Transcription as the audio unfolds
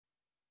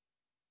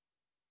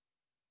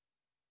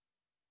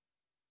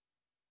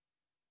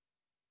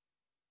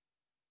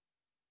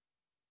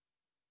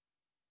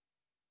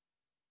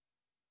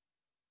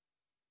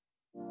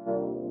Yo,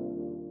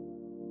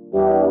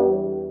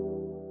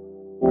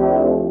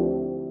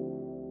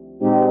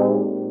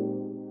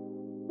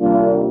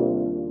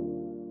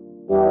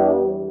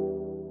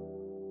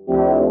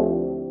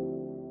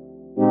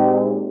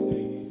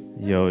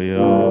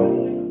 yo.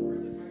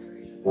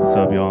 What's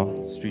up, y'all?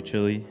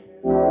 Streetchilli.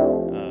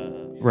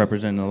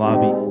 Representing the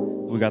lobby.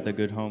 We got the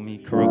good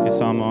homie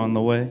Kuroki-sama on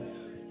the way,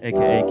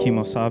 a.k.a.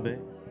 Kemosabe.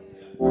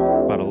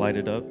 About to light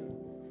it up.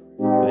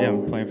 But yeah,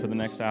 I'm playing for the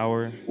next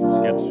hour.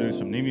 Just get through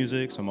some new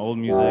music, some old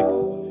music.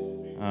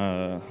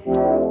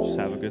 Just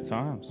have a good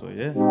time. So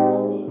yeah,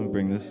 let me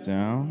bring this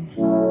down.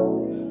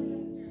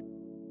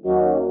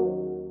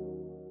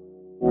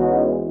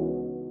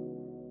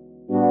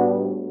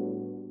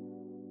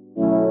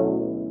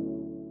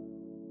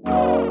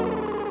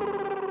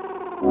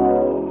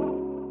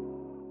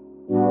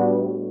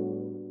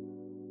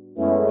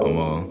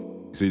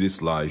 See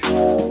this life,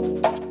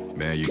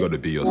 man, you gotta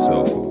be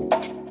yourself.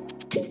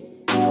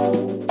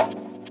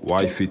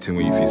 Why fit in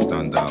when you feel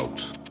stand out?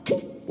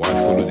 Why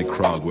follow the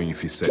crowd when you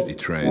feel set the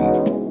trend?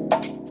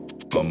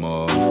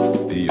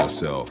 Be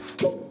yourself.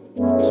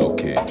 It's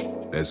okay,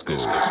 let's go.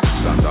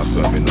 Stand up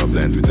firm and not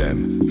blend with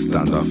them.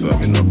 Stand up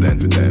firm and not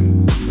blend with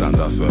them. Stand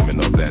up firm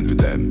and not blend with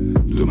them.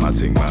 Do my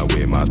thing, my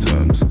way, my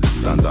terms.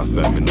 Stand up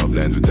firm and not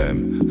blend with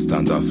them.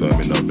 Stand up firm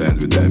and not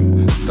blend with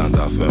them. Stand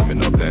up firm and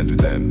not blend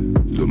with them.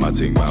 Do my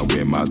thing, my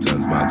way, my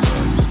terms, my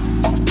terms.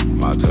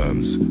 My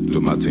terms.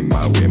 Do my thing,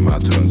 my way, my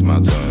terms, my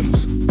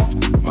terms.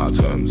 My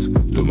terms.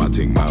 Do my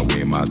thing, my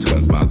way, my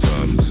terms, my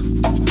terms.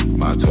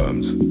 My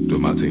terms. Do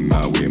my thing,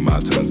 my way, my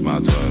terms, my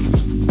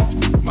terms.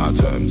 My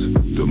terms.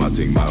 Do my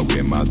thing, my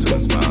way, my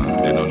terms,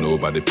 man. They don't know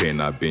about the pain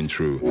I've been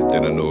through. They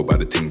don't know about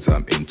the things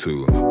I'm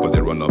into. But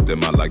they run up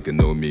them out like they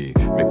know me.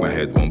 Make my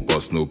head one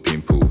bust, no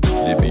pimple.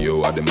 Leave me,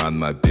 yo, I demand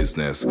my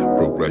business.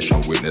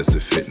 Progression, witness to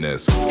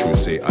fitness. True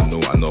say, I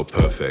know I'm not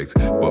perfect.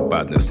 But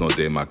badness not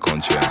there, my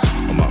conscience.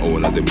 On my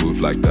own, I they move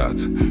like that.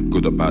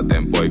 Good or bad,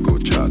 them boy go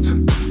chat.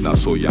 Now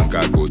so young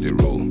guy go the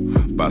roll.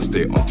 But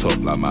stay on top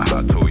like my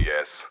hat, oh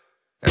yes.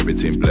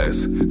 Everything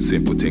blessed,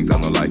 simple things are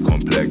not like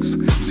complex.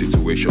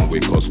 Situation we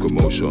cause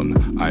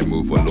commotion. I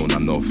move alone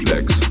and not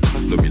flex.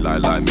 No be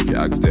lie, make it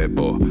ask there,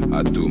 but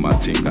I do my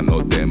thing and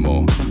not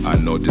demo. I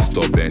not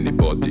disturb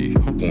anybody.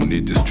 Only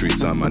the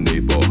streets and my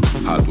neighbor.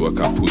 Hard work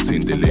I put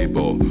in the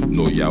labor.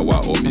 No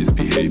yawa or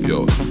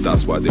misbehavior.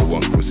 That's why they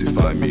won't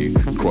crucify me.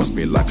 Cross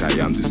me like I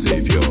am the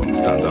savior.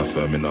 Stand up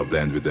firm and not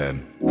blend with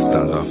them.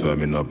 Stand up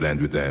firm and not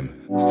blend with them.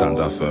 Stand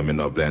up firm and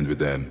not blend with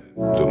them.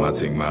 Do my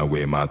thing, my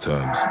way, my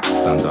terms.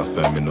 Stand up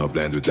firm and not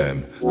blend with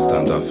them.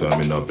 Stand up firm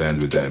and not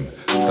blend with them.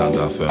 Stand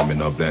up firm and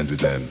not blend with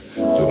them.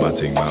 Do my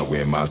thing, my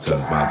way, my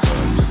terms, my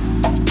terms.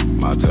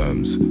 My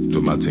terms.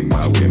 Do my thing,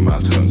 my way, my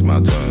terms, my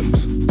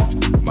terms.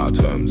 My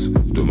terms.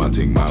 Do my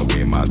thing, my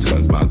way, my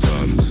terms, my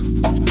terms.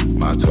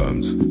 My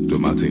terms. Do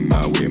my thing,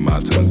 my way, my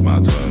terms,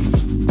 my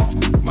terms.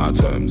 My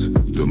terms.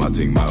 Do my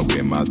thing, my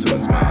way, my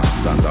terms, my.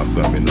 Stand up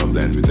firm and not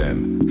blend with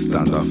them.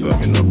 Stand up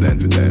firm and not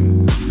blend with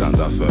them. Stand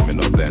up firm and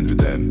not blend with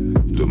them.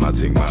 Do my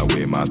thing, my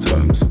way, my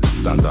terms.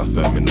 Stand up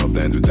firm and not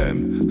blend with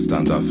them.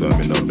 Stand up firm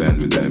and not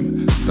blend with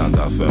them. Stand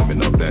up firm and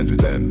not blend with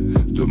them.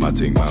 Do my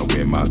thing, my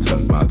way, my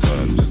terms, my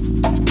terms.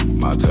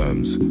 My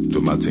terms. Do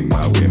my thing,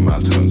 my way, my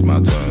terms, my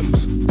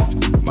terms.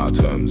 My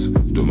terms.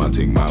 Do my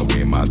thing, my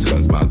way, my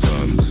terms, my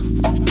terms.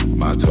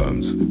 My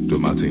terms. Do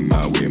my thing,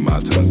 my way, my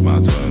terms,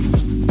 my terms.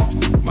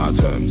 My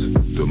terms.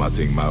 Do my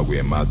thing, my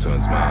way, my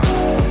terms, my.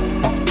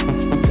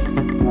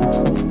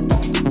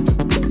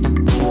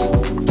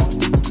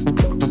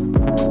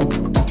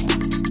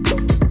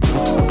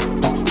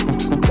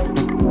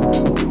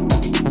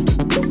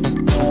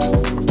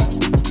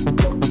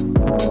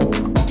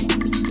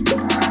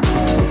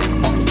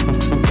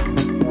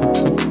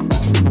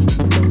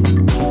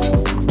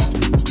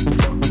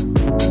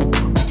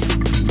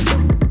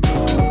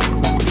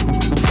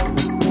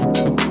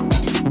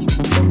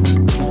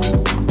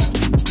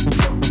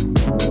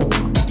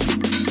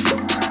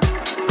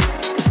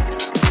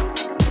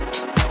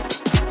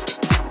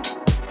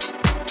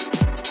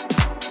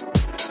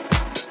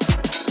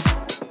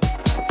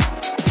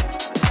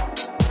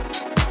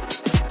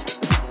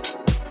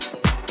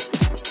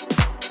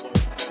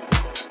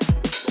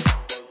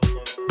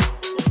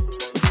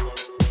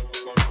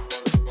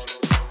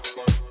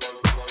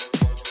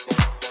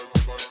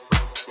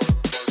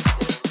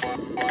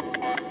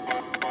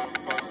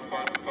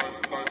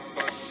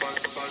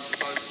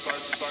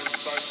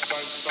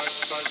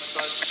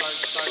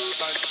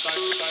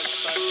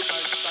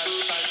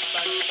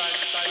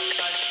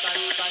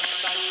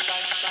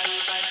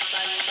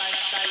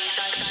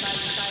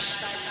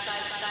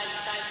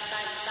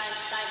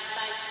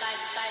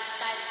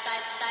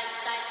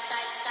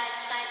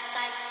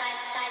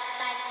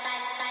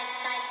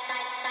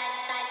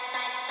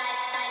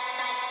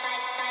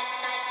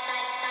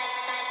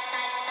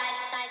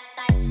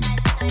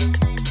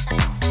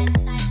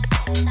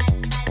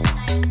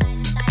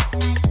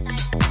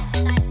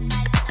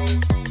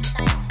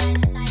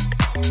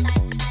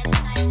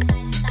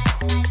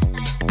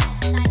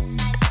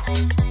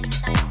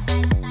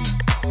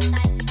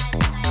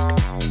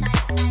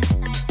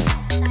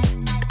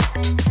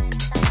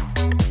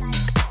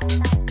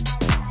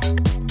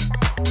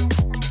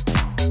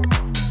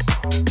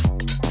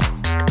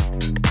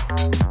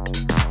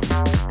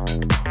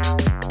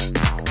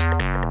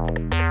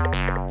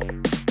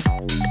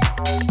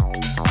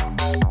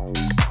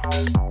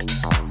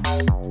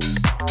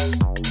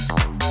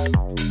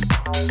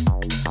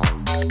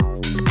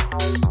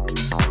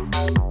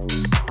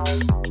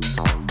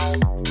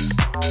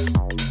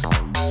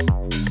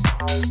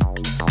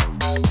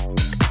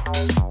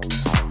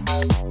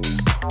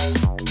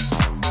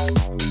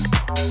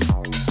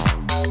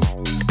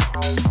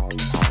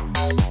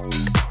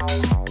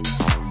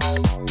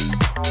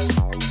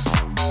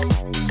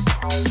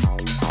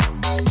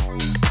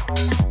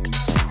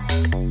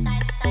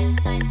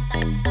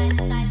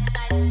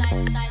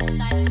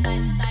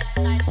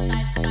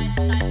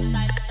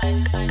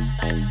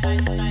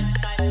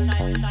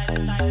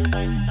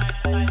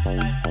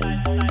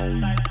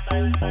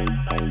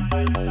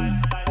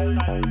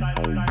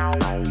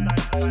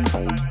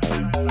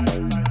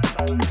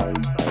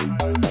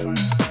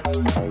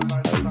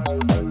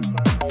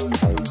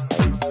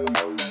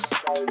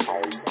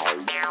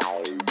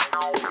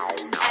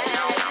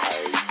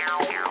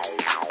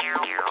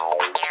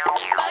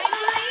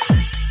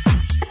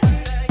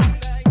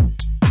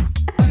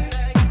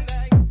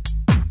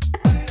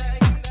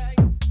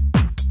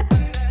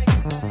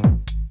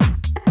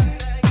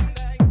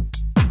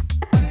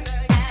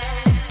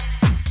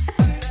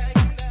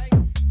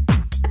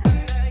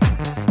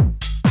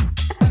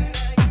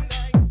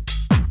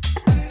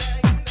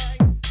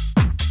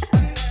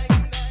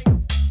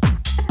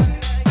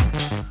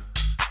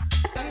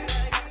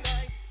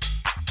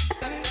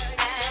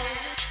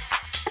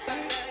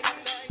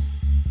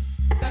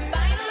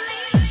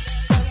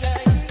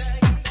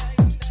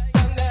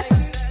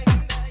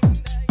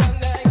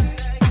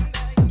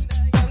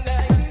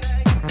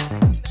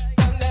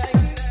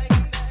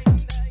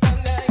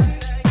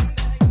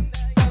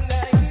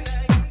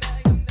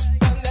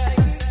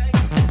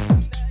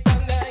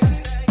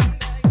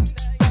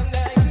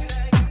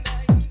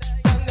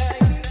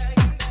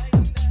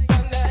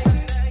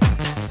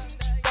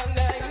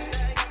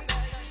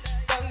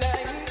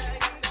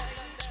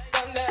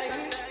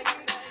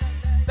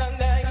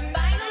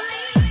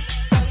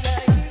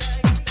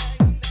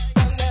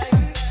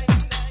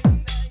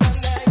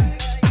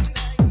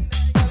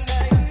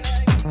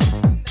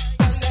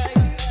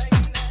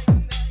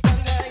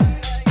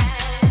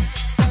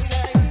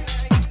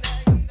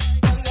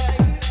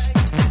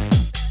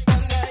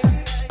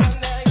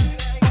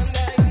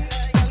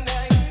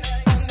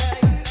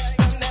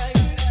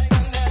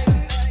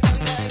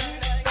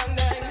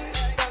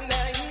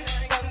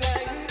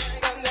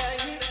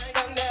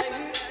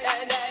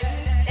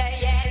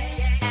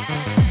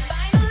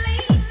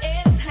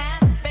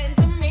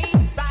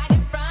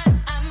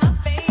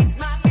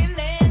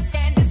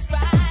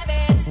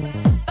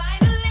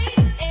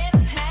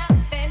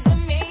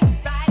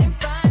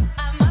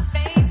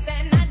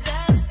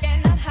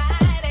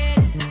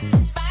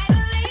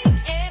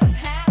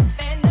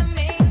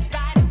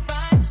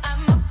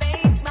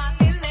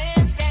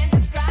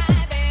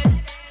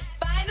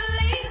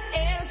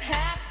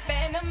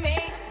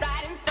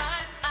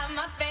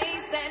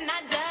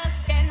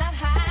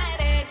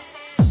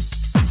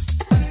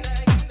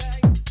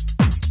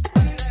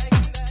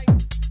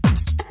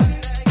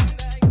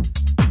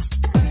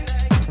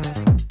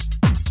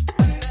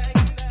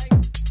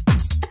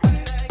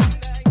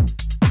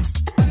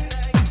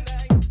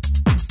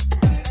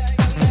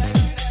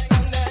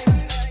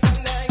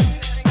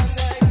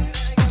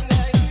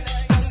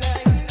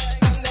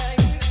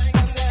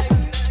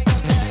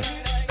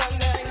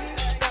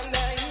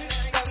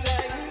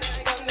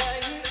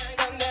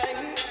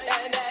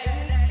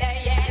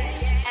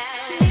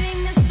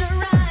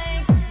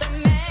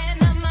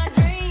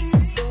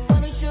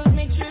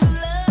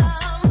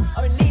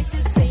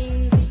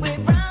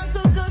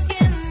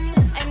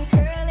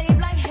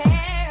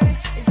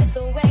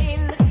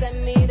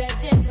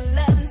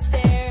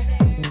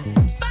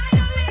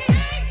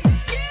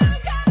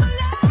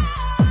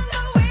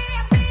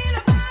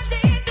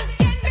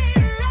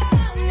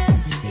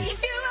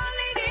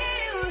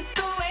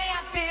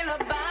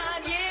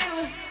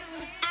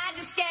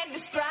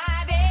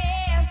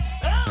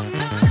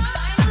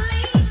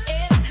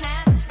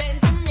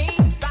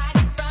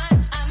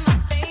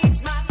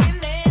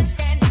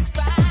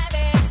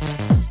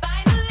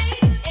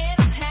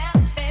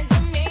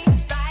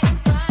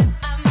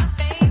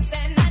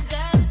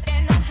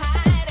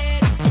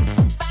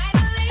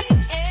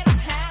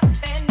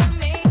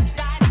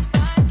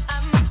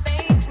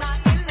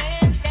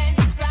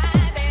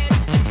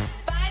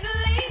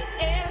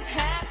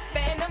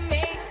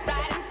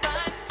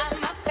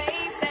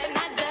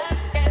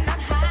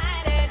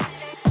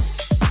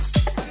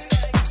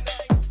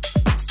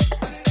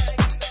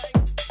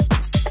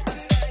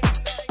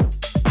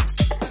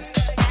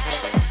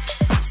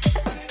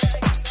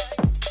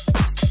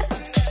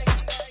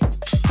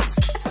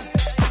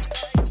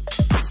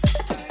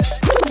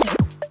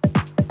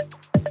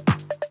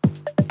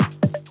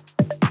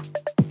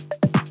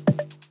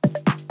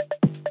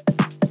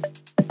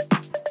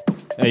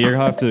 Hey, you're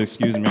gonna have to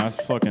excuse me. I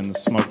fucking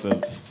smoked a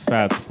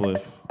fat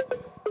spliff.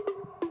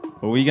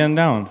 But we getting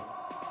down.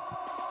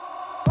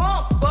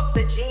 Pump up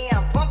the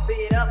jam, pump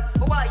it up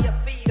while your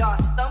feet are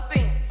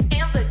stumping.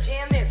 And the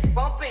jam is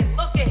bumping.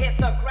 Look ahead,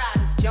 the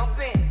crowd is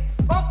jumping.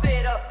 Pump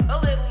it up a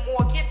little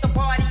more, get the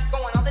party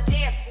going on the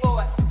dance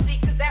floor. See,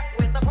 cause that's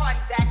where the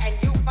party's at, and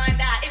you find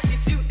out if you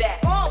do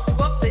that. Pump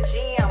up the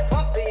jam,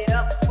 pump it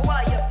up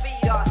while your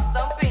feet are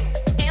stumping.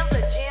 And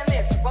the jam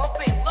is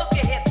bumping. Look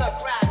ahead, the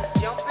crowd is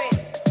jumping.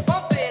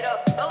 Pump it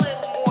up a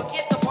little more,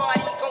 get the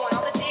party going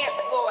on the dance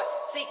floor.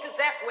 See, cause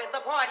that's where the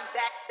party's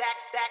at.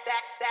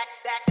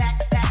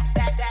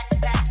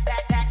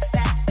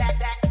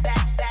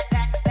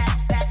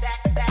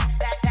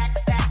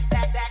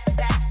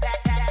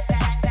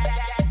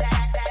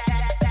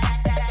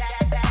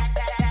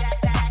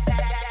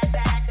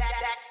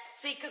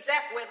 See, cause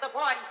that's where the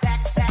party's at.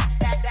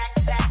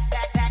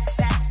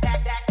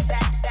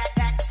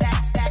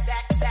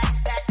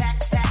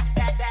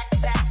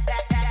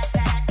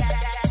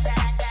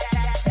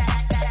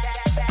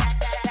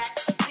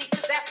 See,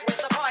 cause that's where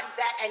the party's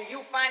at, and you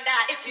find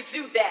out if you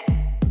do that.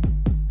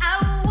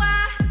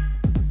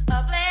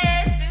 A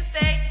place to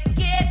stay.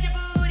 Get your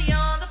booty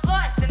on the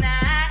floor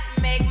tonight.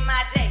 Make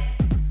my day.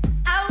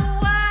 A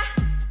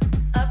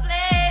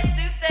place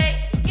to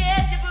stay.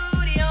 Get your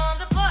booty on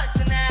the floor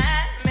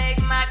tonight.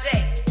 Make my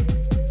day.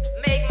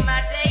 Make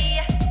my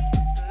day.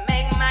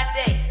 Make my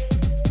day.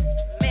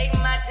 Make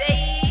my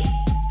day.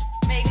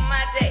 Make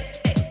my day.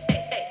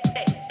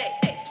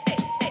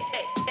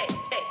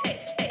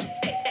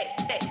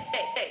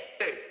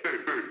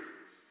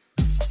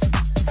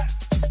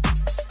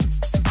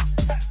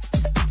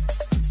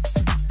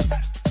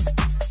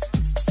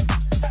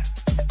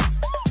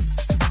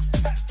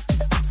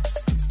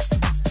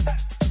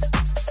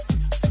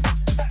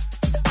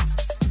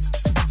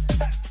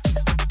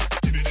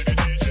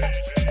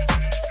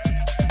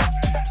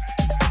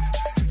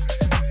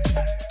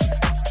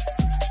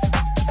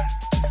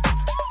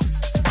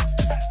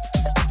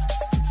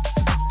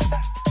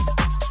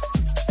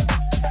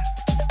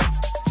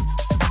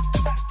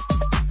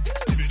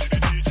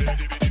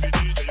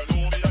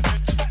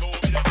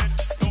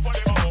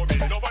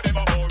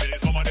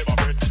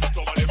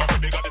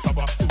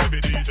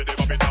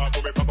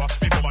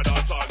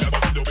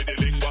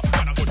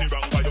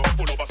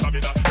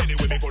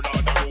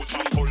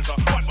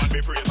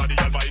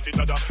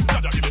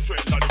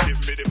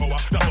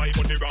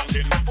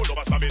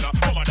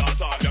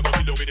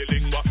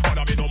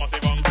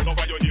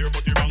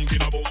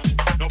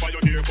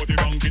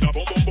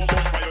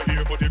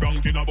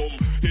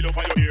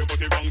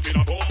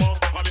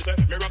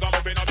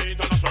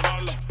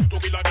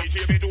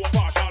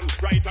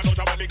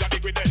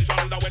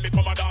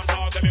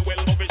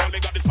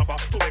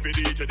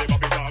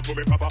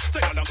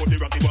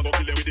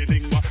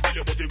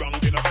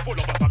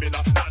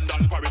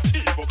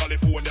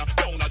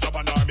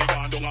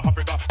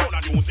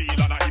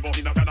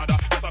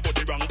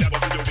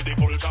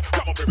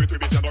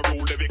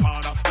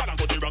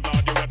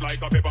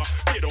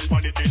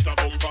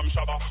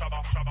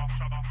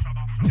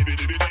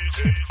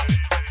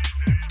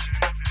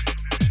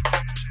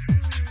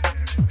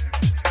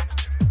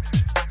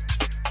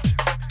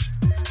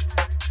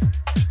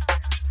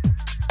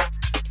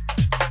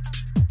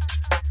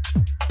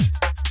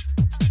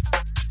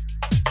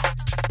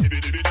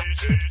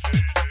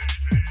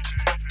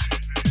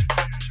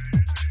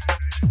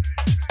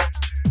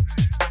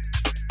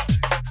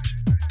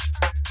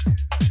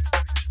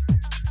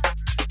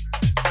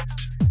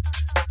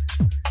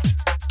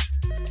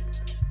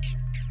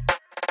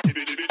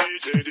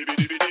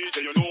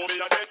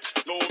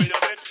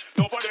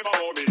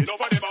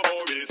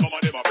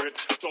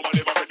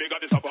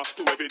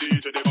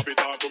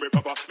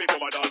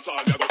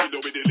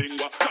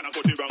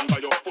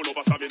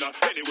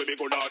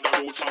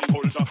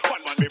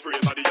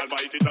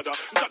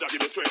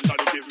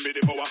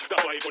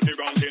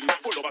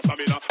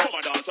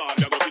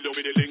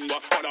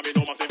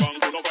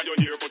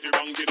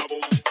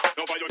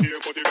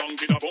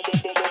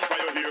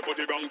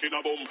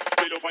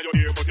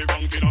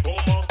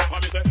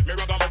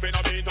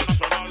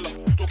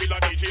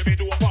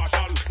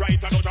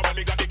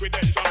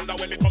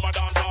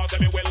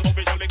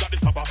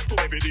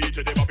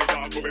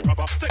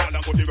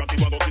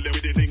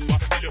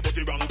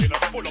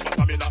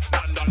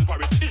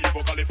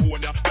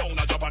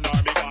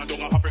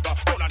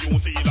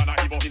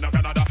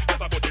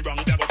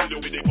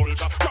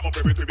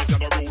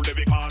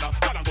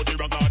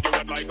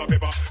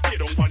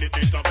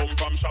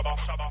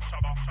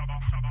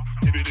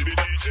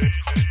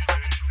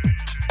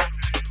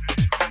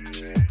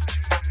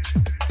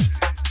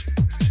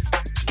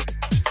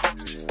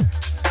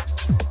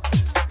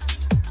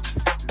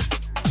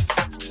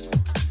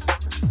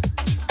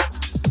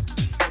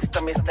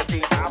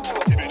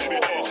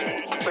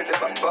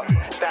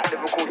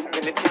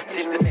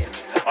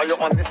 Are you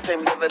on the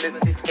same level as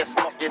this? Guess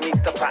not, you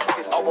need to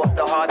practice. I work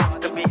the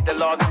hardest to be the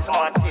largest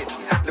artist.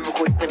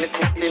 Lyrical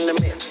penetrate in the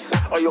mist.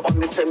 Are you on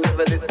the same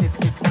level as this?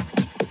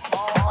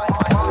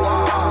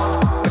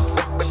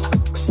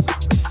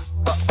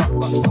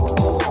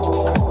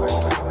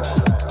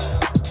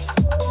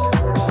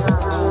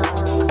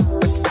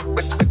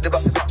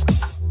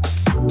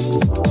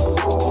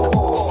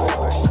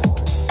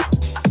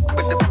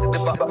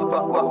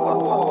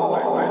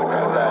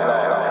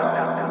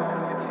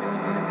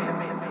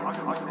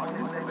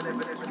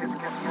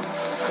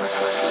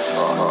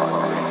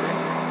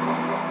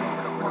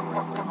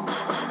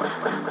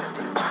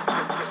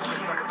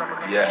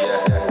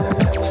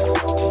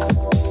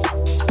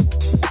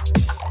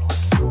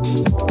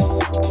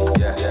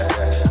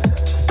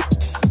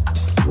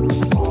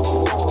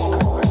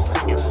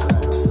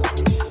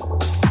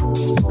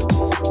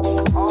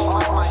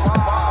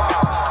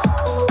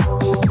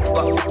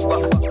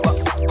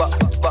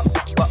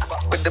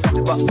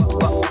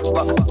 Are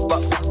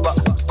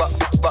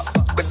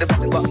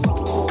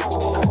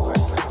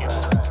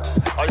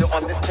you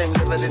on the same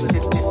level as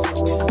this?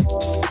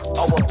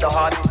 I work the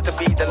hardest to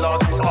be the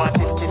largest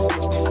artist.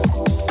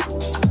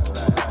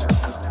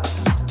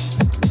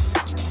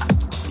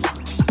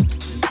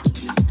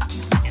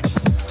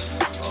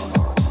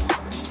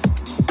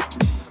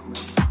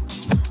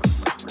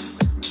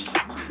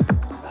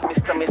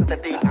 Mr.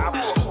 D.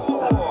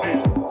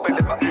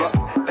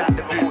 That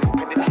lyrical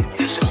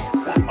penetration.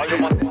 Are you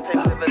on the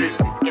same level as this?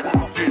 Guess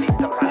not, you need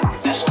to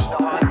practice. I work the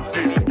hardest to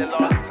be the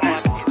largest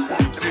artist.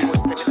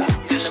 Lyrical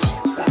penetration.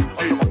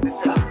 Are you on the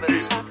same level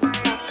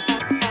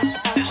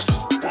as this?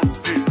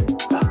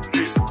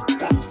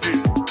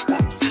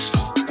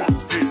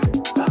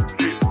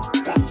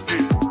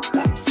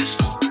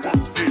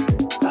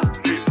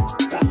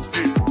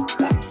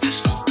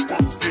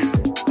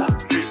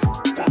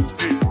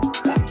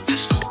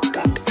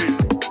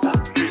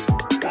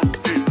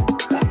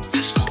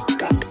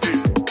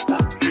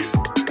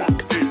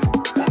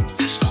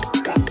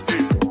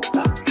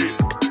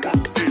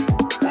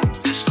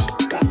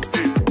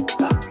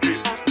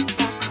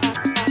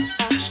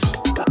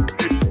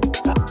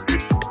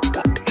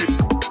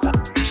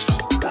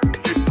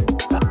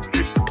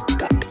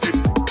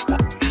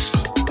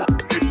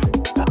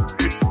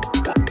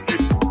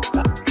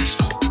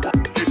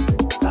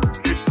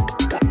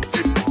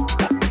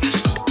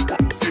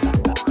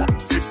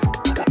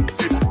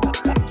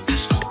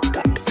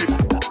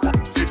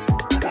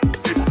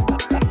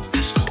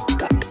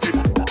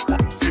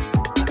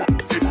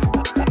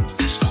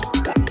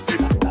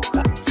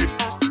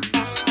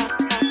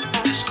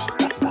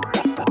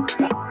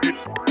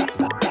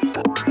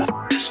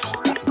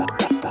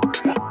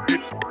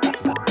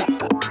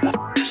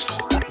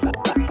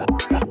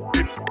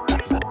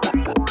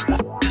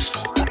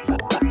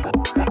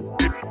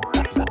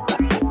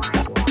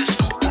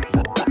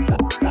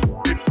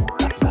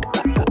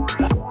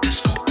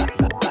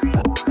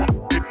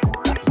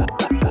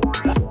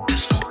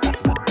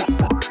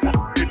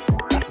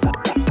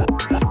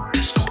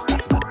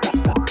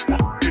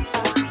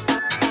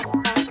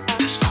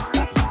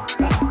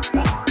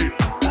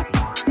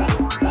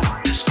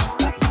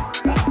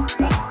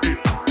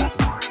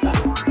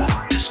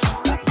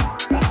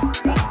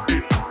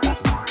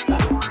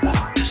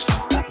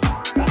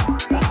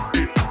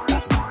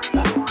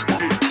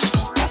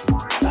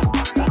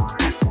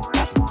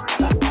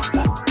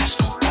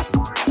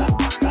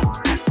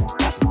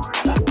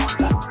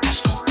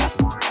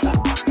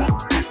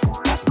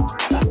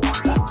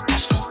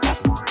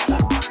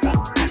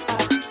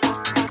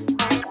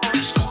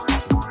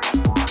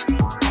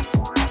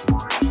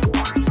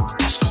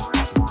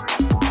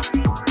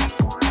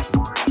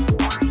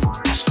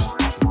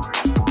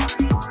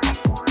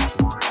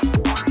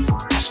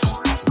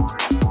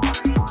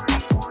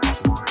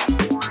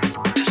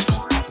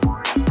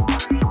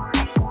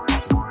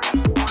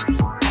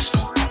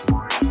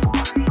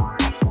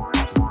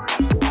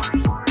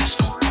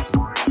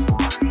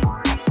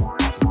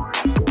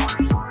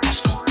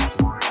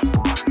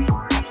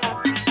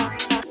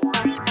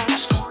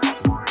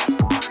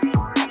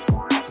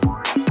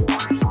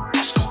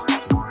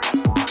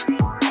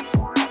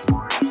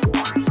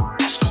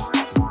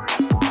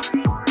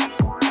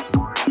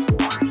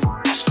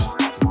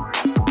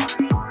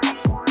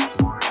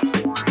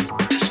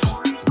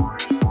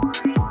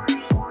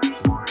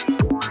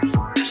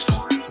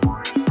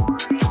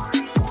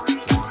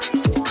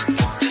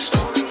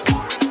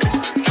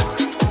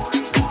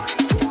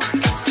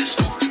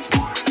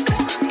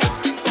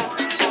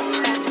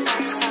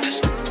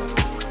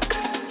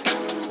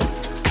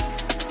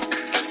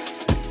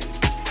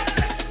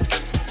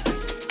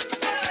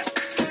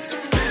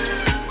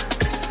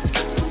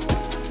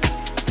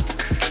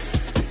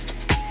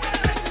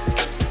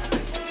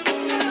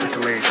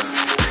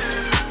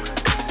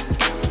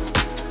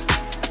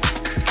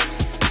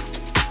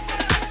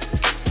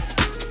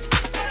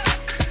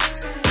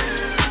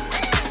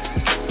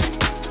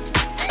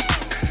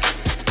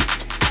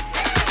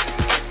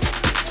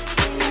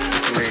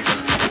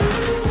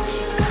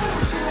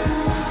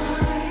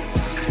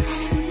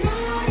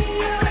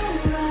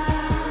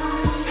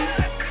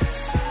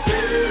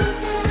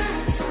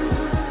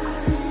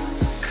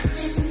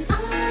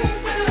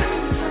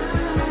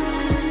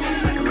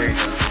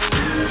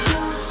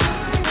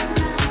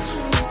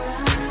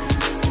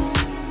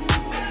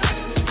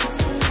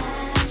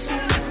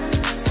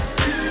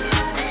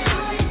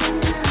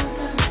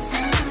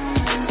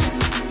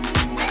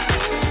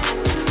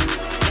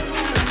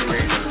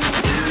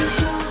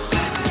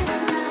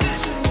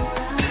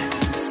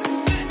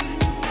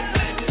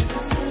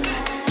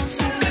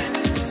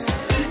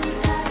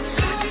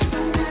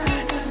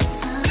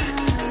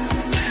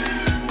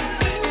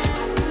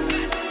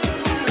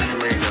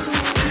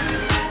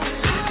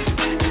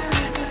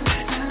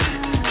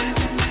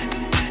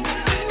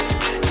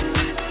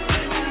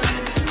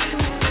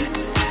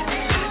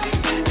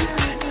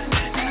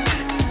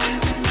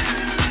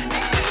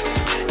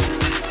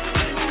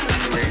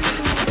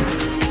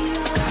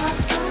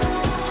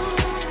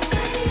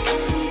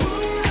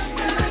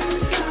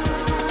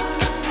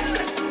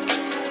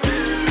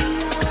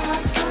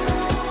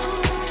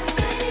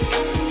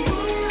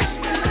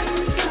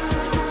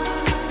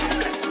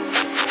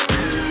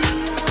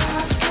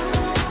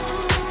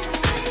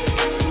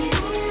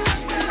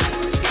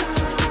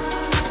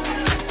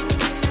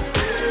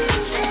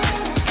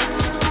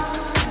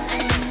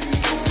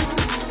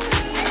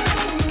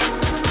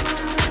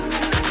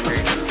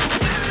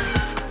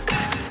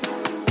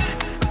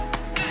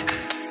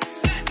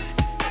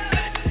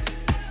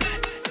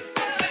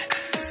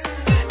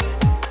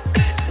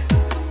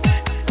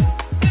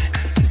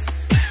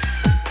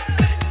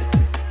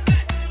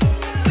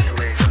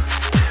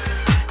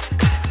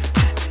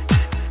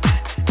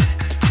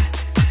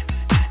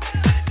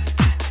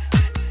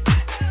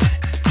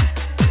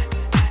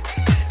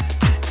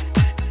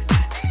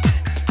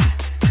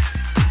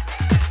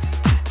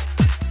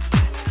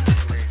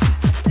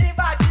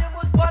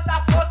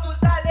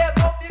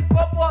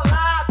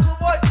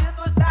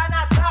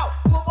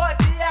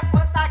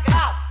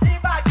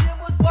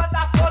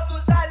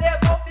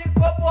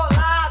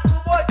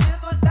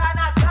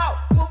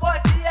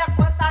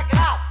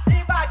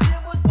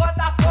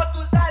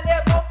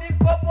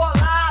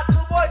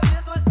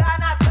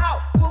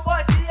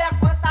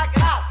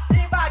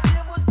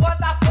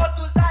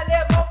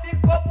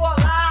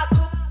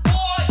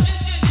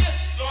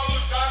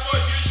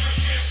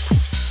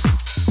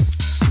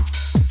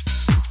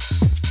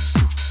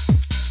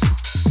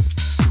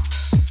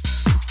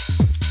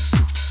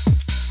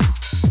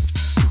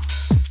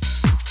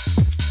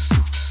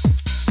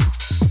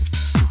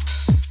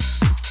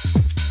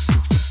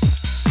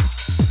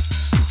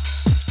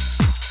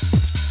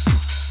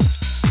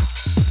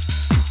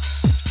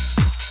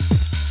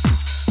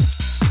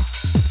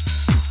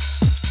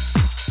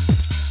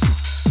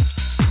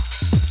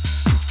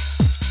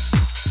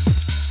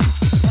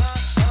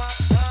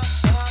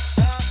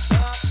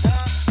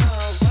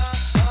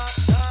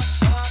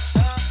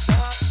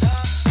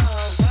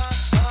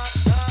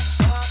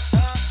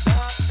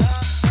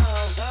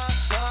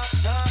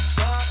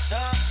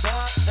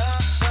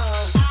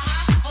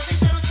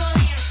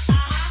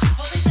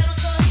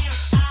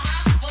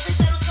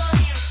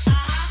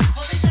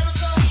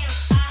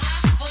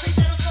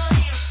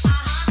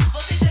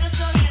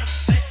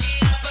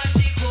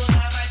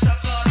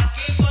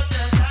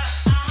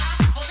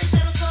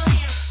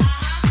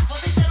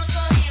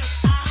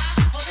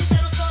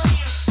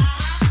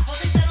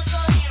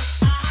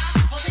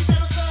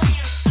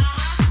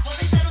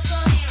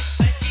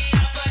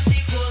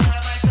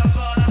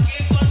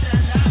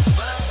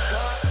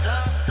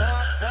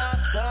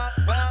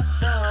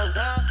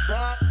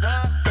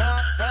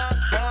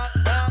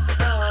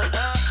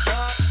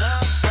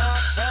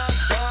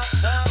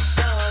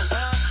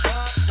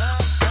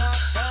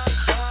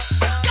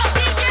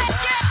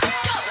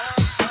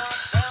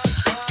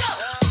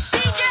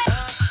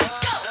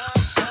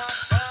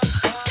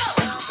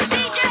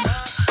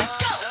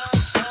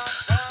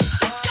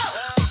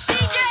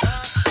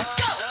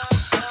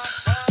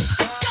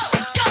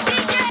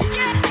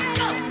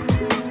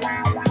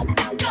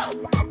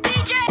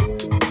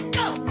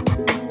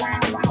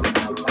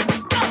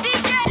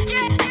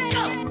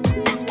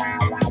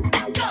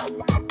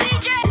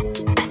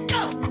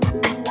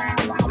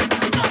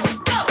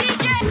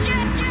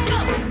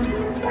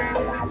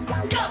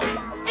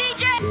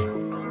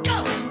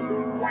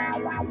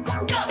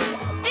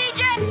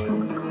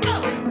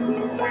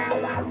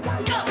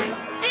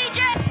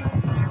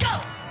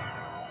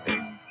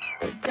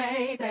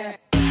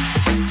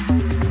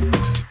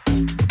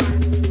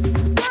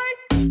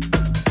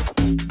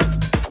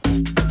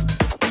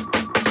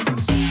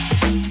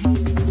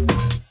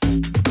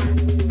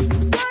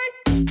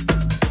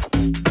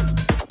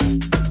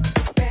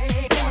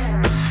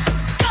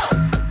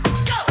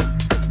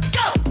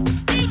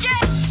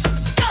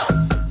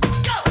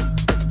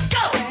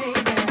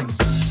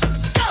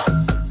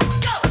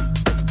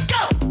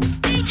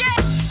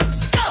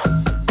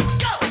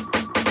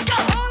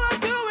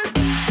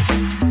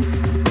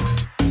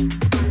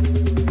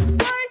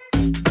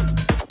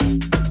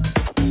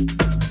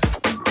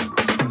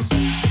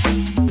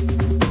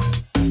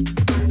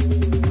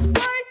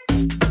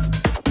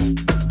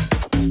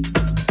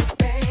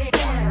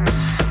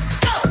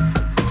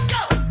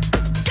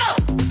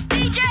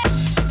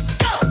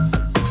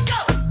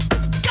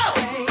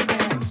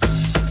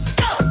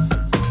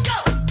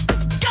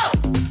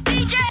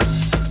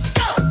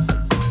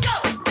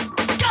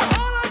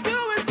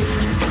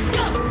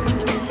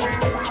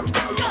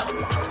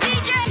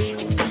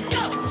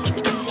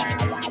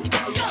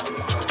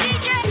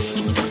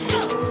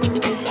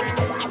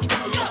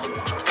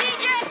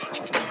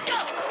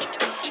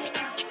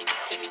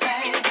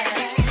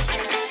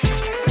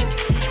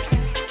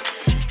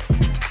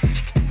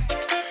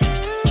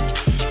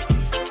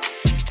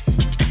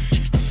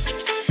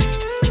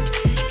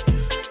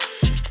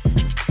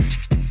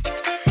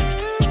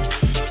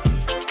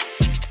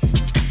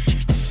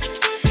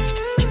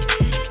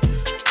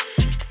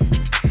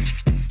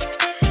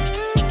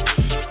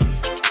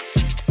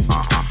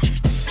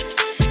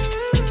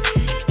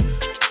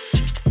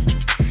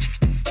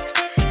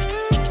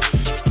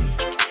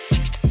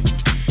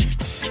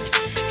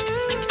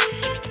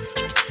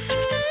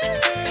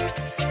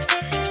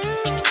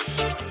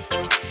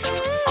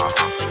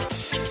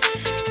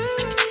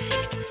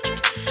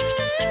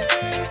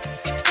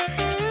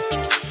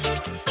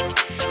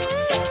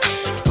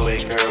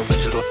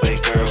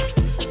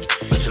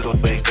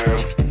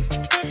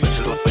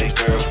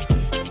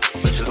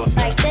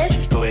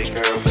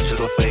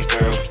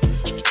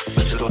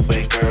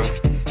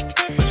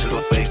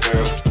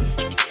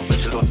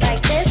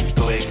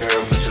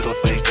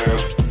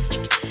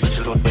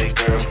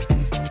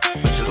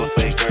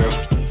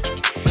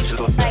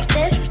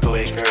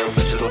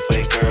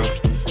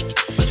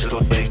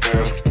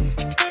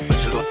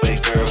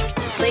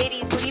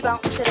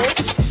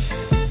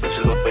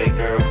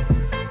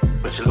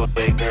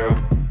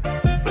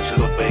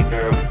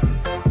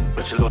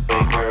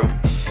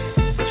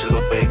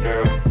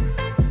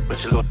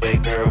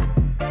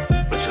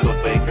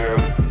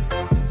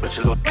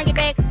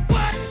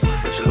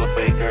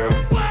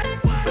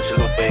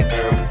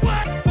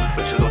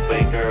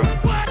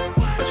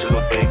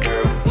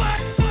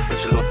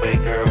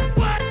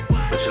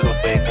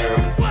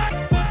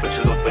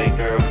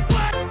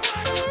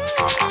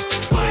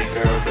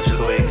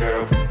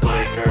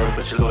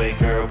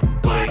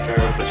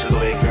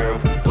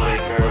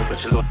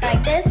 But you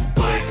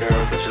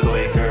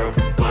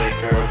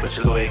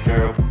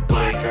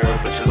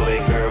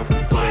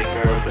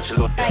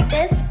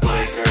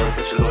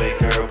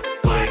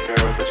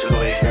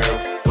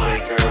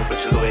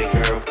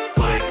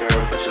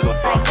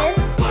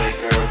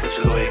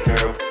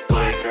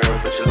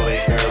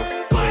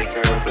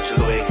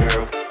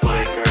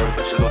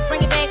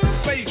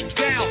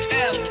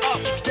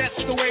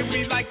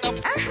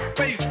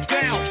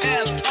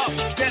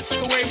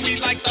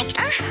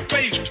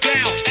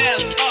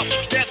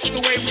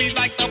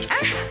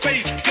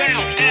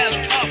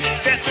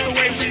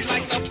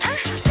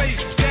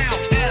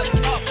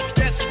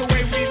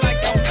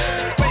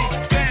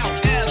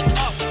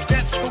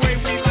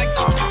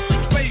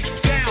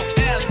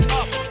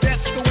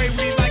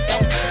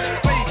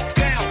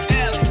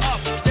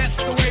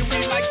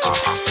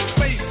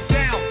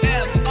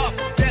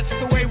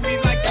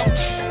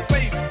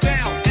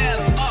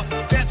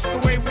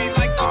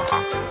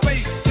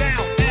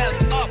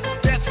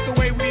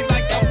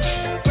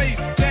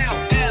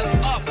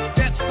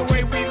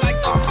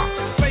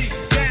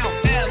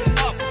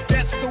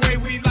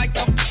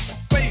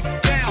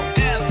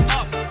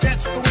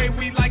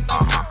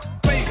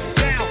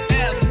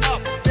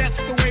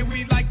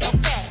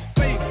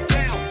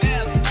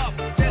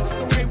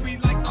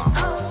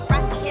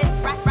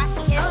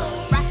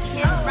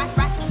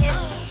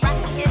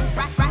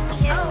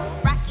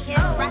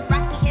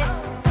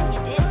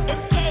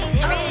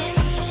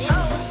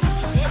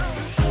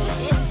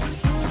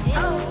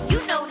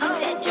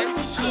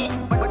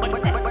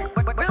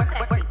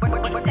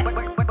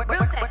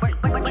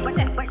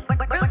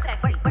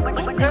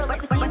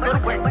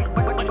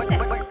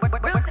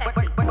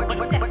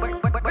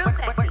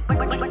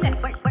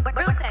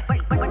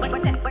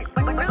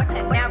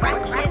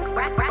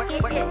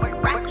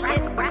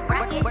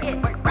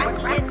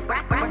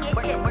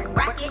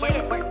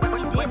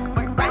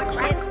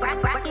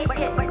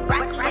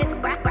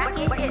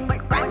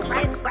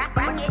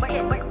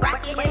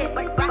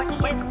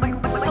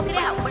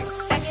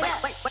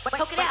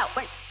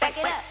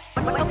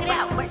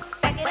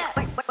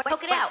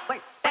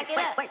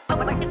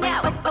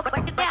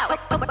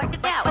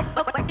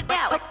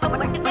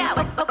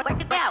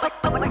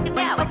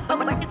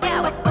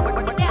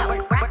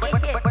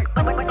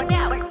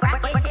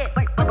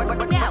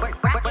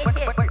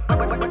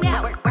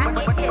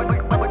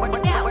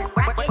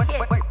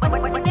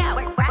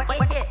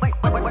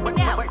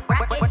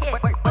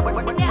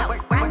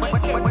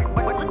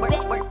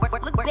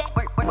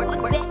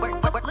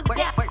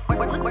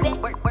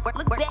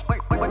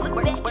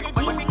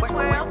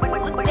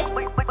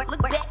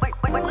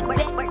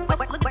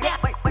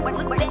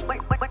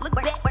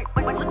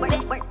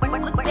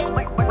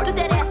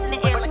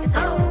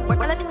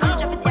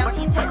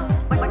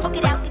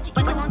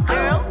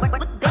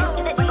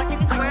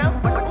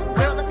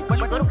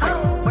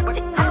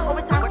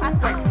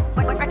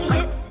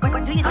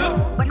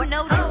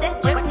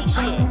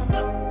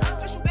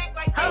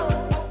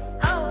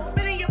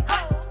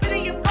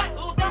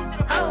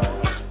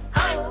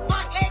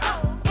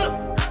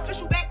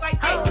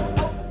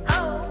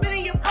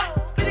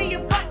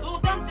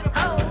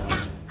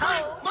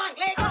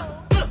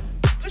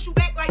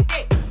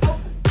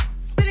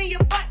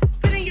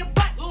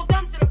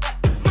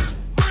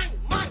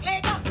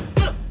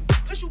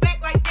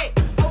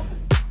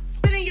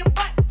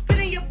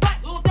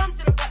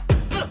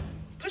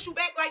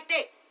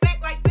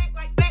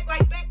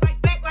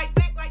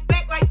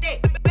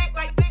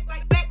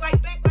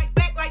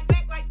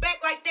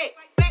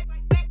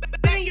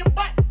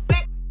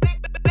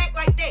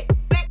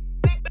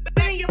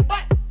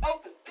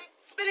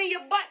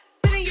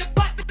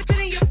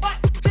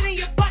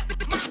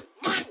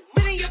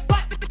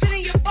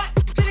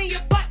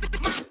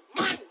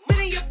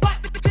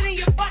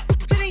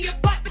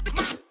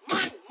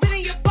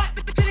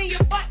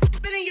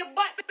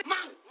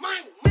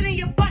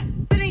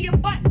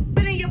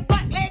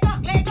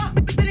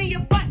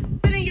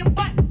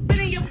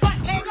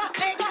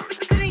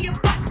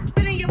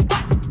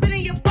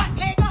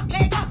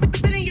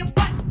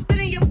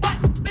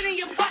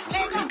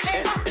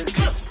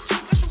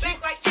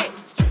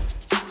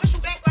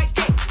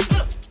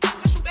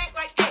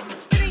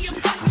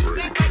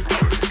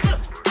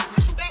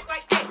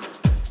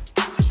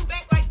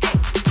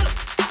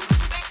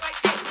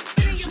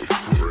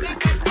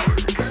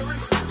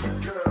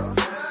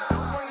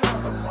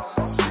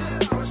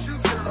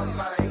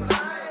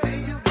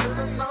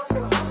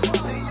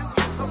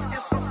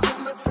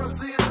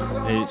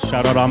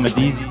Shout out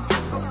Amadizi.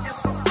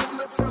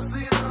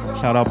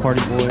 Shout out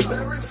Party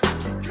Boy.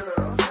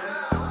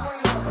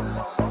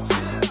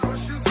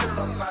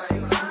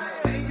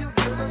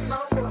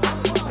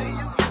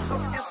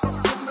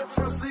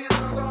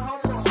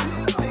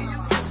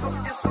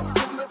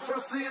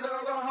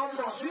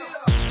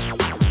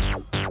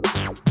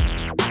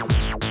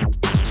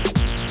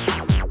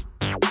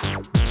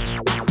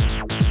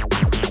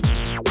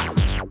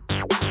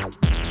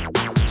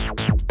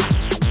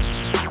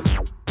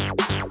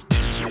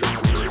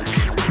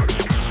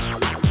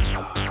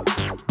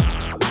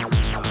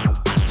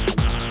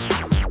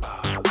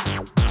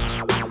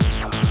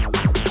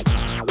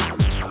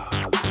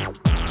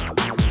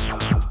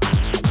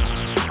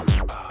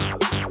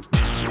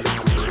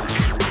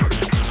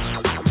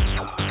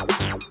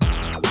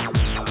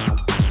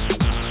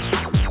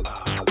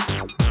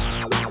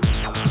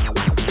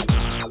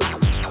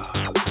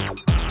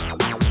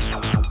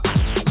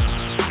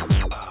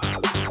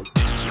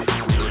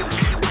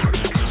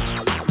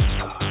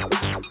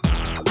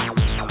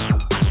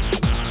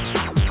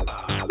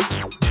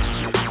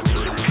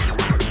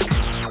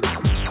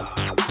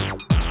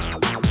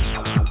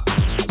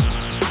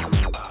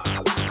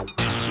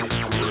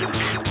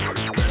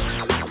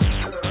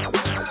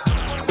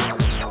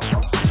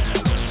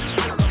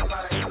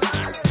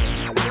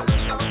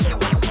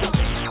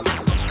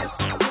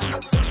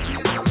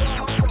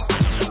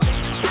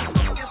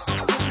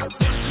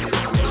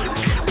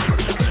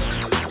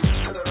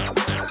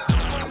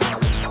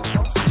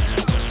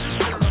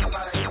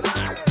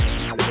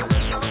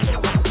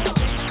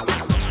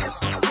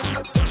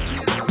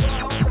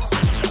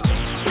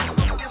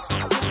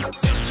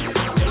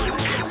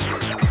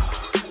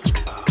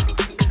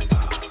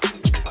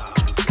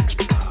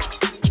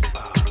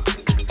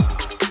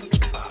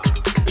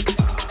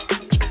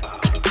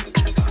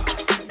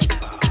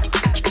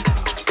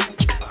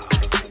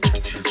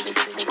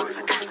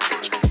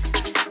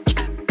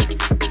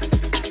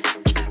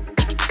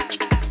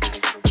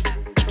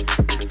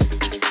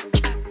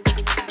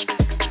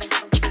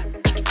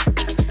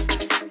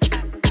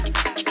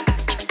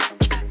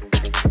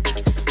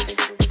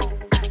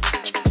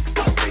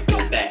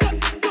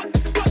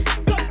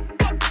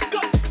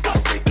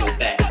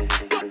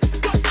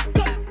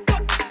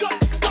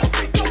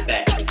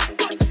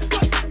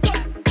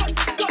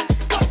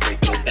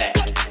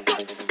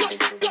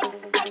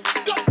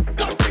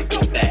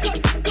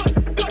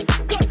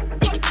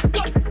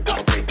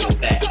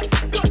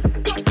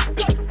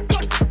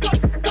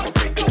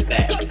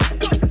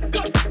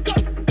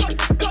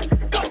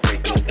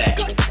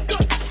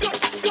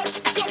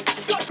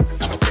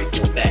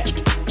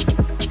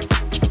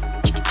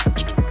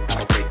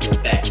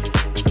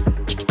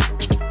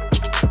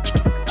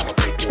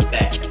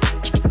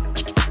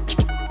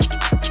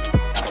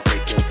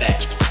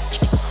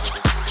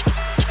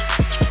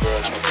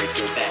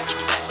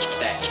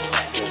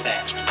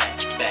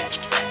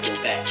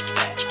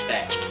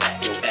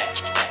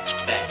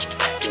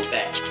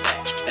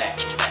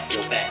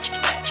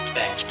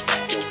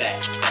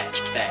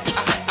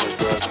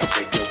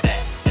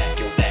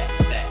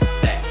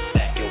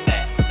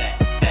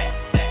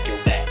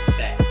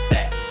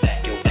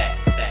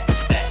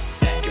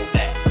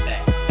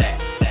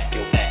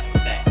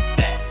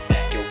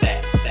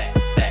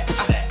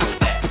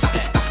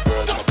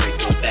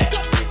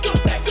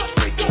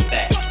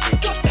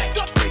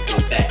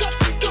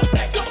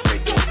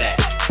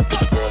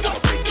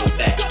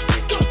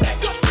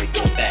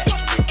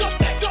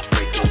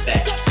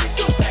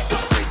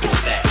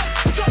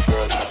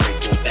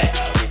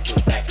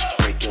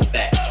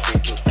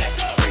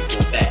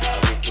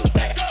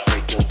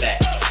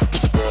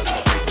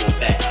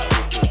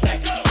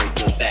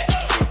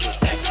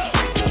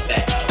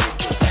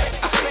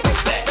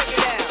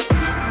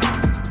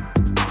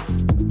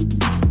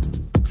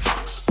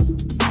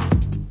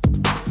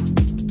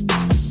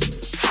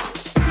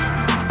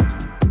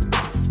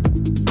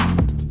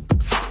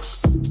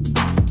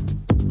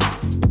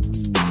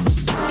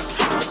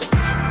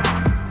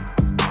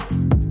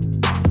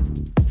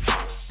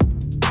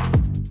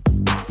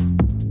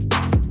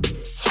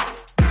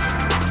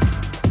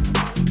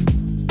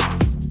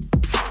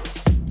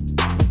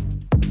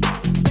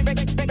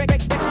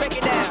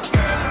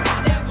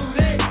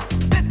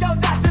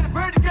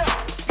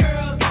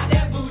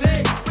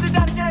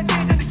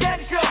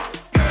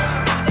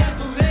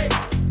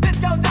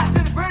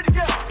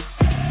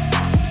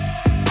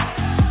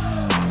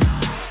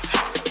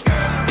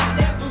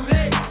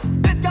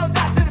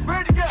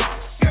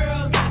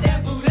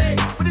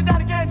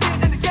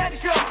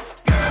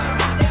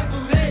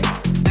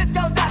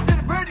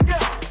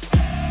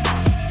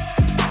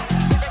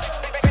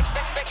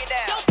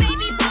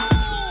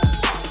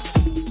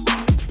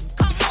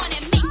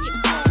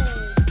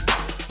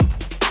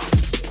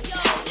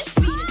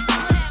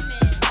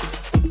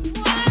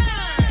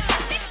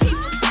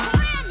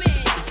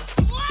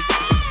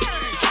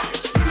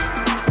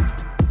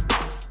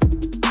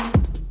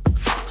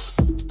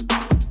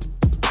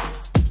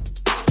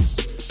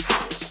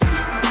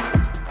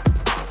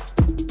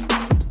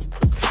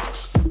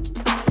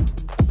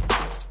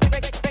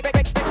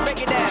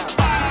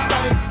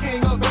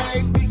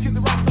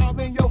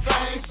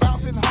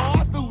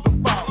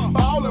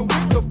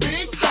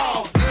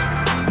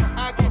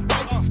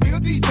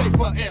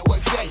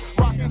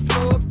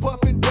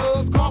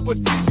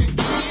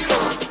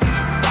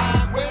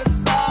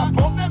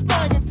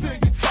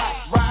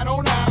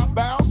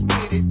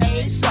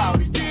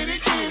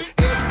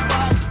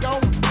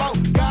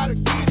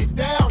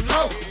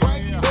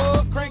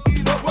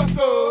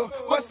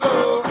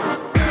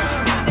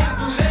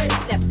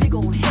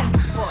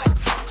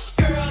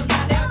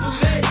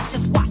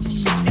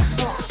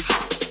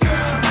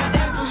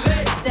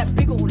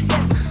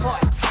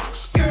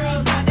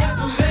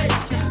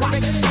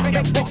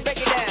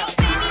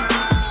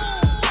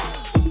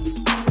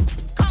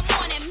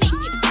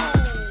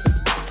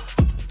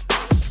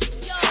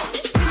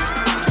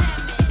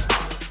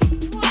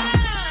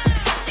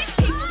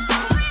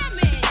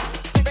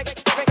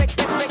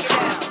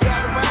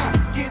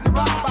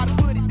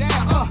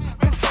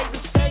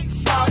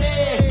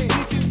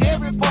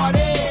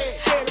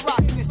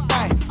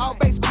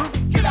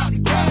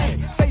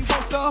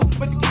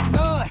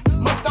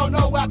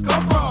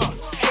 come from.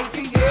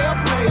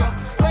 ATL player,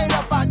 straight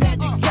up out that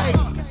Decatur.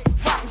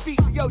 Rockin'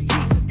 beats with your G,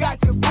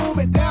 got you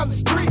booming down the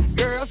street.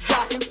 Girls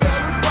jockin',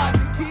 fellas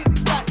watching,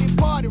 kids got this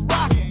party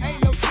rockin'.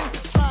 Ain't no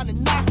sense trying to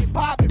knock it,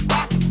 pop it,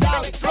 rock it,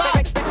 shout it, drop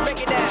it.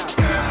 Break it down.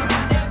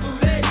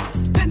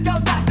 This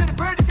goes out to the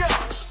pretty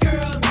girls.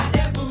 Girls out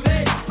there for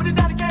me. Put it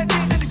down the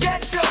canteen to the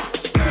get show.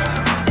 Girls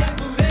out there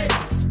for me.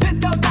 This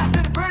goes out to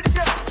the pretty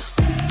girls.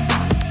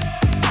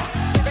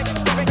 Break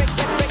it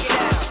down.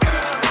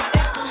 Girls out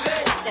there for me.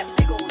 That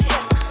big old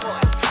head,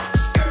 boy.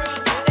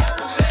 Girls out there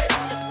for me.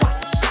 Just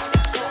watch it shake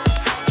it, boy.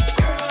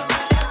 Girls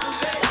out there for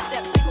me.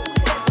 That big old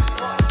head,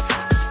 boy.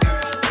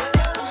 Girls out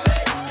there for me.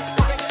 Just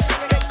watch it shake it,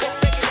 break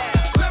it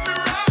down. Let me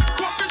ride,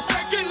 pump and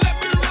shake it, let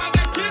me ride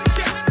that Kit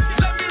Kat.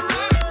 Let me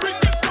ride, bring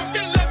it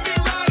funky, let me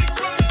ride it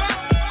from the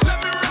back. Let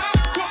me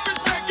ride, pump and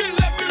shake it,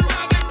 let me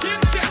ride that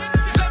Kit Kat.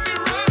 Let me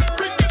ride,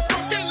 bring it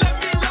funky, let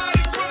me ride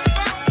it from the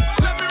back.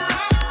 Let me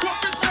ride,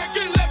 pump and shake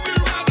it, let me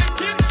ride that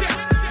Kit Kat.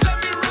 Let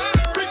me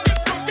ride, bring it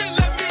funky,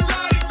 let me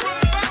ride it from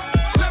the back.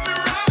 Let me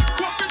ride,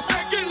 pump and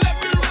shake it, let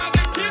me ride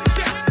that Kit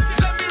Kat.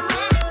 Let me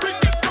ride, bring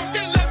it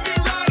funky, let me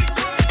ride it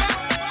from the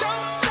back.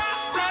 Don't stop,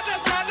 run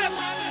that thing.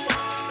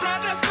 Run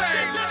that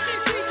thing.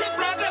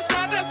 Run that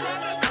thing.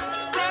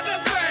 Run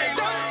that thing.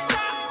 Don't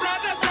stop, run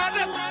that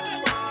thing.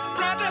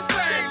 Run that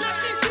thing.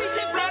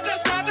 Run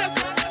that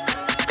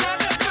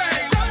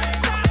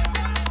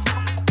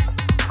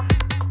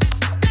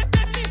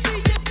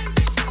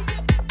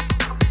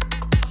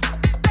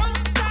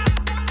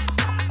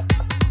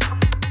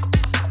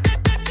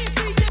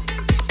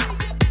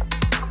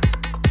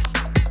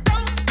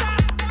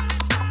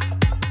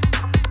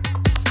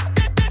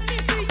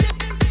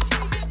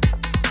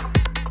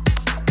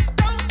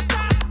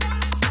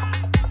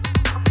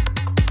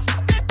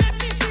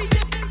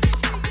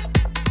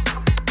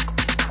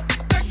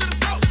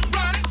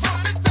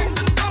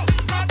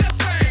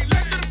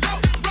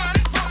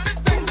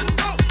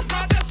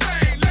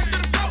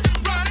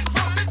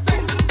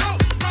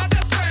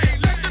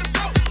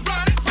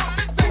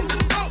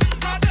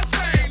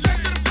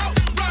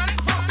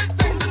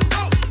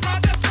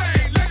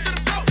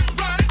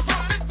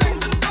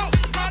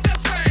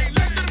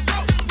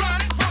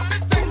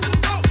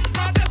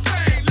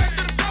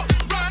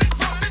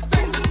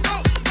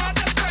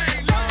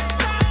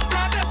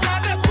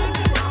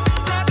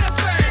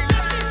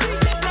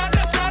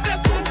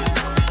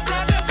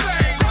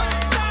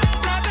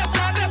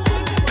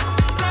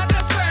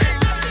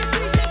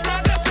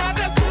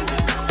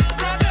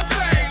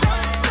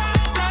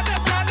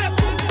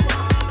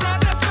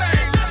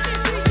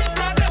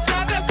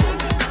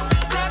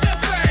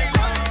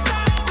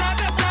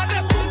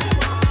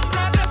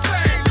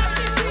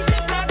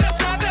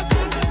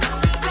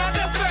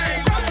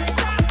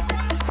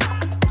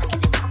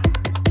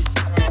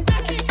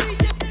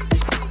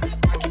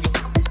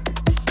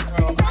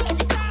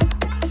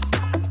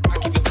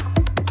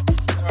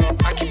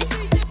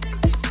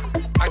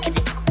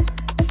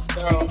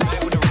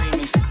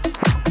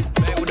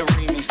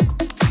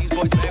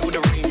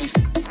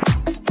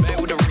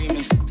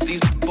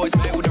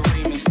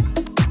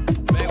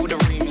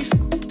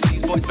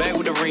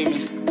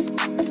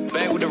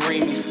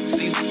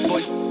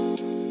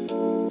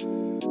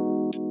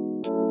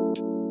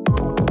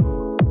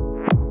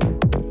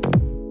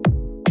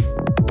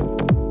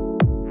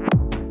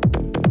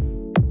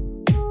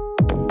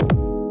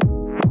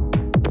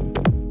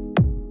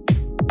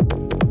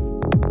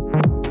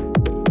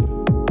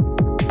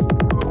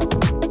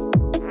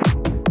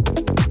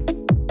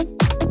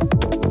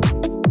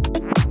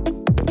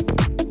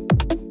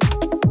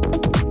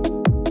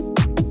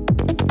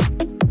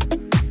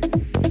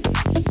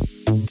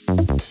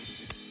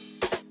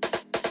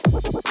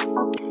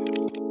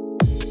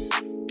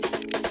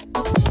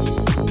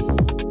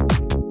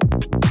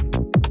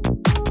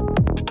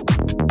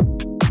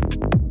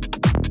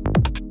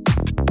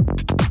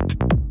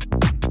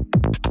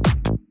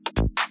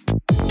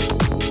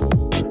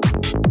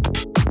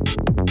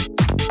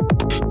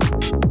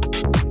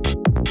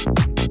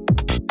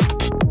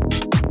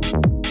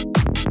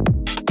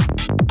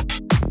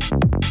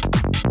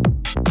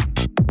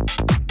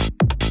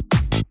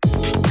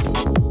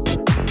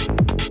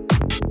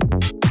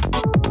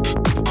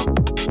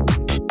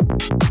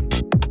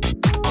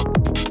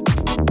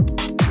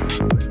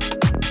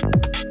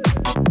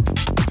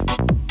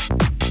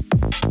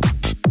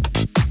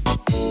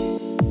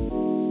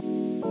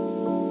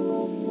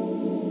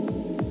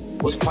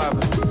What's poppin'?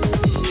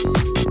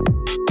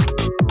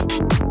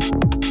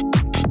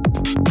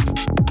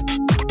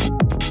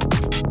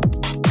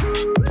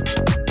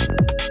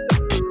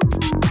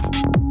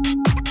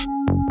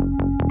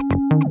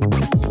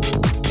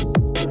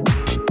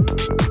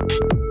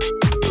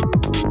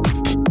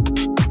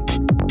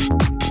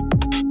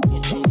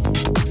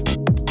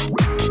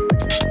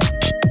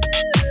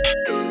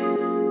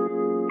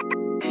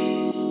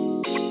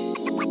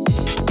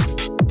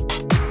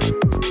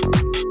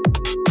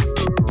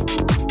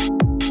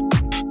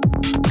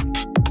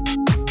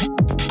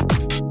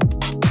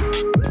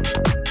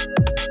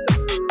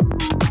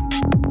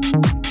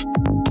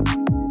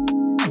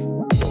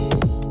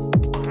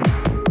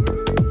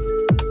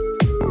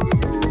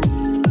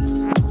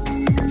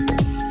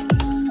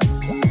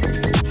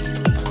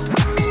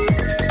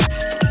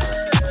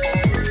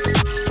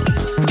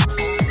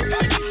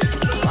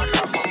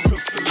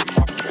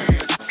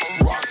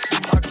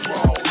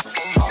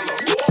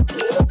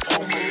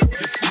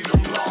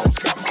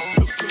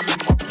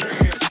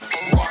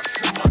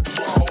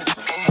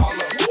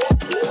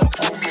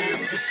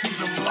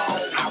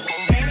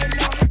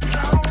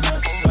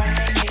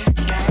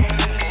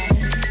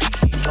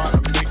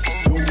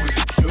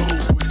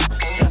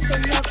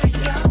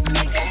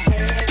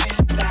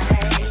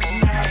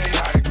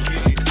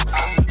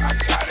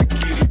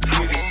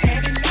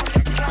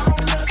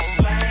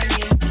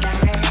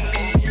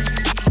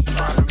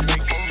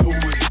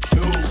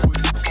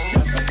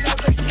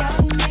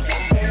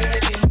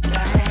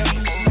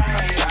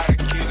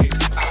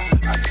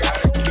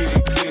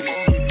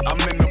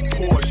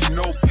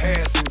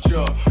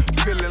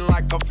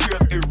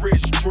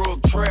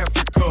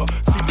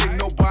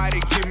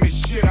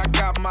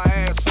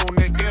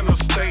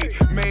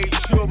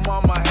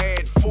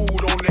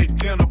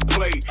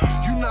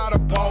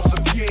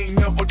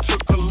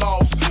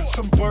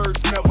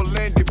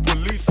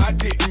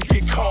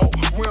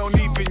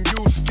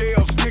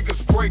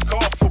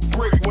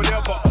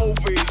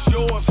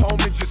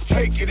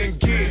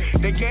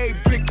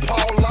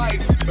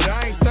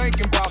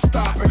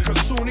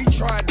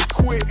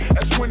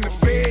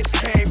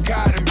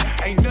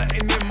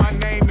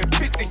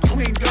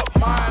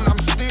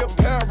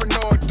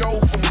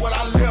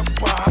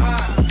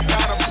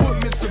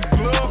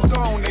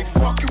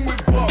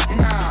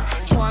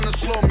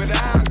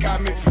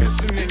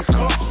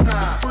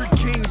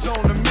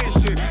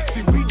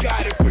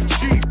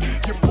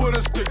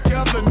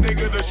 another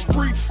nigga, the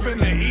streets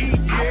finna eat,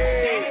 yeah.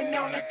 Standing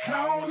on the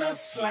corner,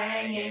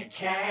 slanging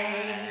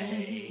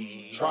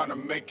cane. Trying to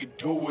make it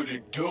do what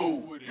it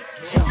do.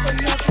 Just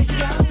another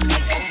young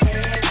nigga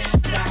heading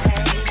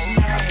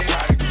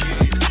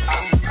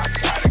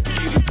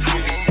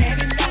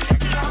Standing on the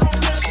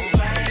corner,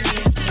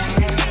 slanging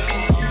cane.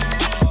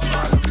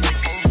 Trying to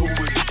make it do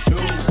what it do.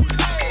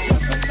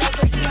 Just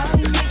another young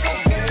nigga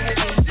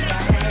heading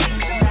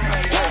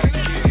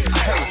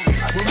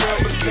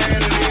Remember standing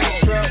in the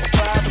truck with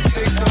 5 or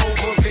 6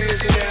 over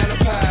vision and a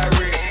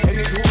pirate. And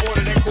nigga who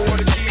ordered that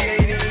quarter G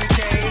ain't even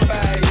came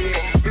by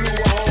yet. Blew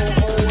a whole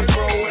hole and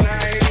bro and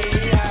I ain't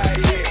even high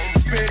yet.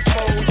 Spent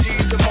 4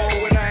 G's or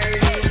more and I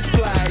ain't even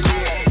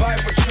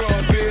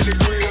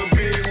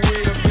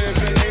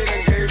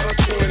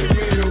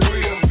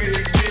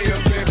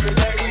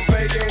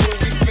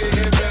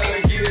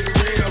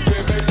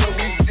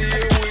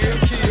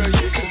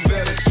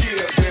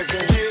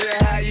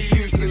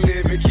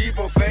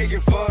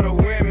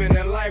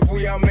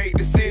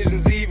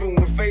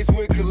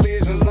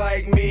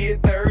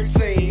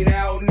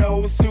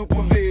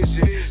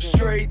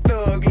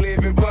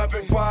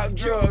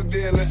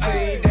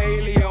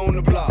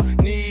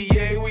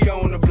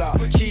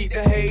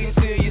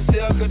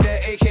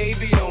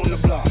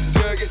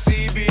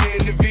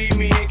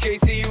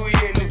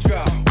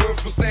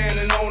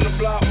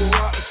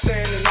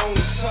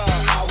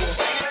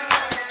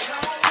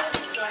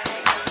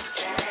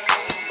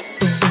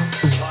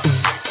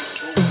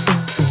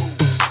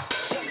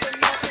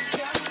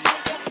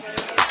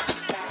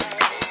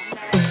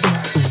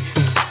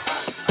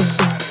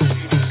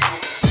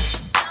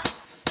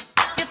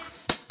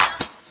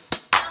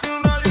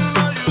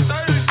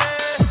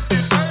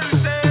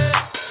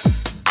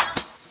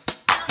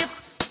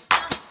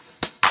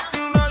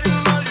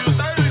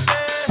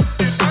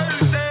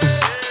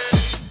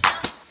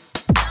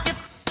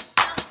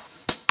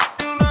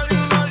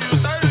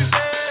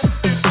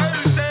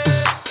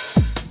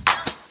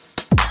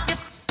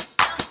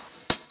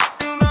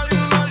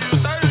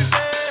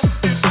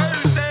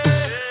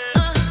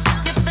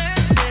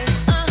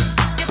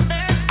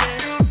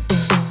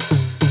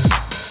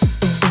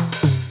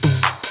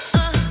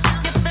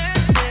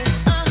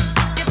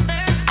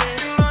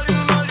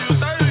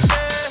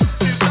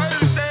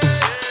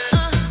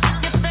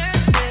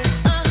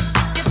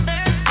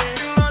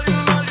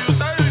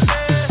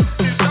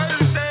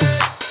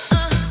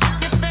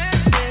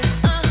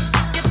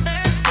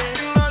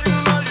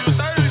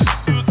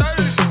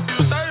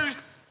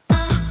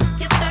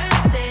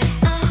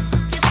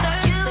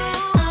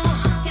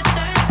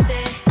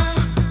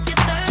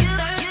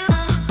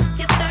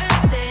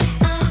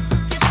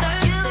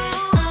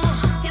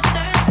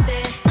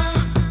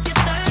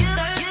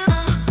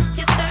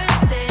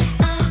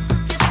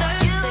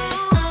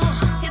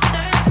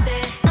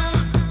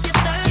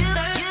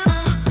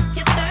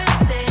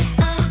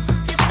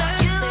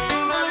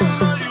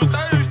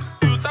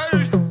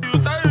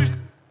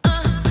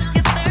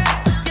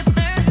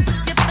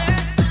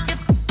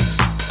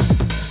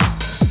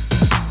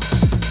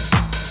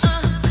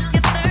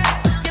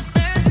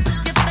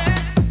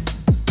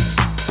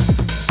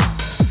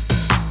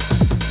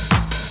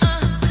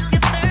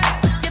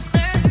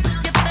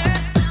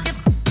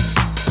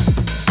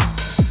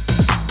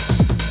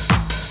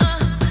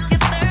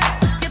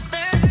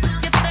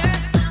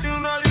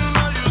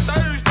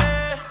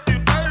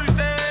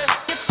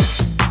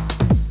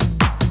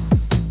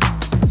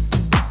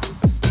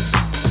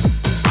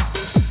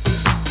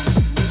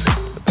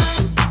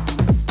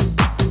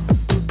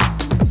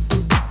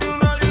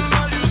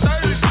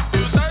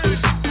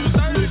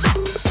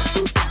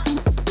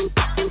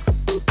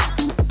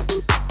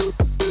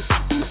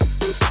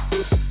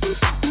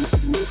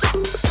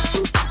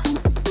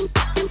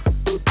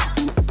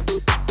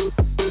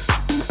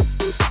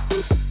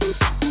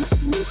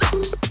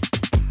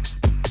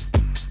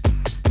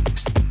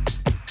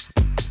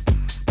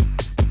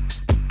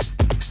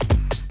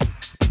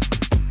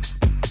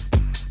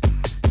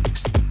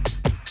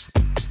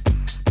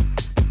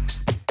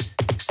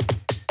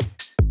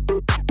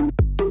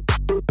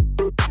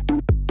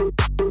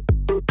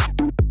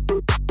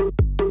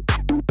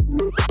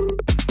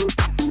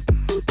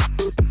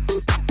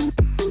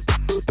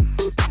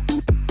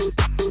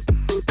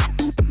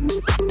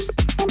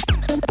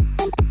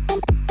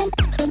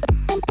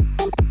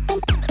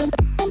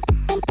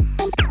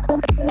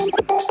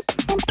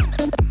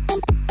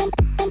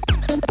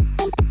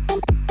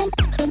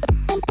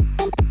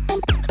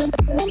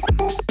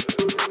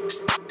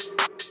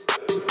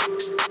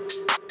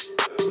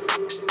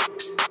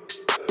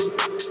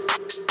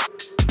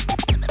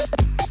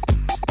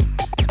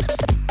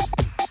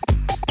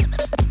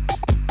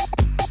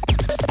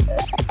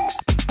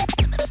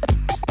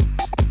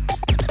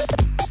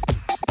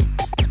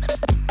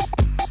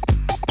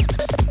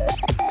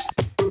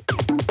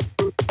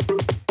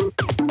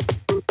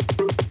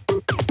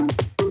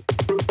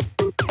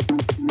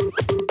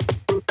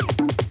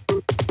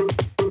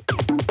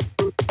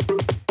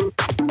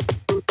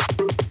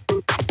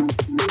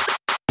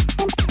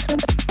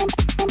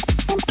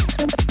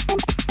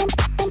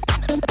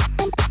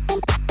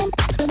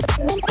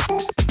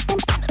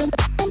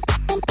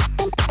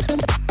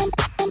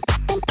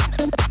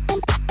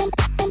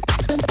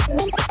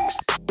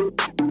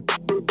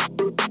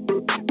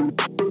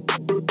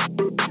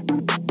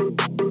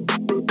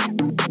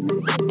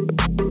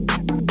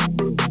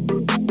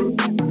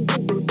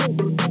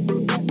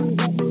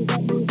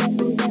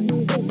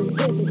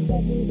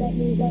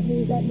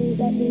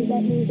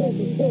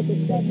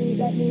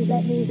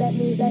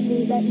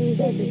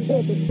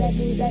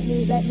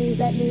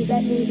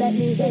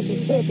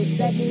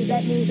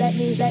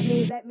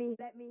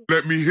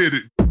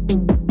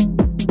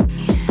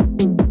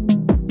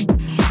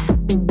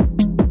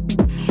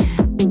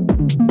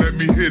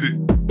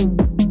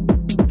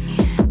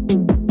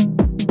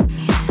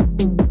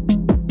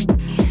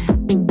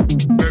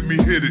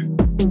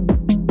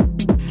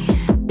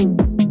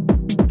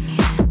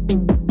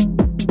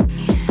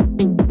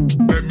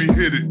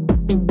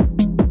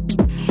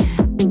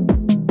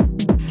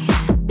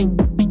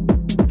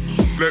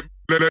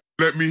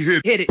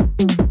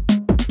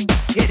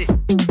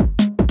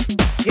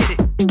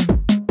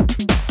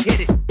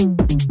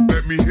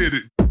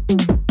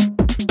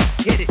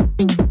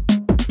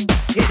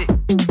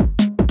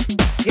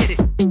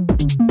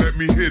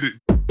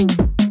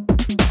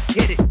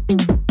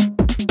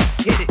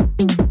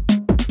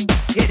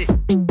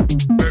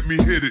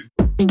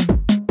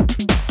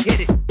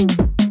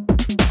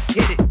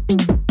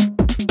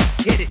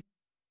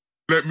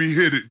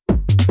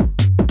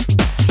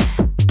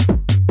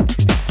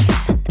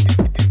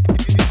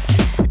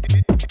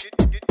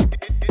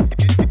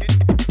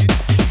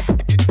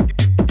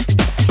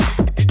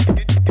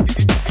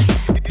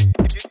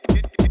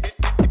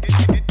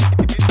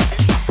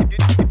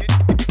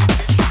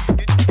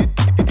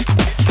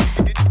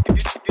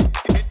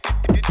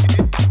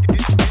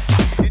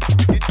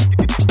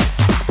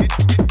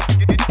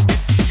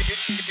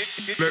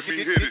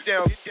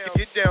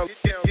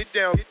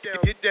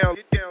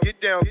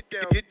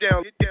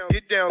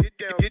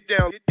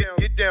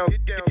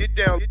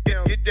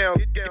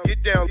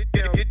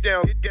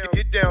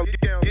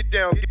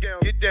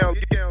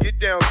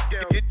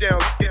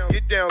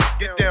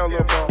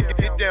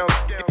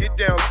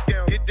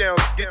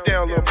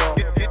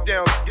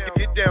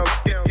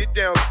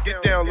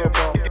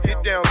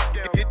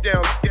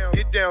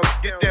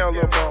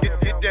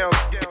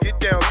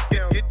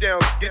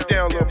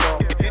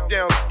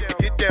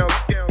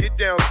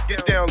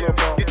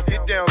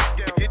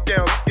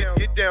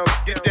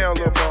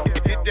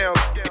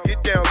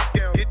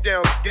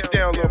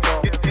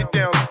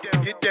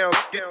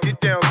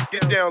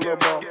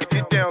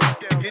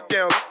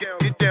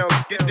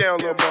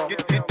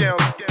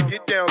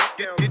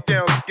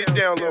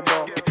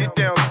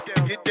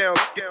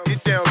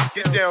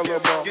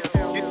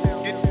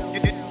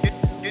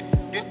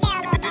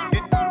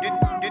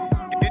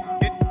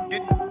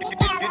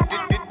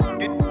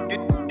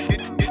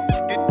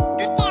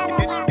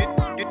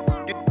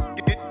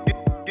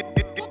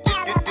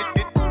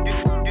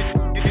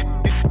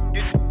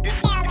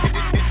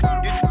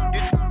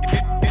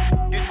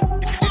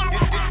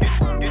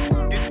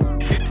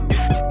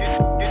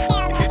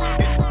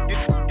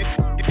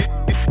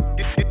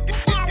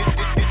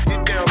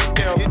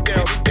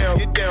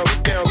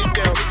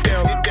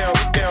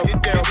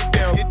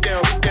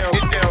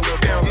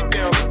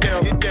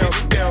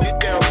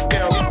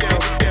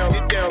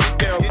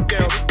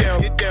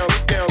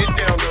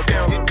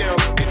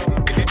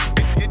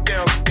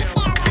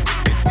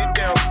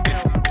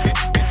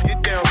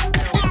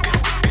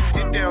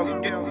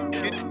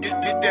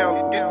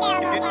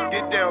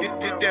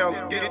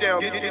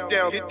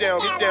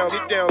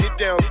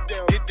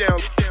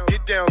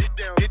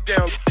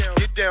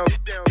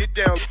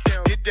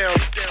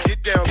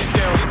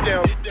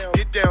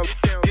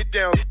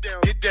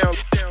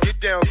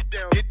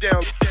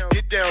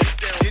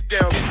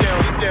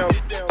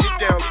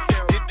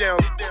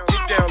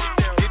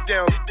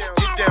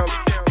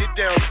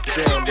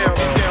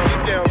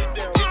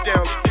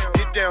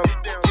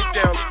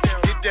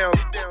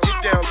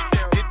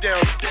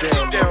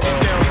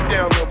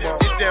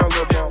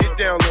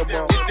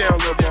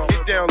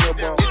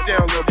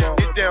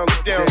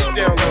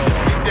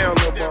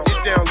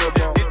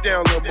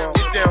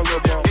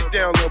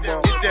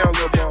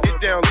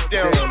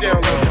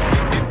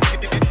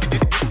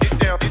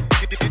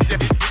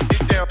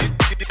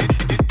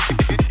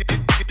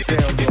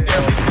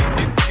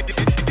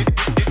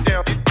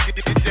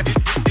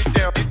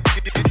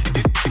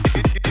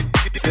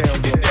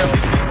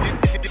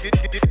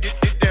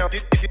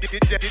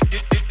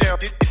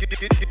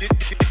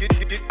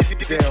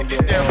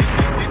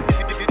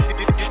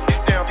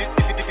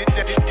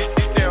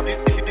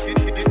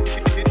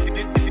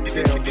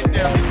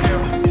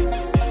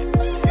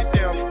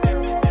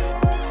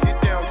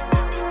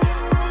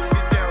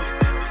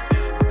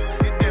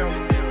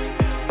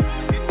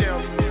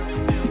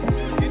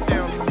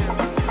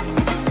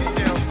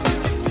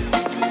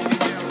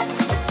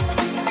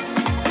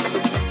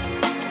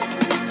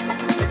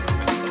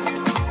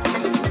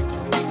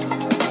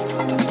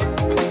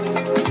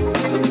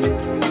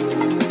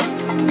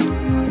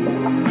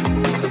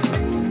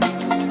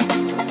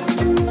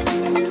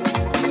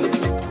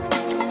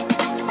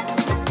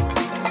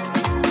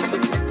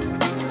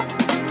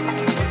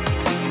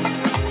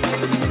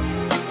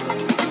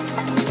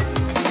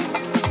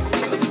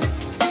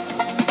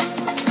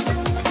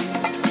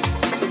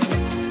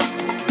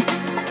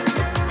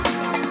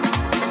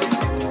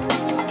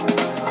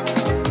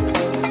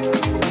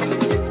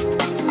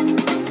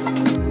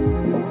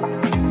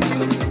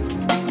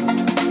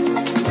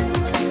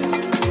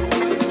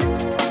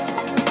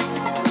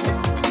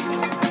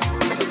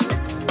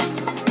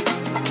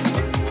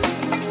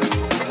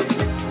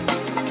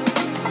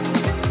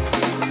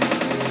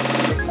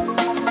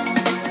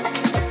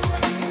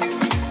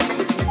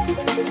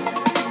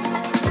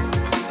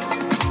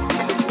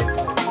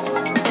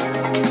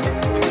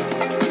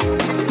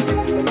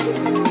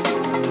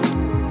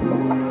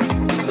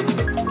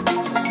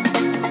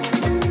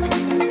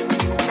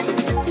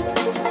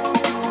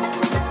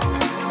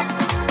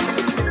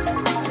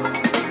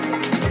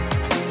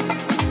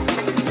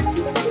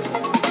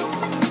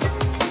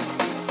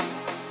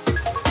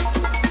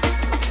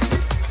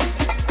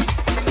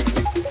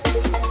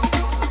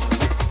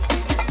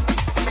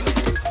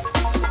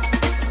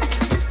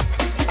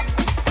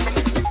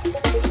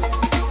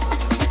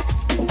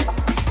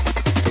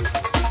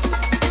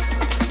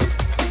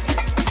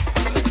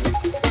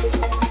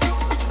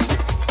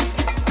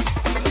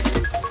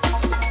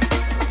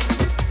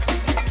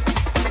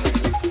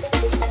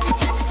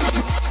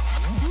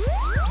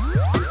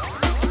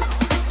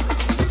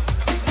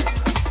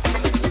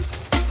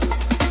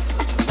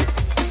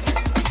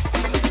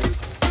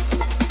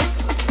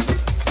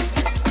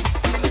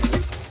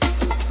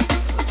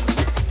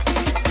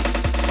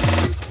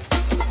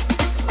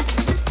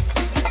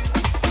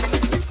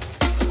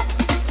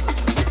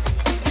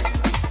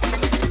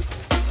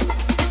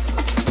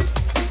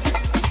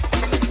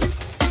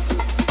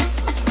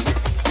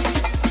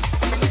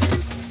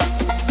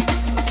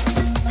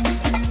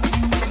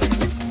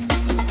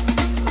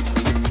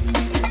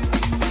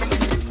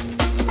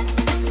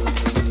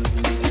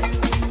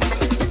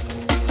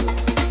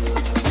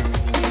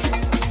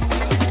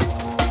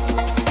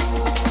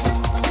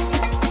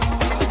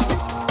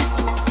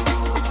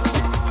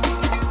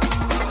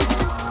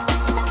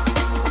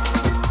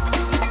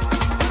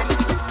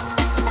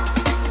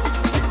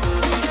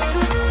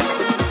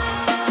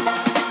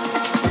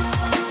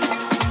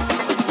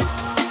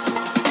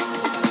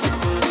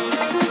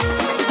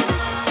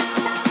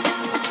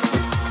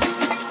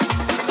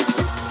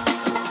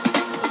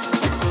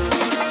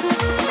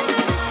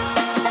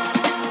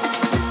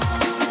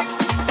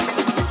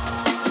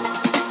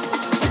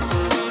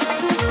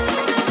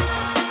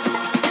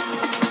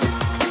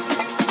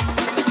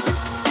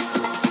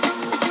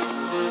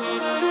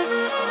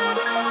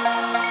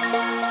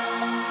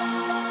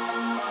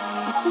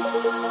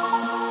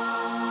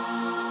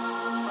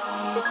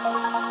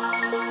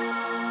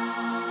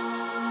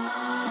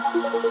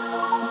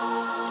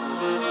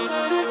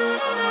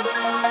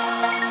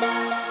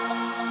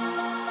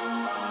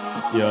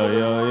Yo,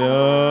 yo,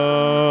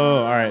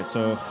 yo. All right,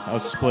 so I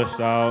was spliffed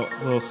out,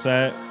 a little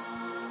set.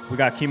 We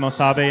got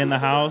Kemosabe in the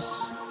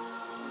house.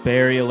 Bay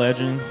Area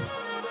legend.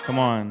 Come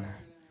on.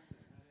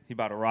 He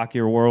about to rock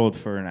your world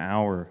for an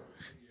hour.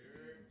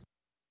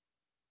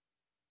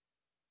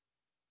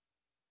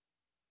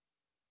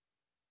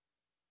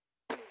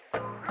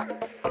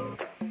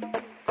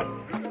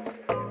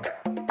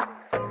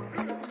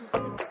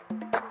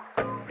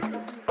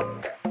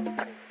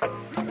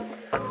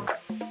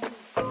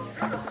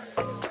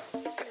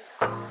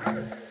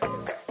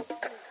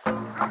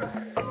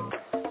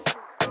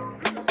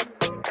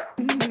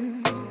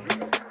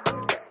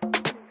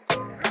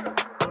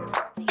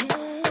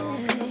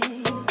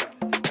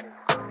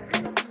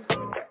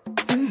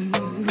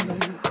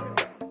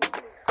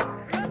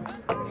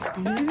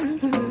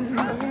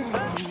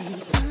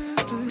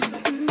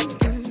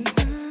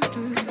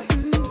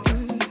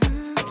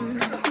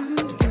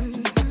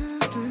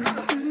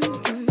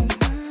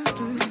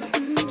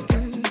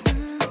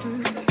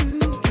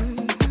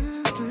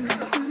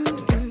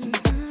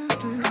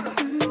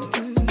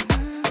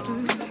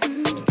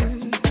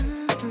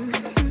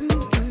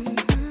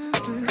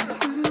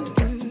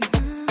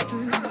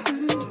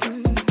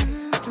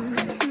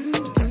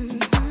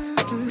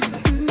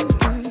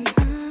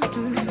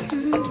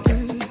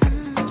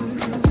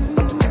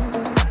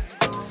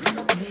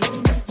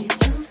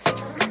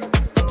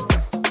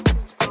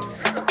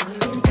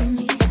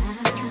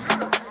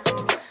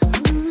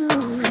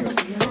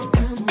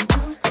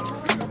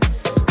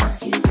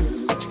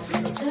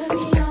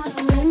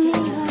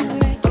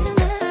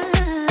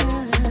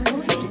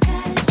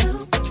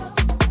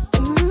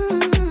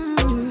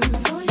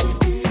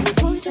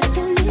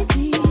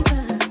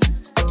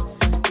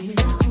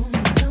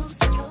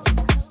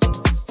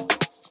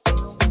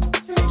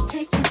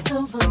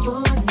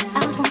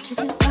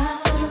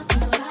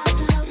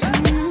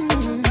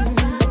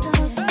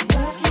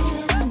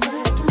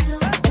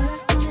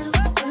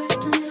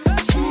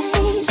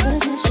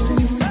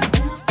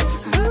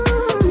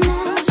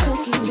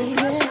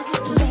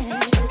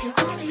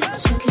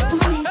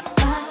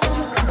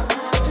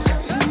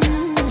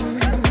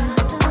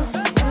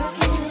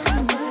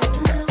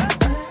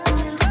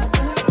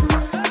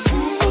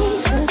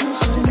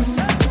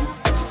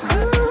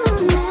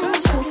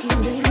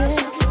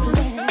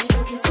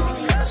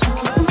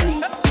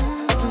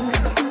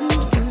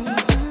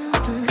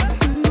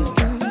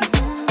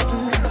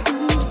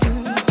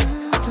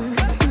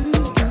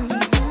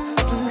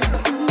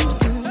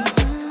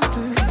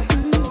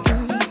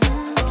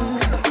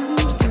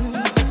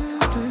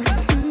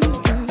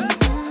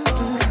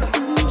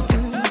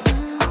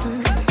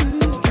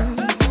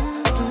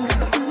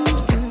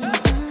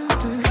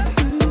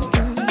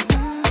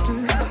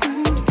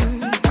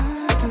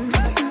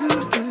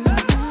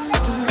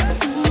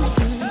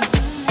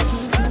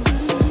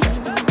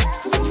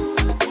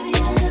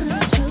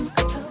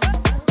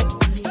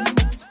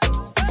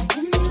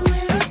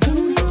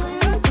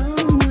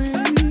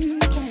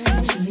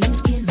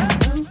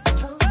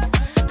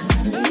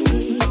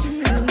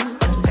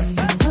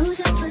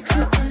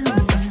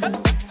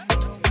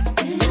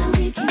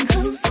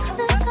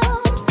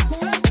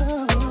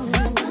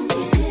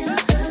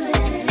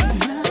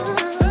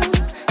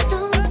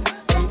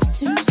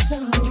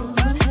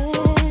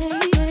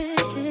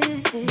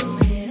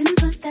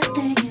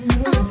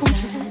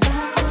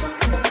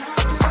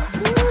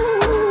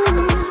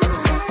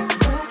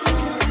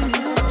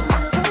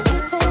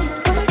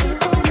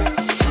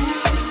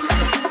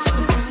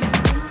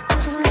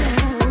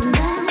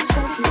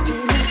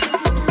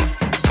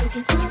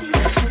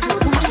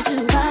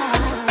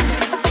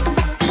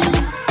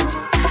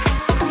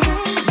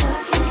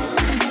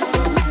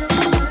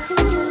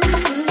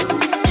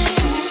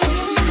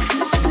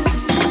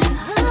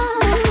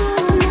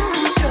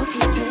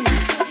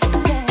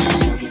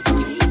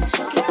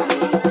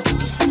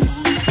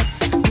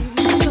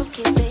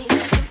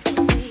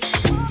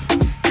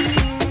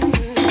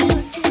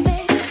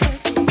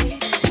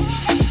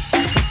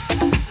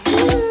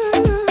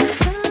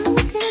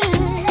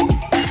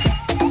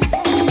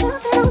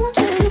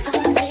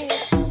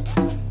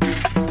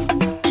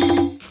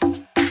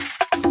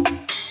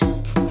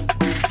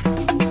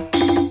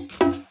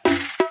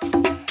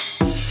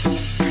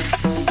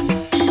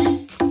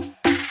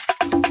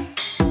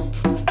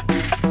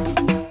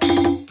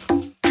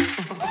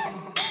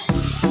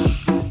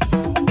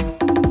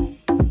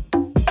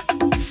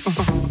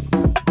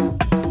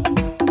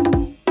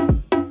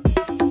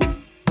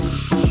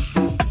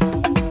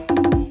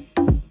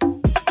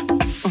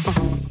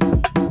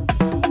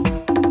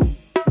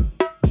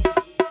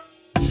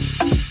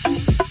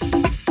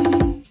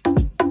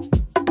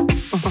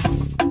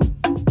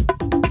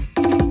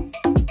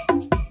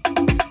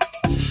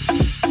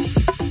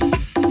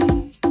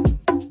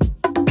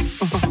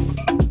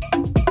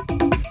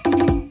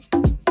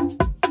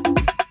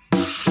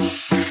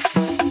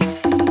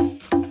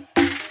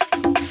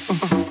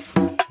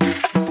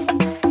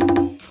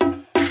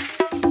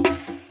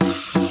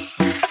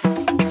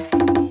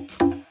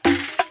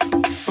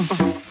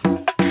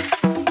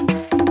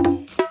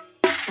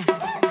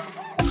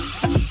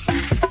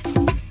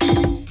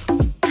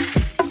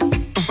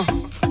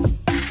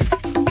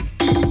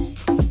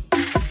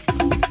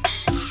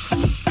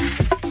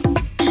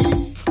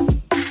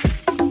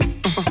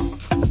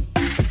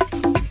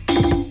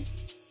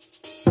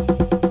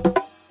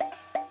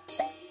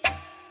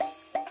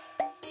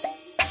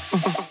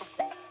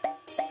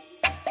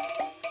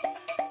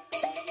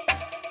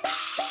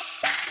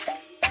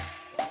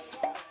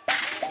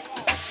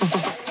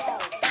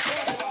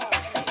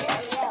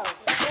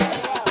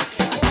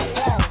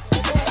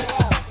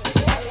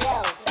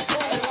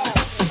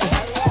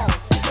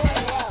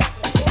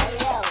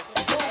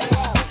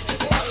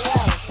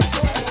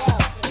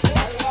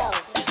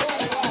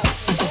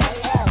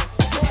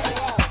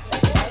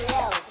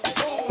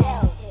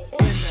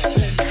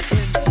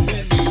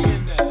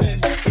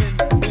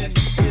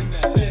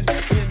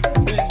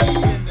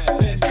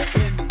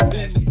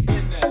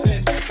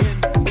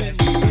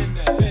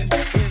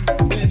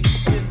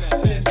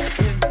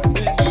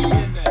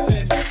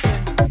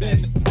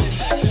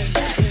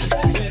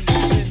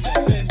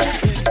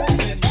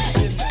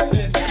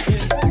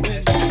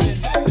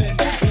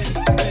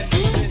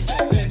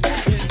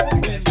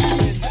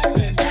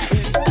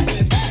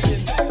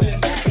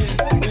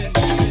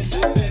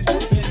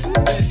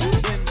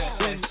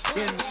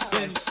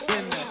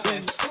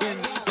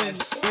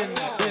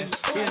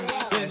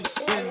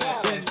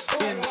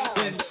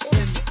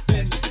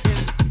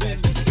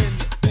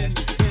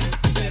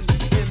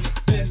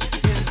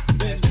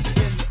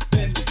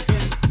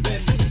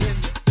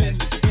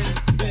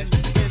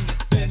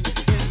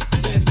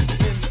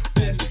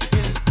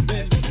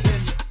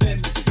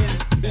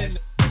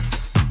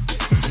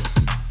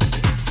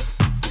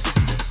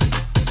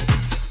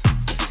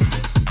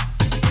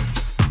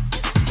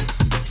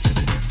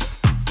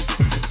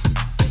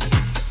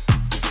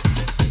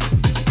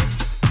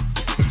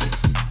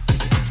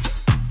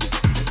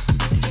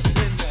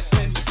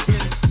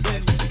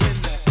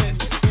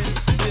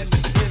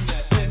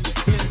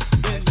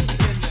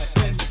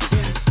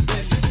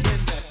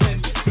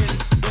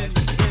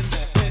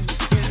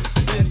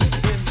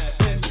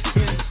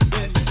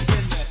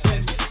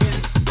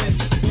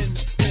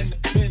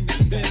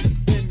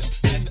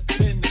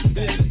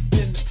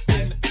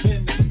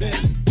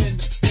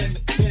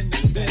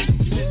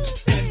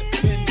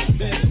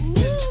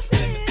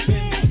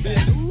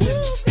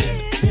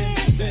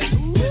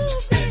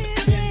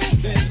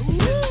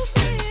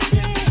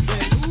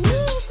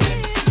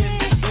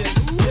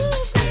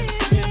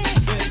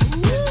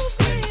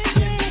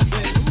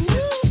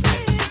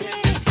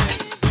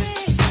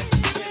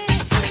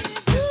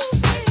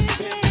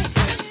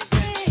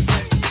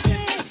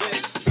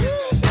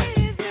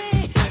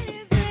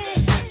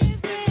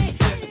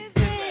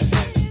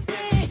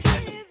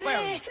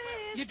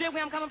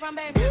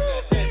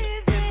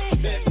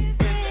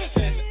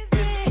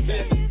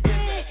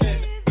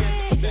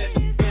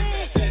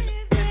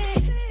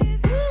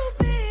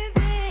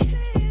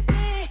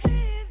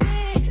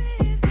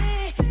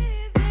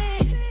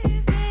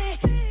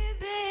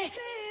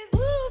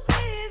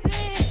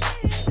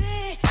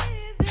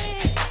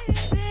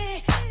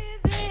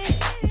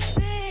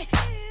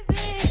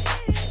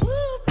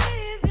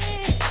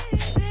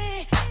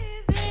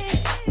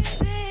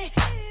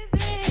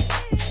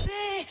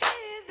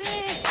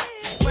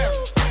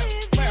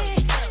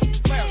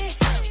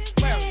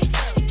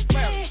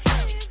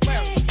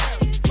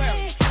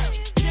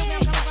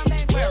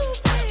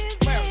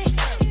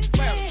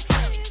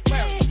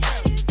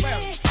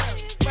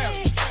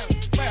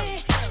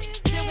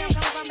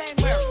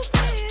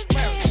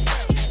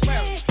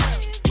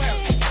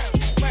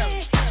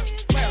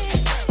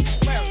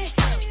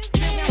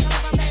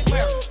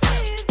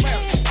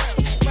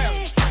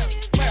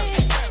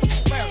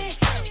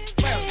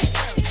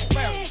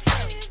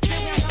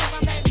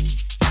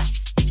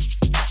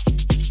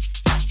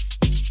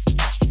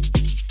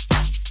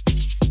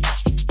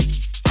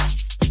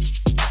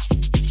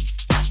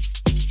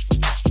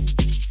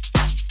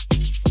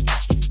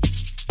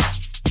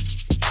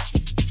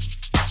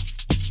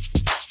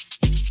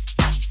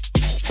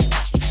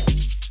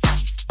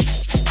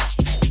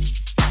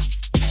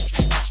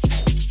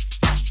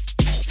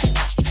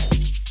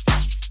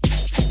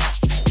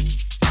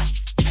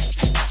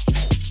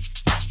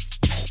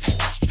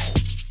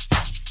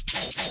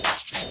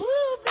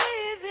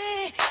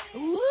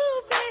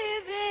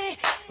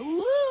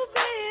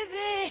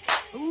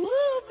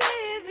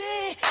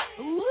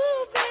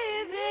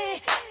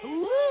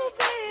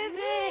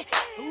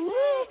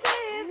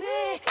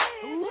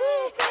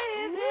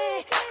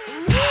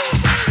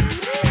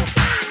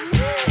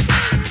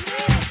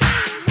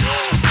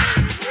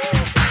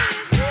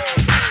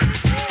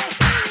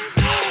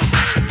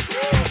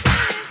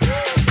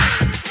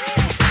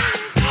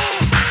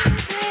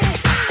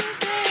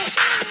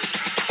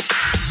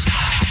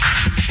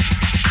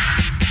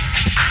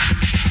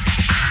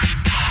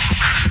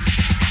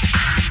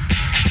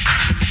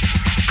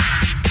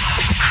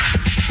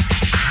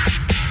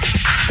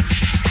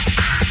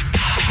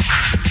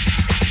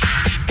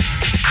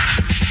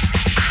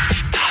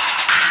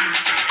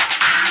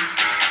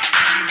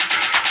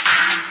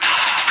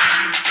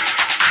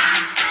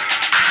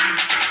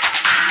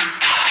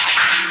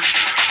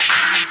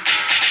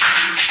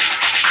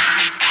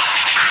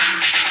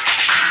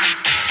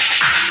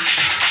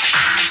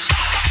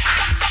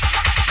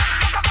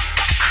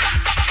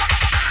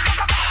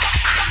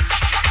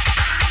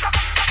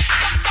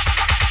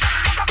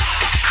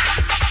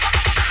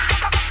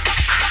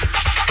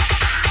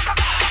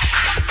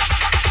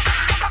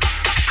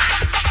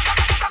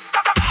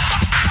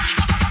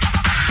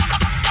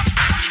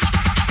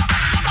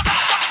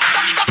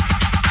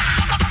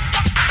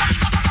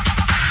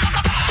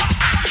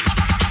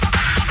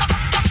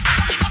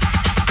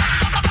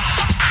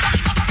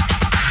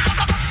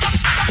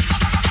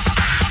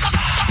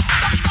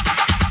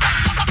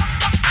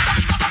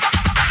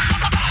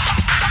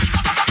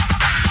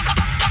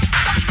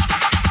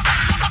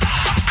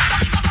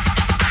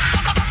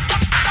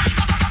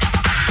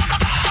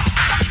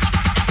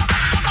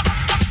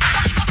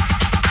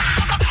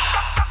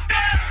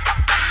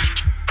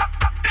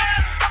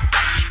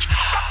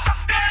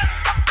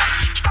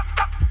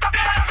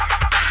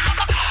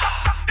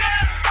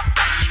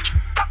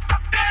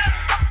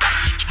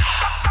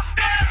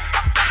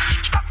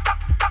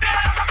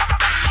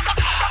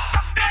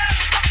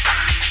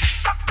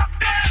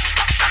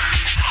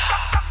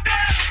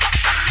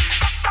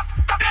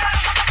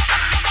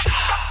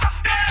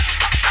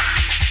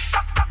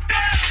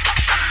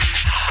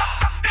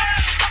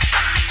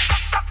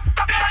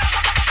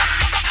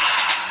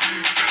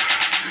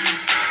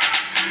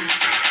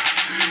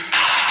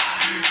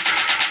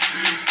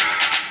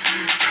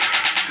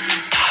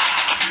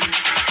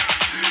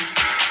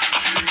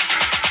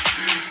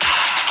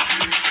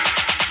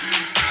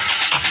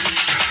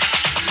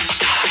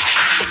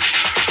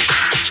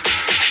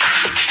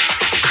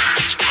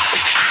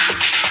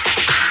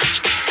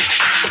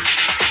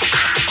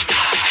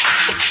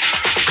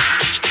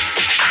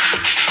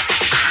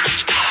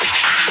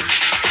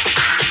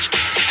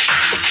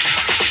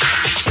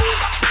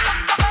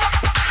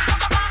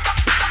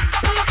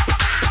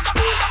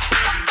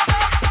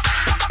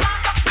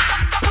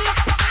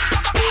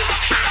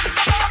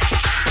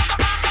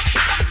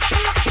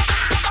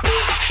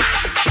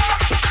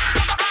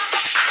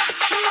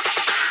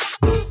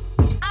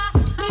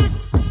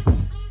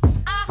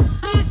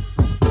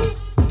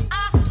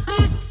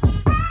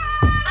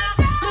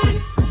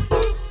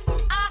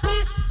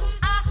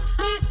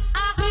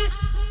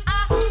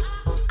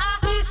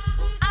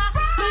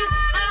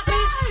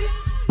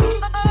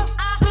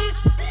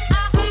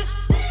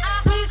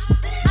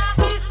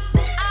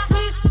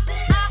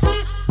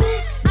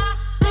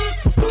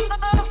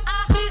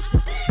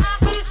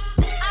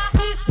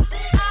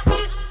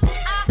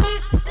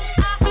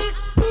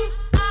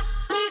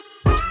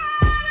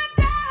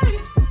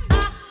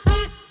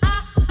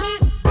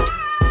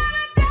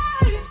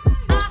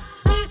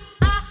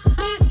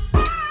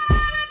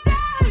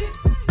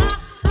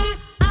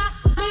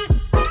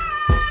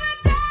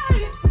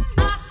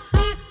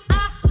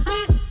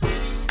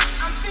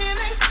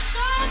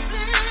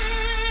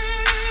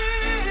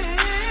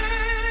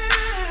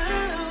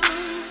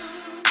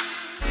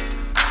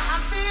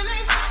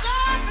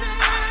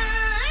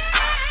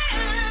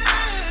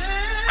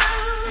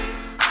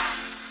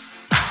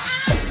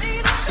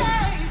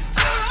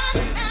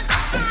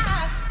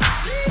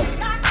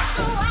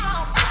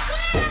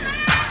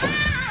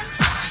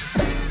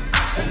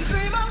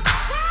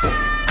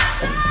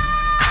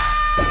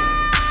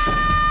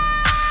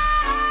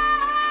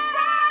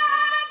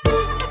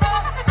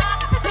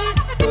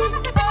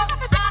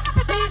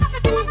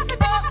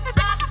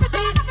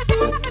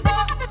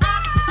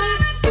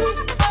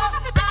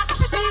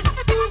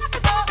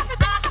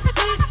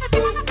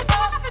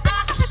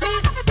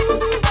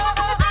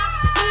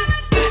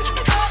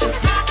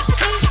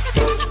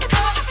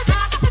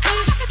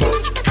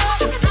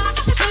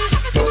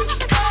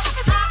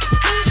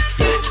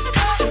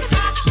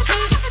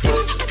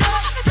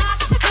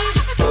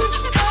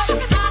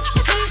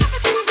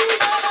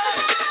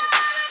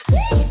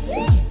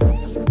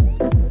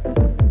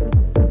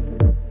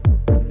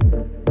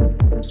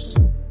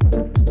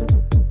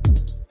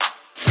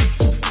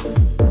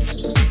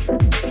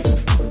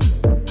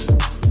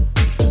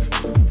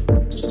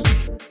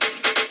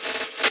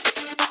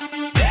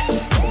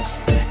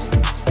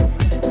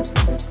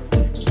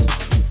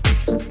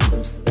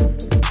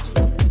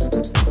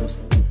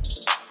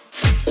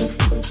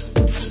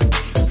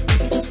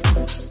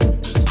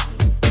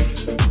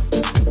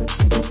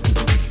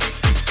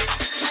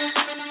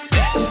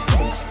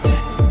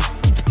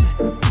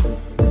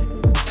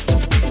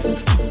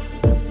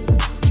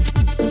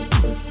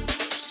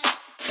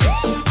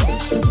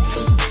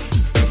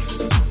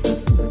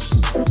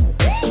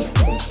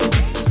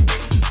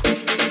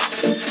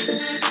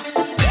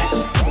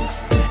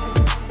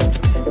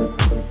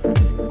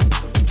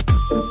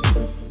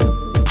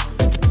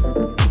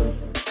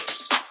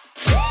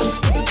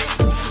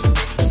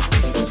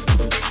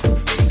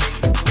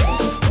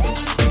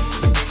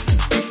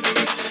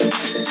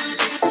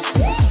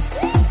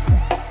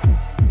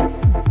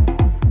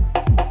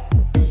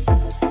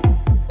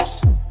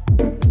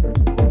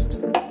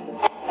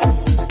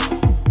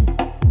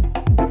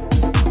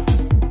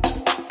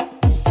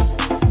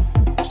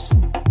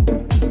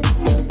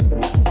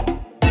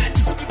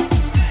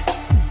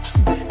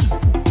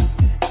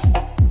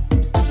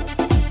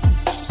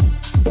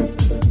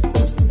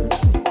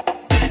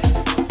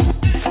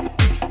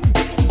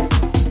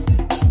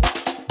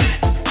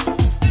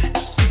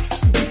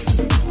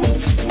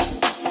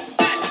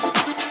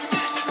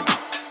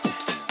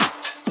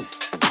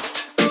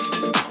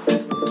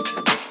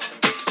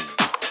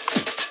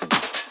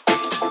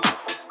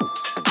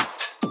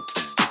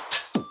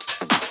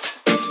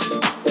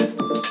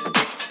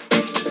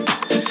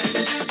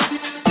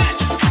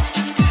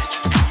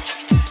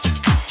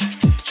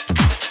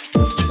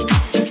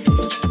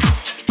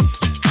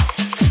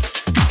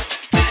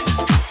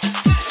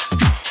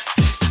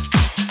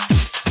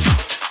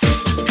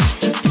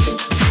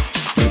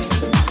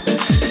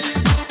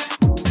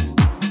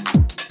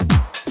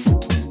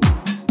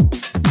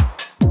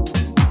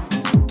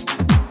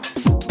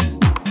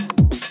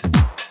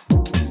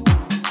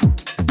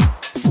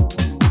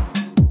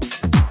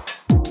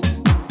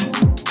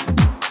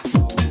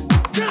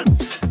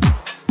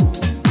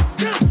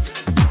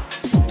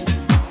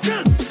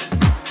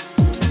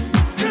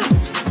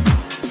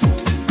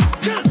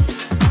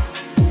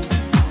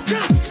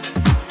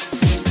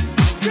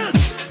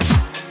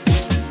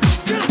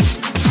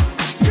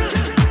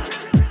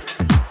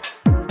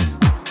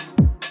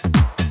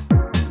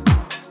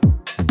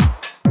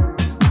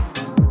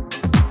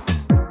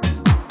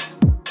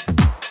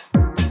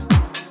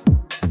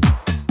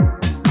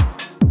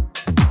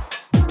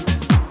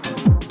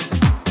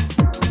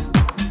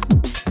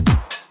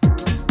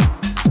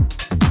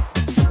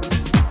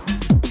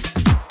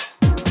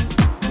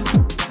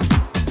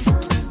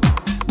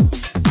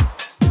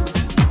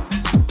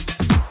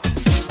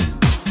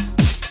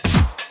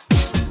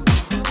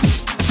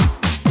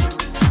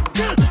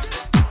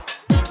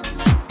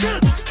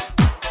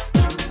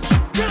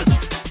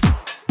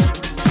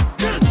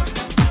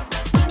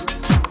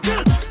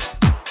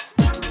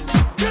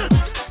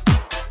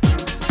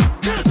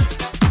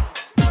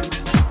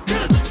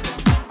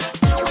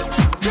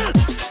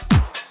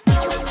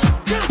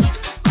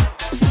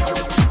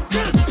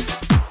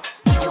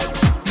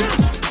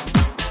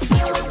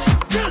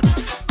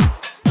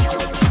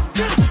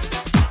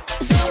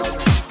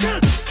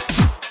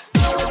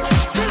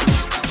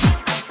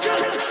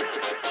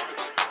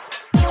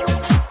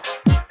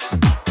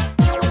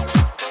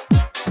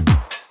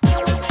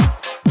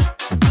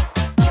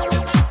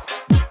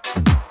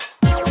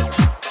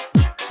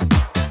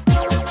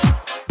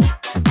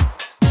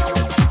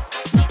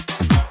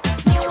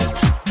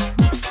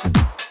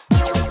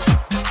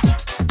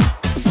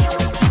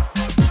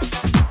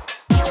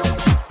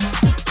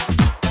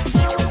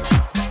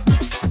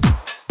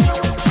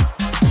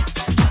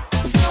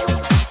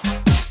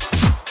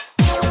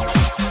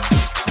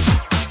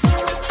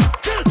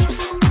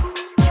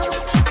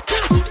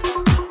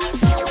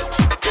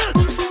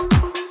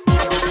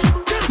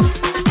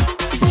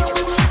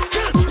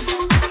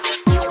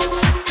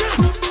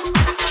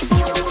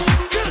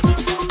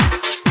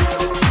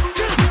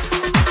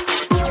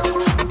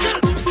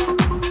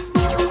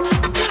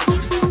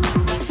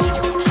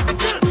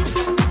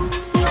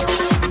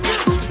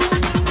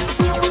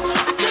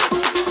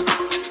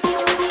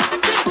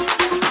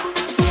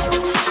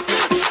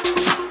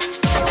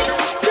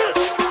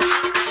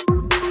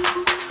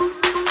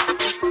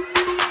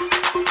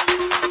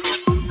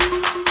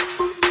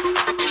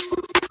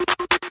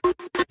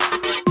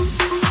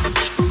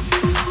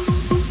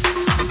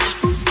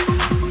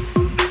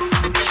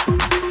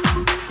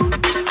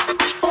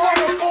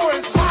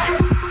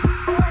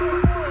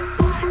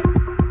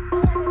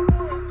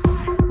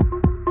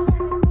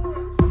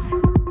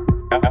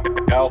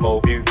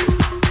 elbow view.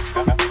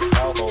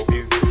 Elbow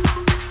view.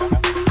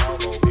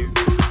 Elbow view.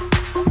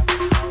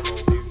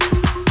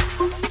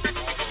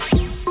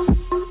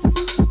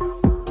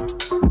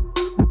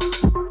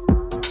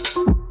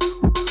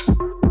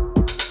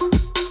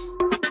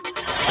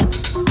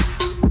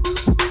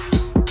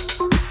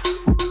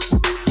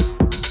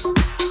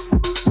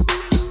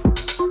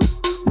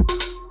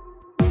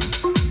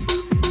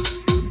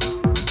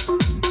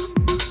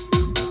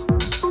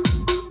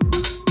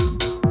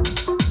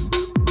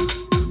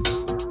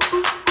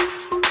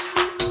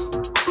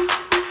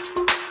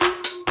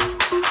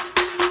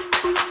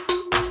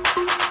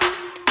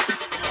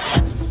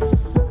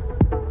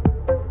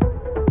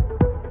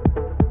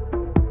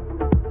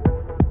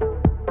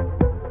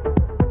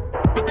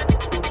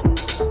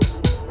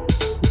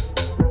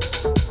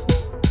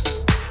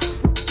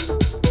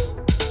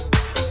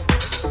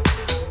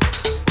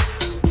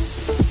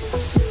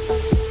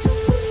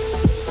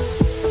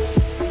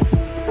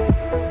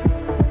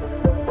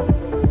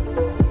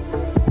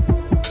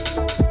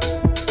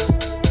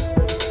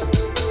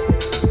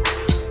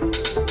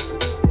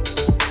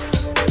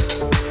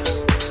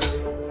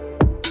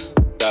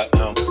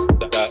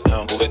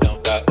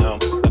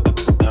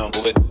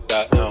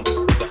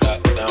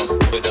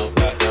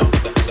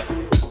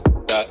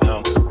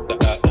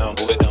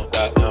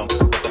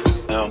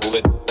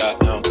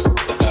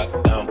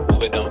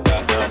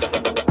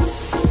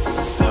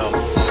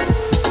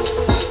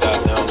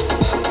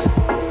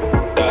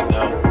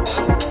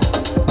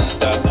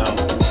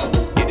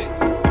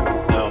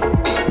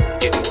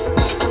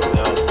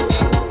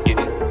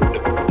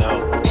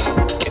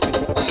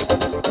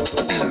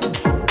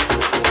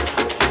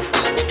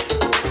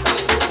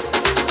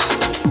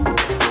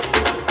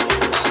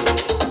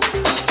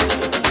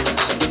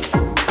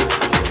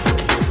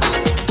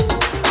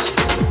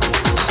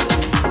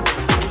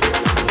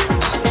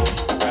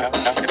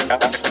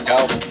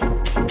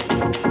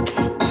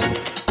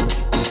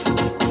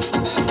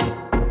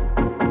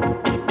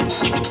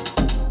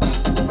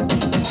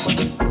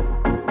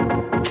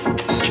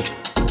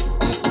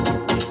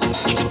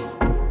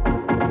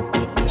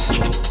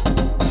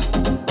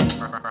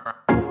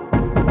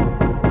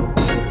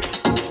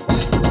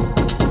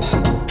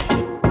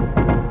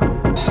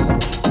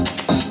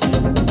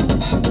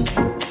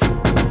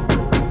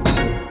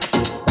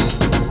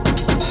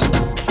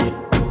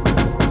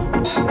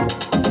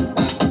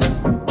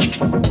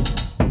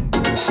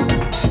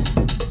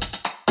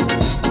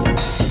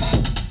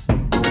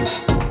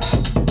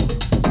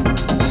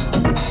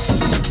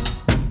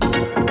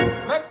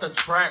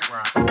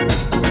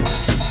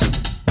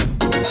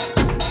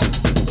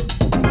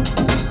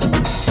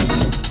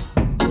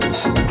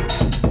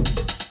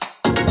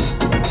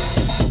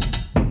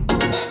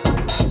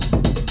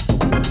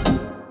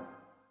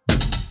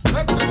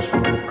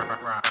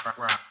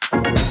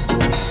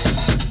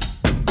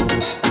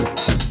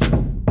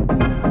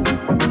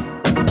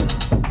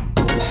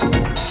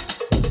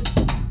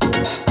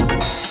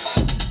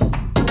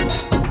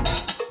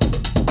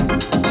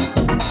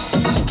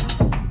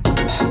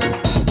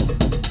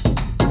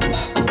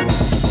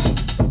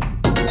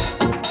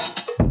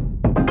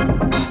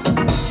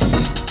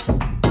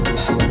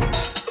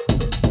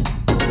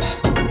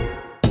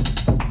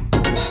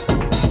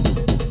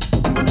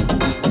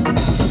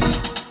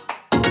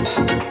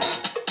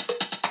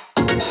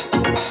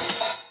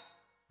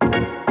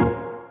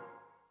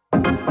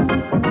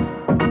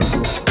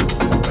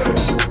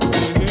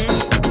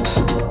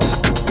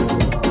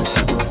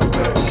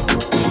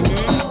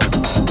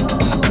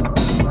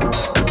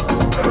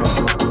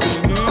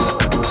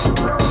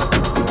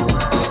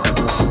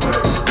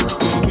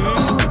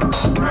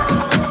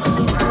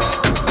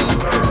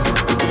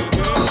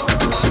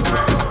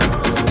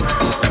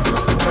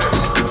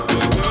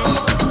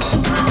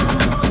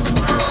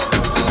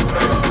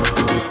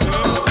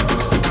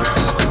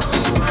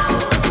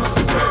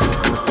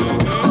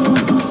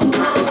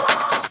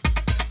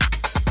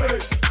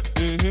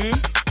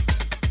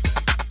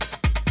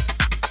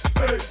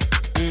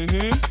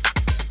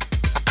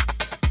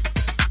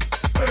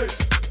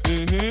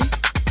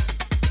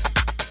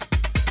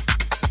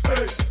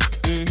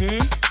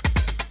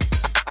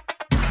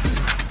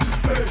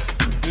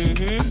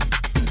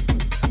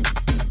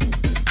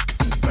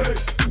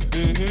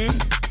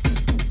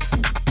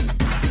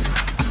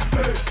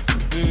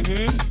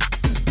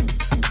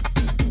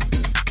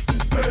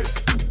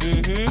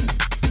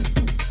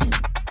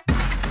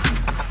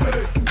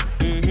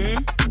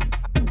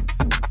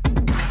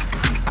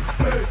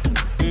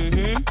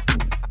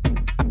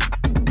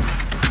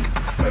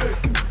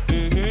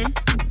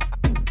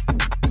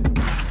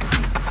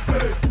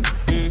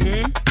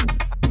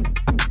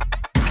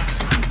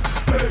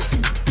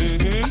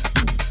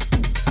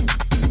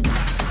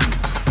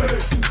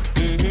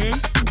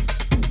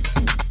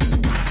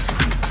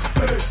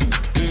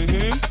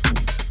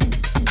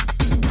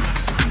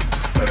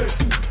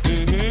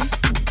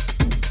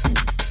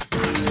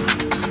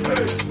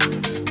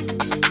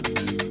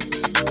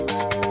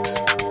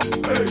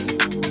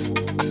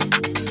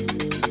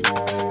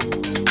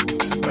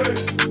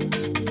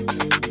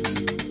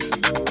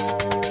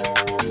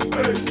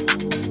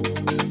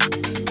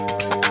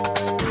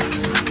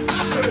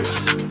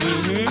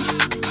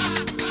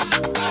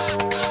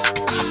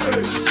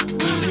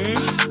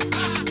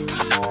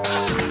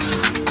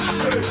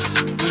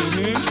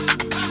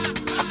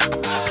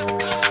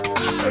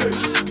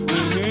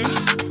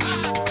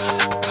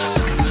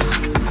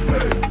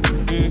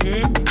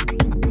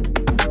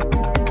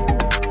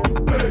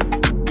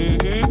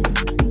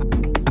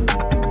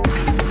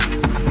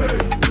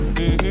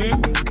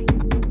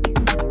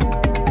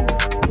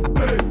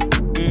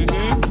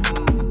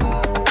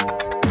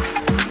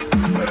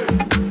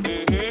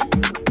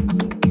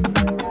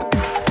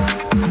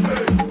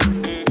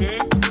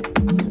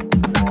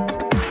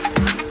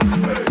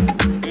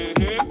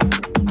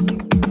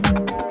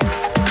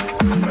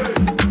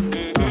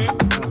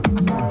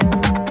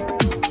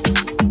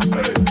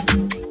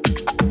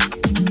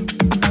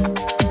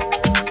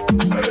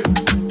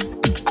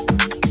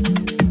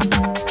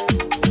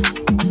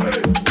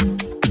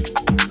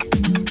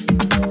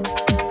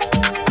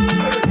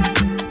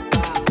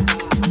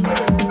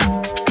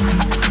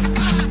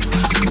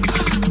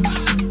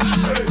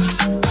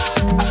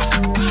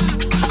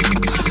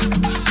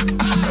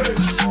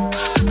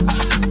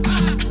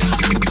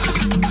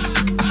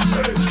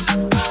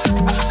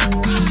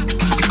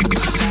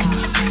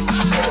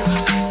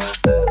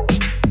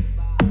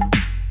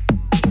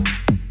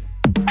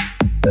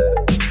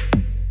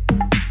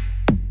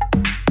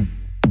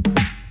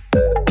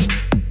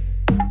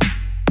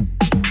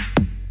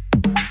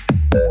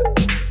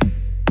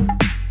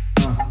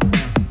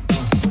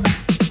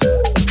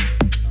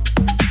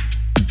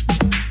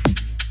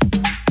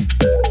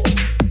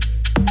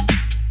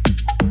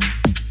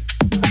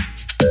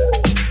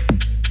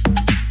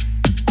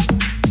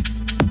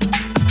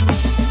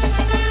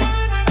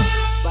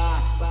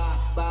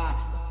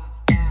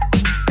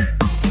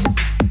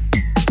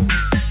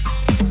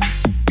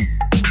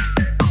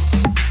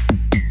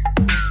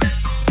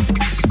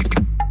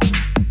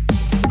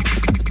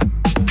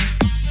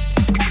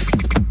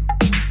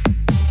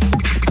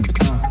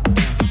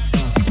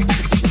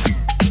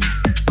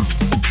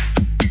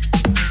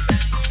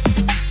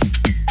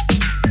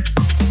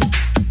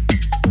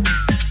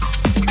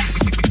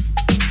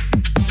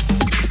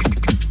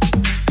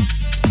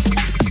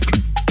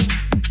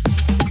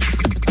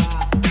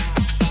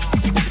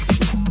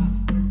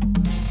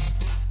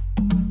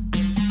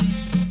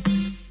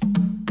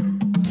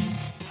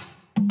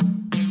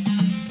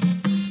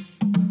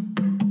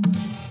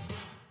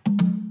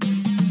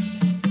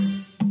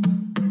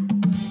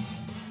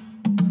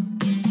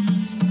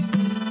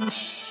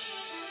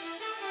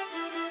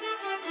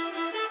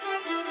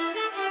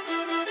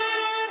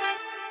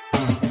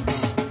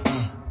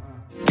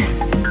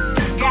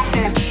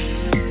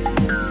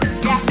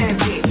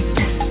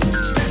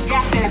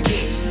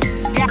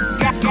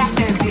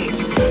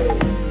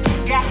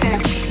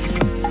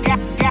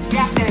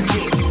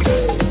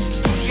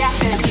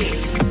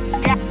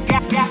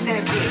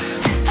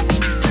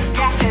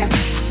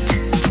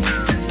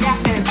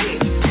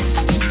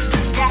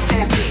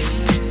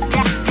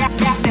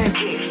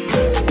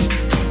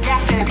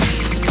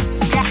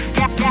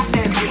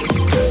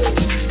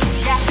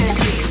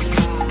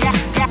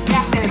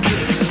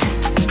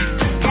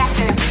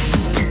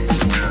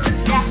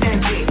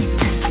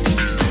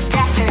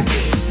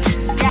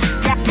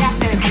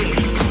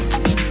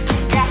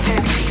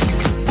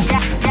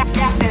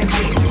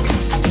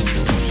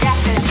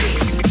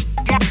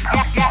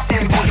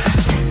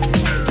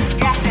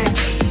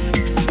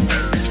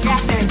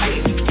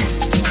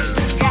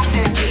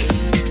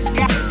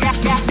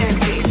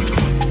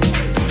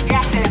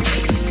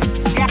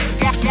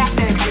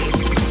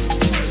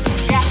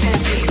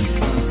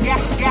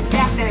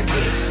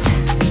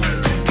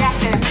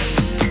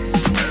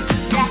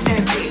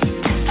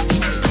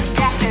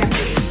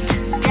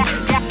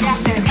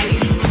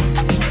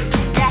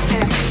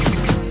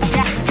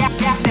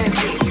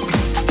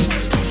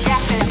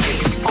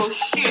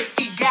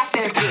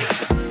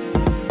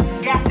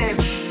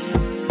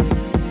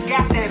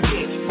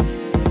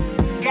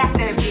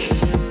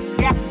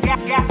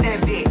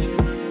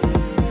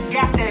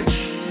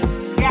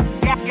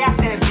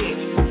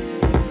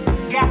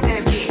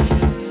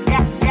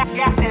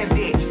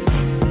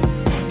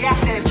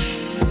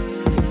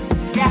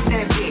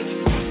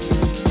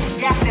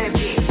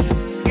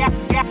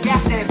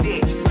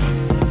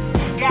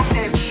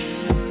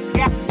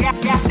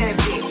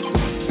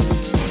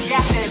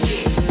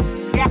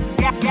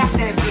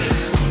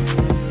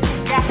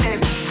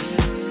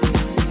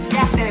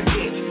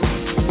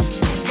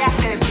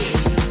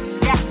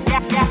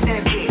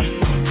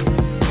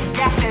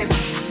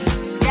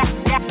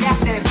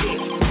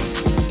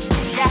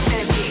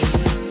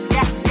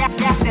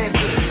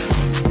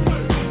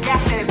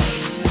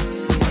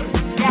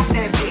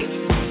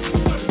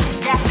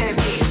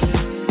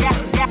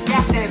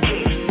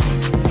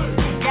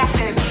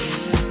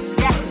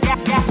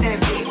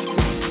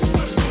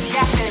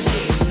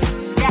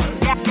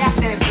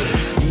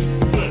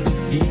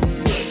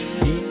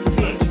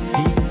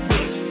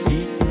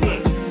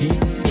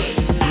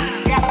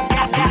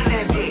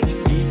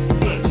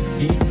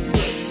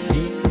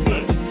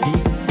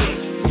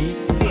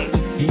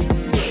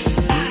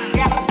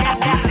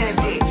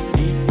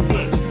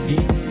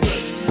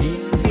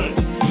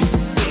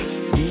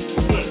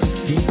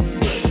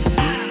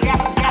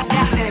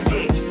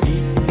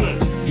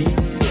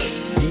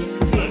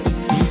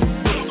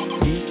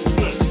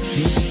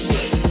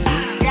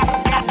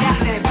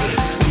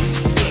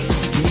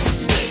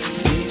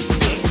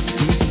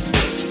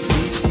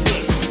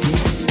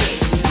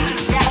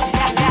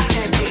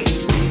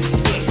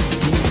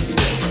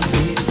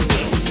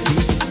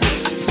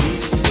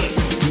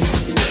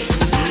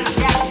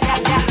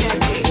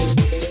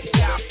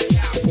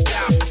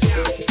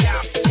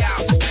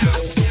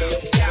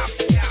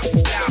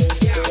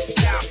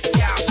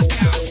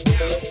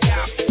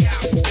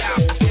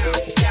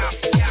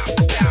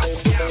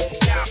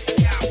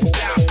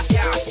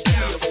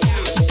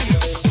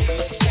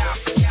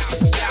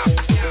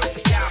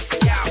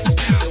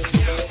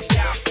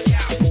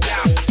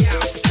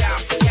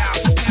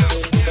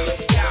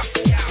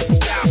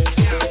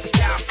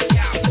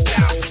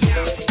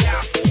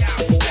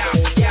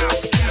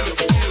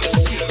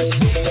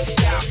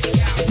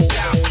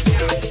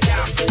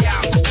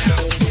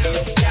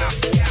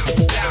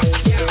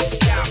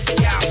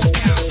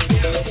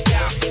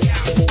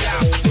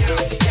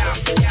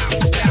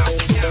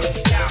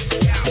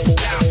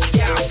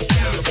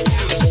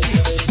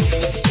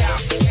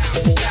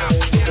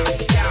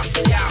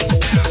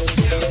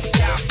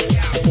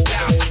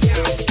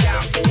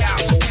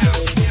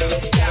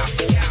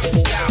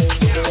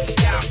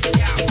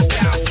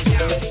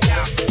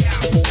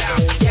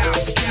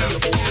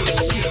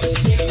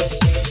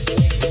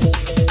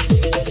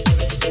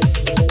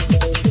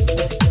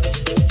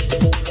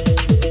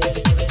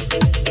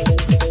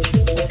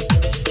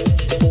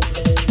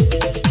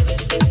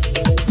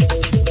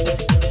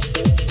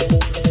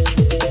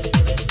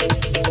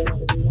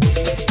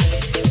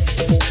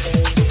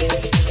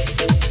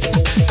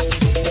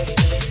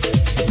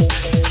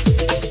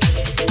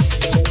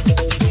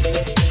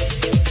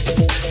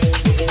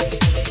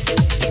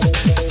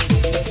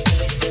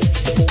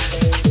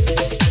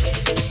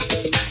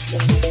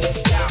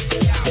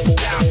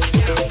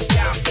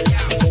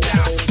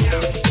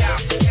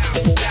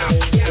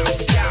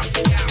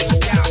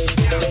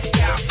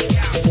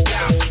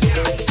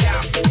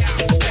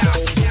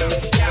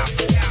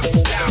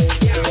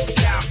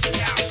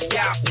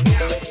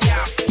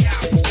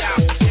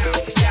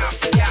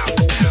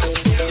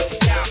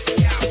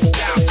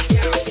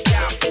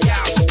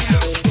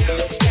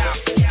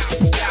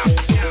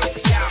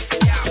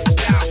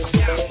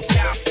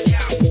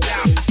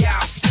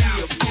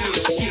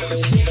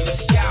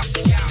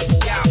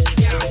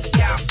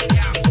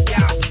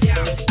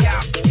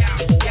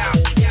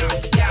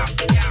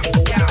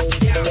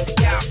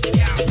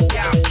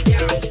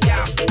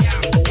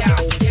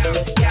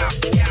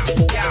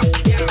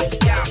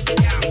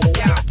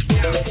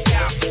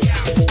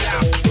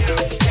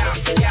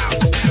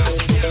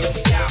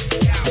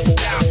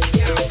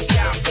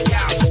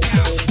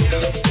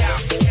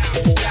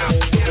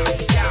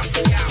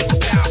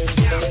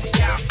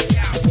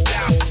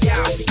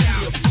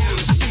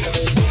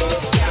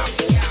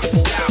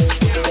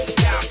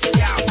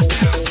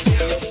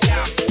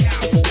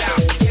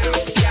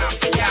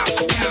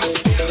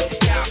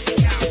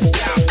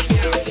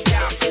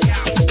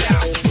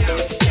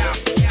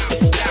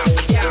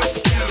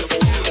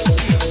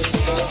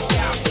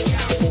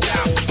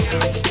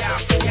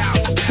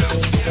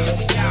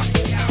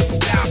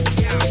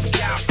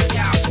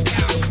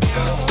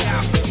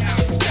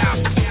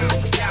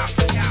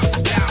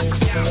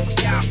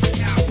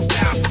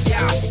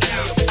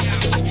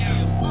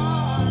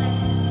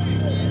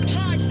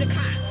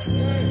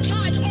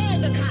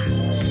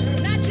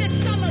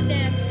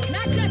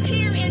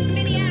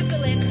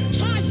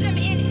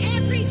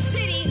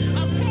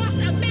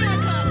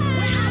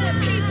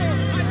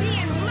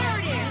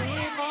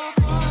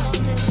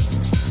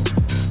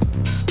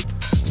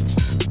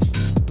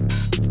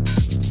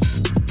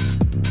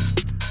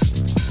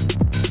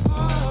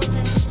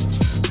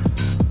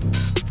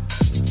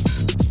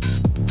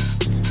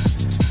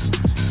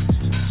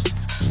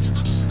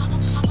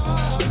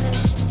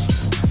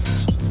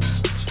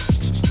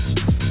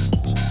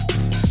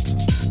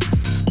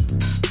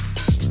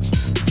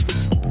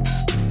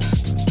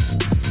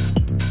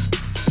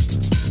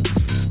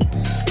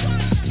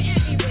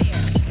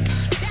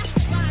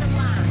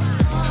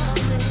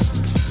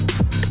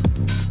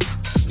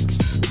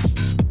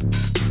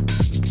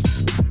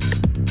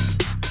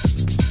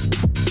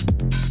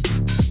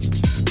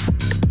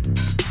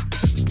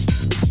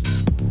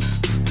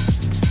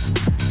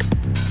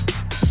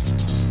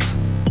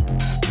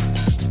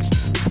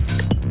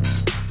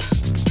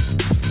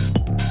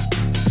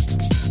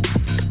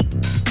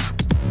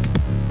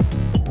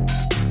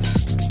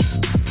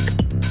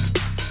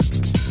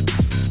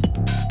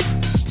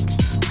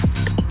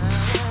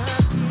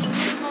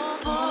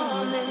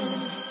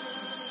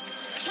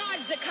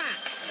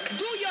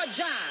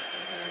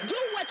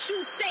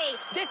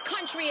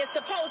 country is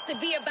supposed to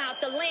be about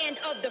the land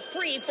of the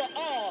free for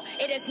all.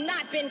 It has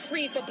not been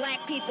free for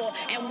black people,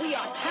 and we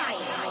are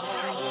tired.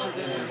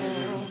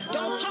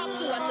 Don't talk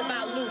to us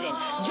about looting.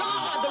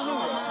 Y'all are the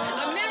looters.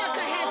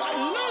 America has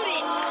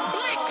looted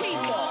black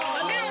people.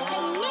 America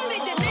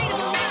looted the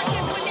Native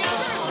Americans when they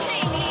first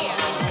came here.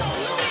 So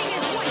looting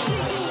is what you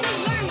do. We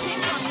learned it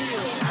from you.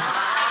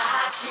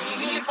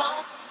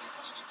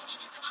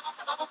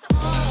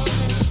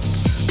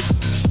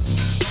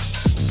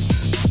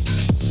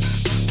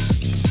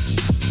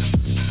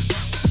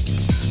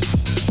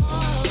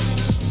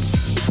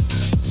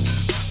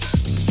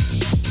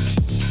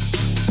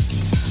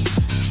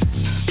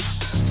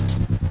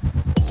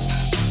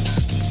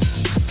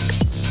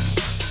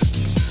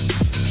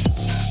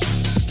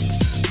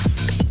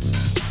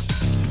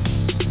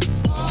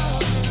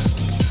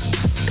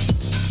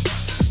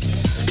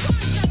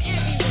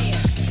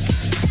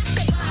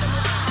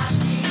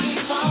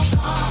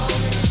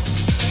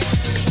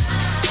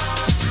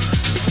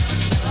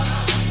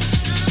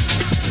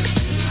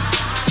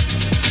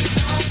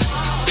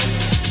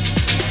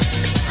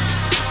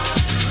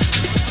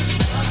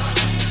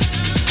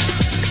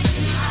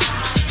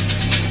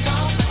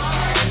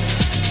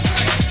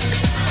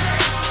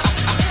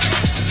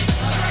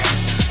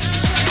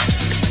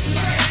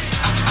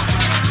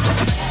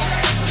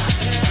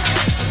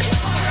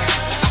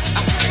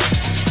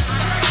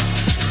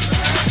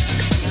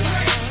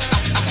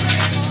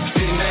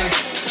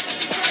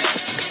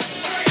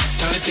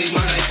 Take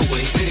my life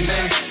away,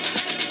 baby.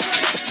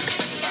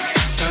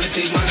 Trying to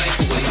take my life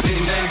away,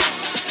 baby.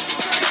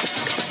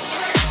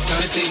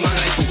 Trying to take my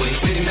life away,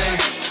 baby.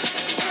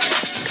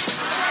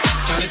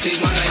 Trying to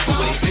take my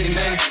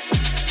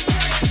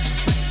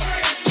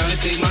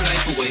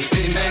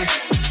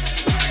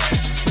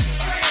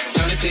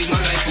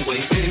life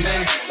away, baby.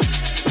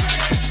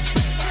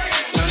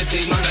 Trying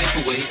to take my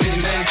life away,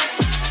 baby.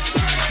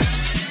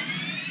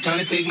 Trying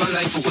to take my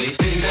life away,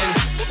 baby.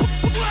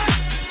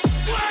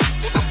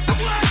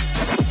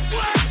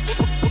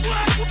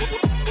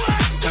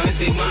 Trying to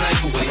take my life away, baby. Trying to take my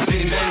life away,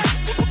 baby.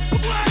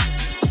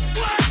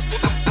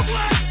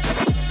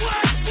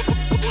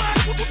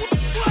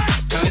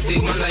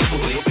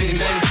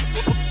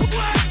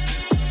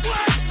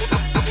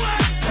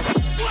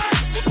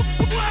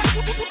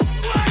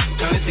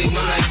 Trying to take my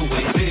life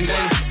away, baby.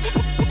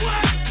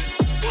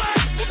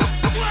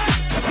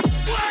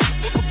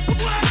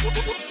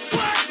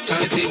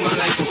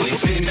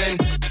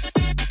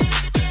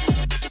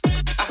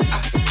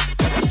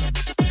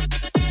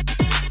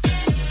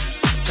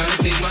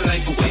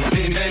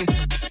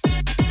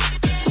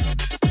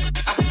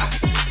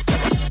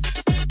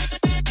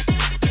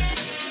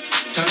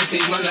 Trying to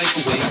take my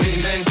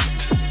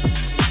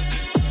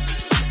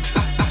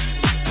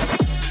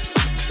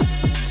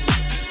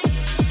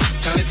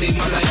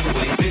life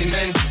away, baby.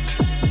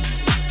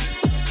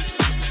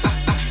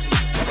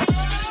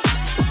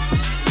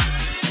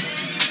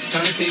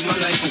 Trying to take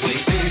my life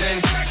away, baby.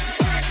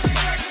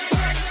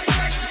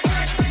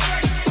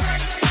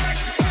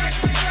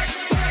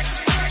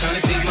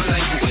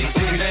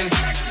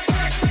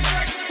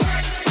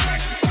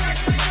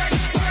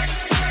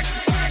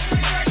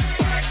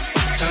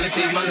 Trying to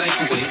take my life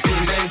away,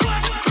 baby.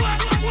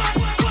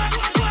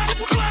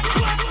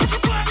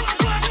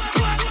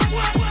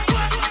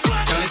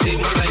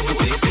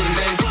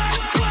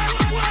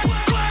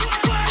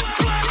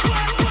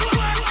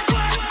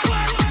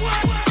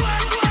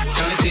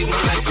 Trying to take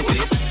my life away.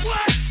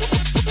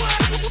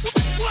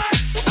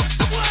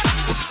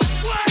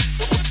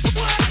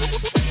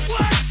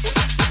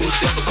 Push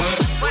that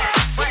button.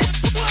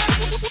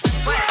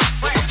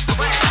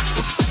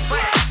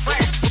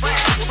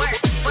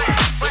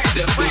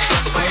 That push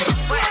that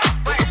button.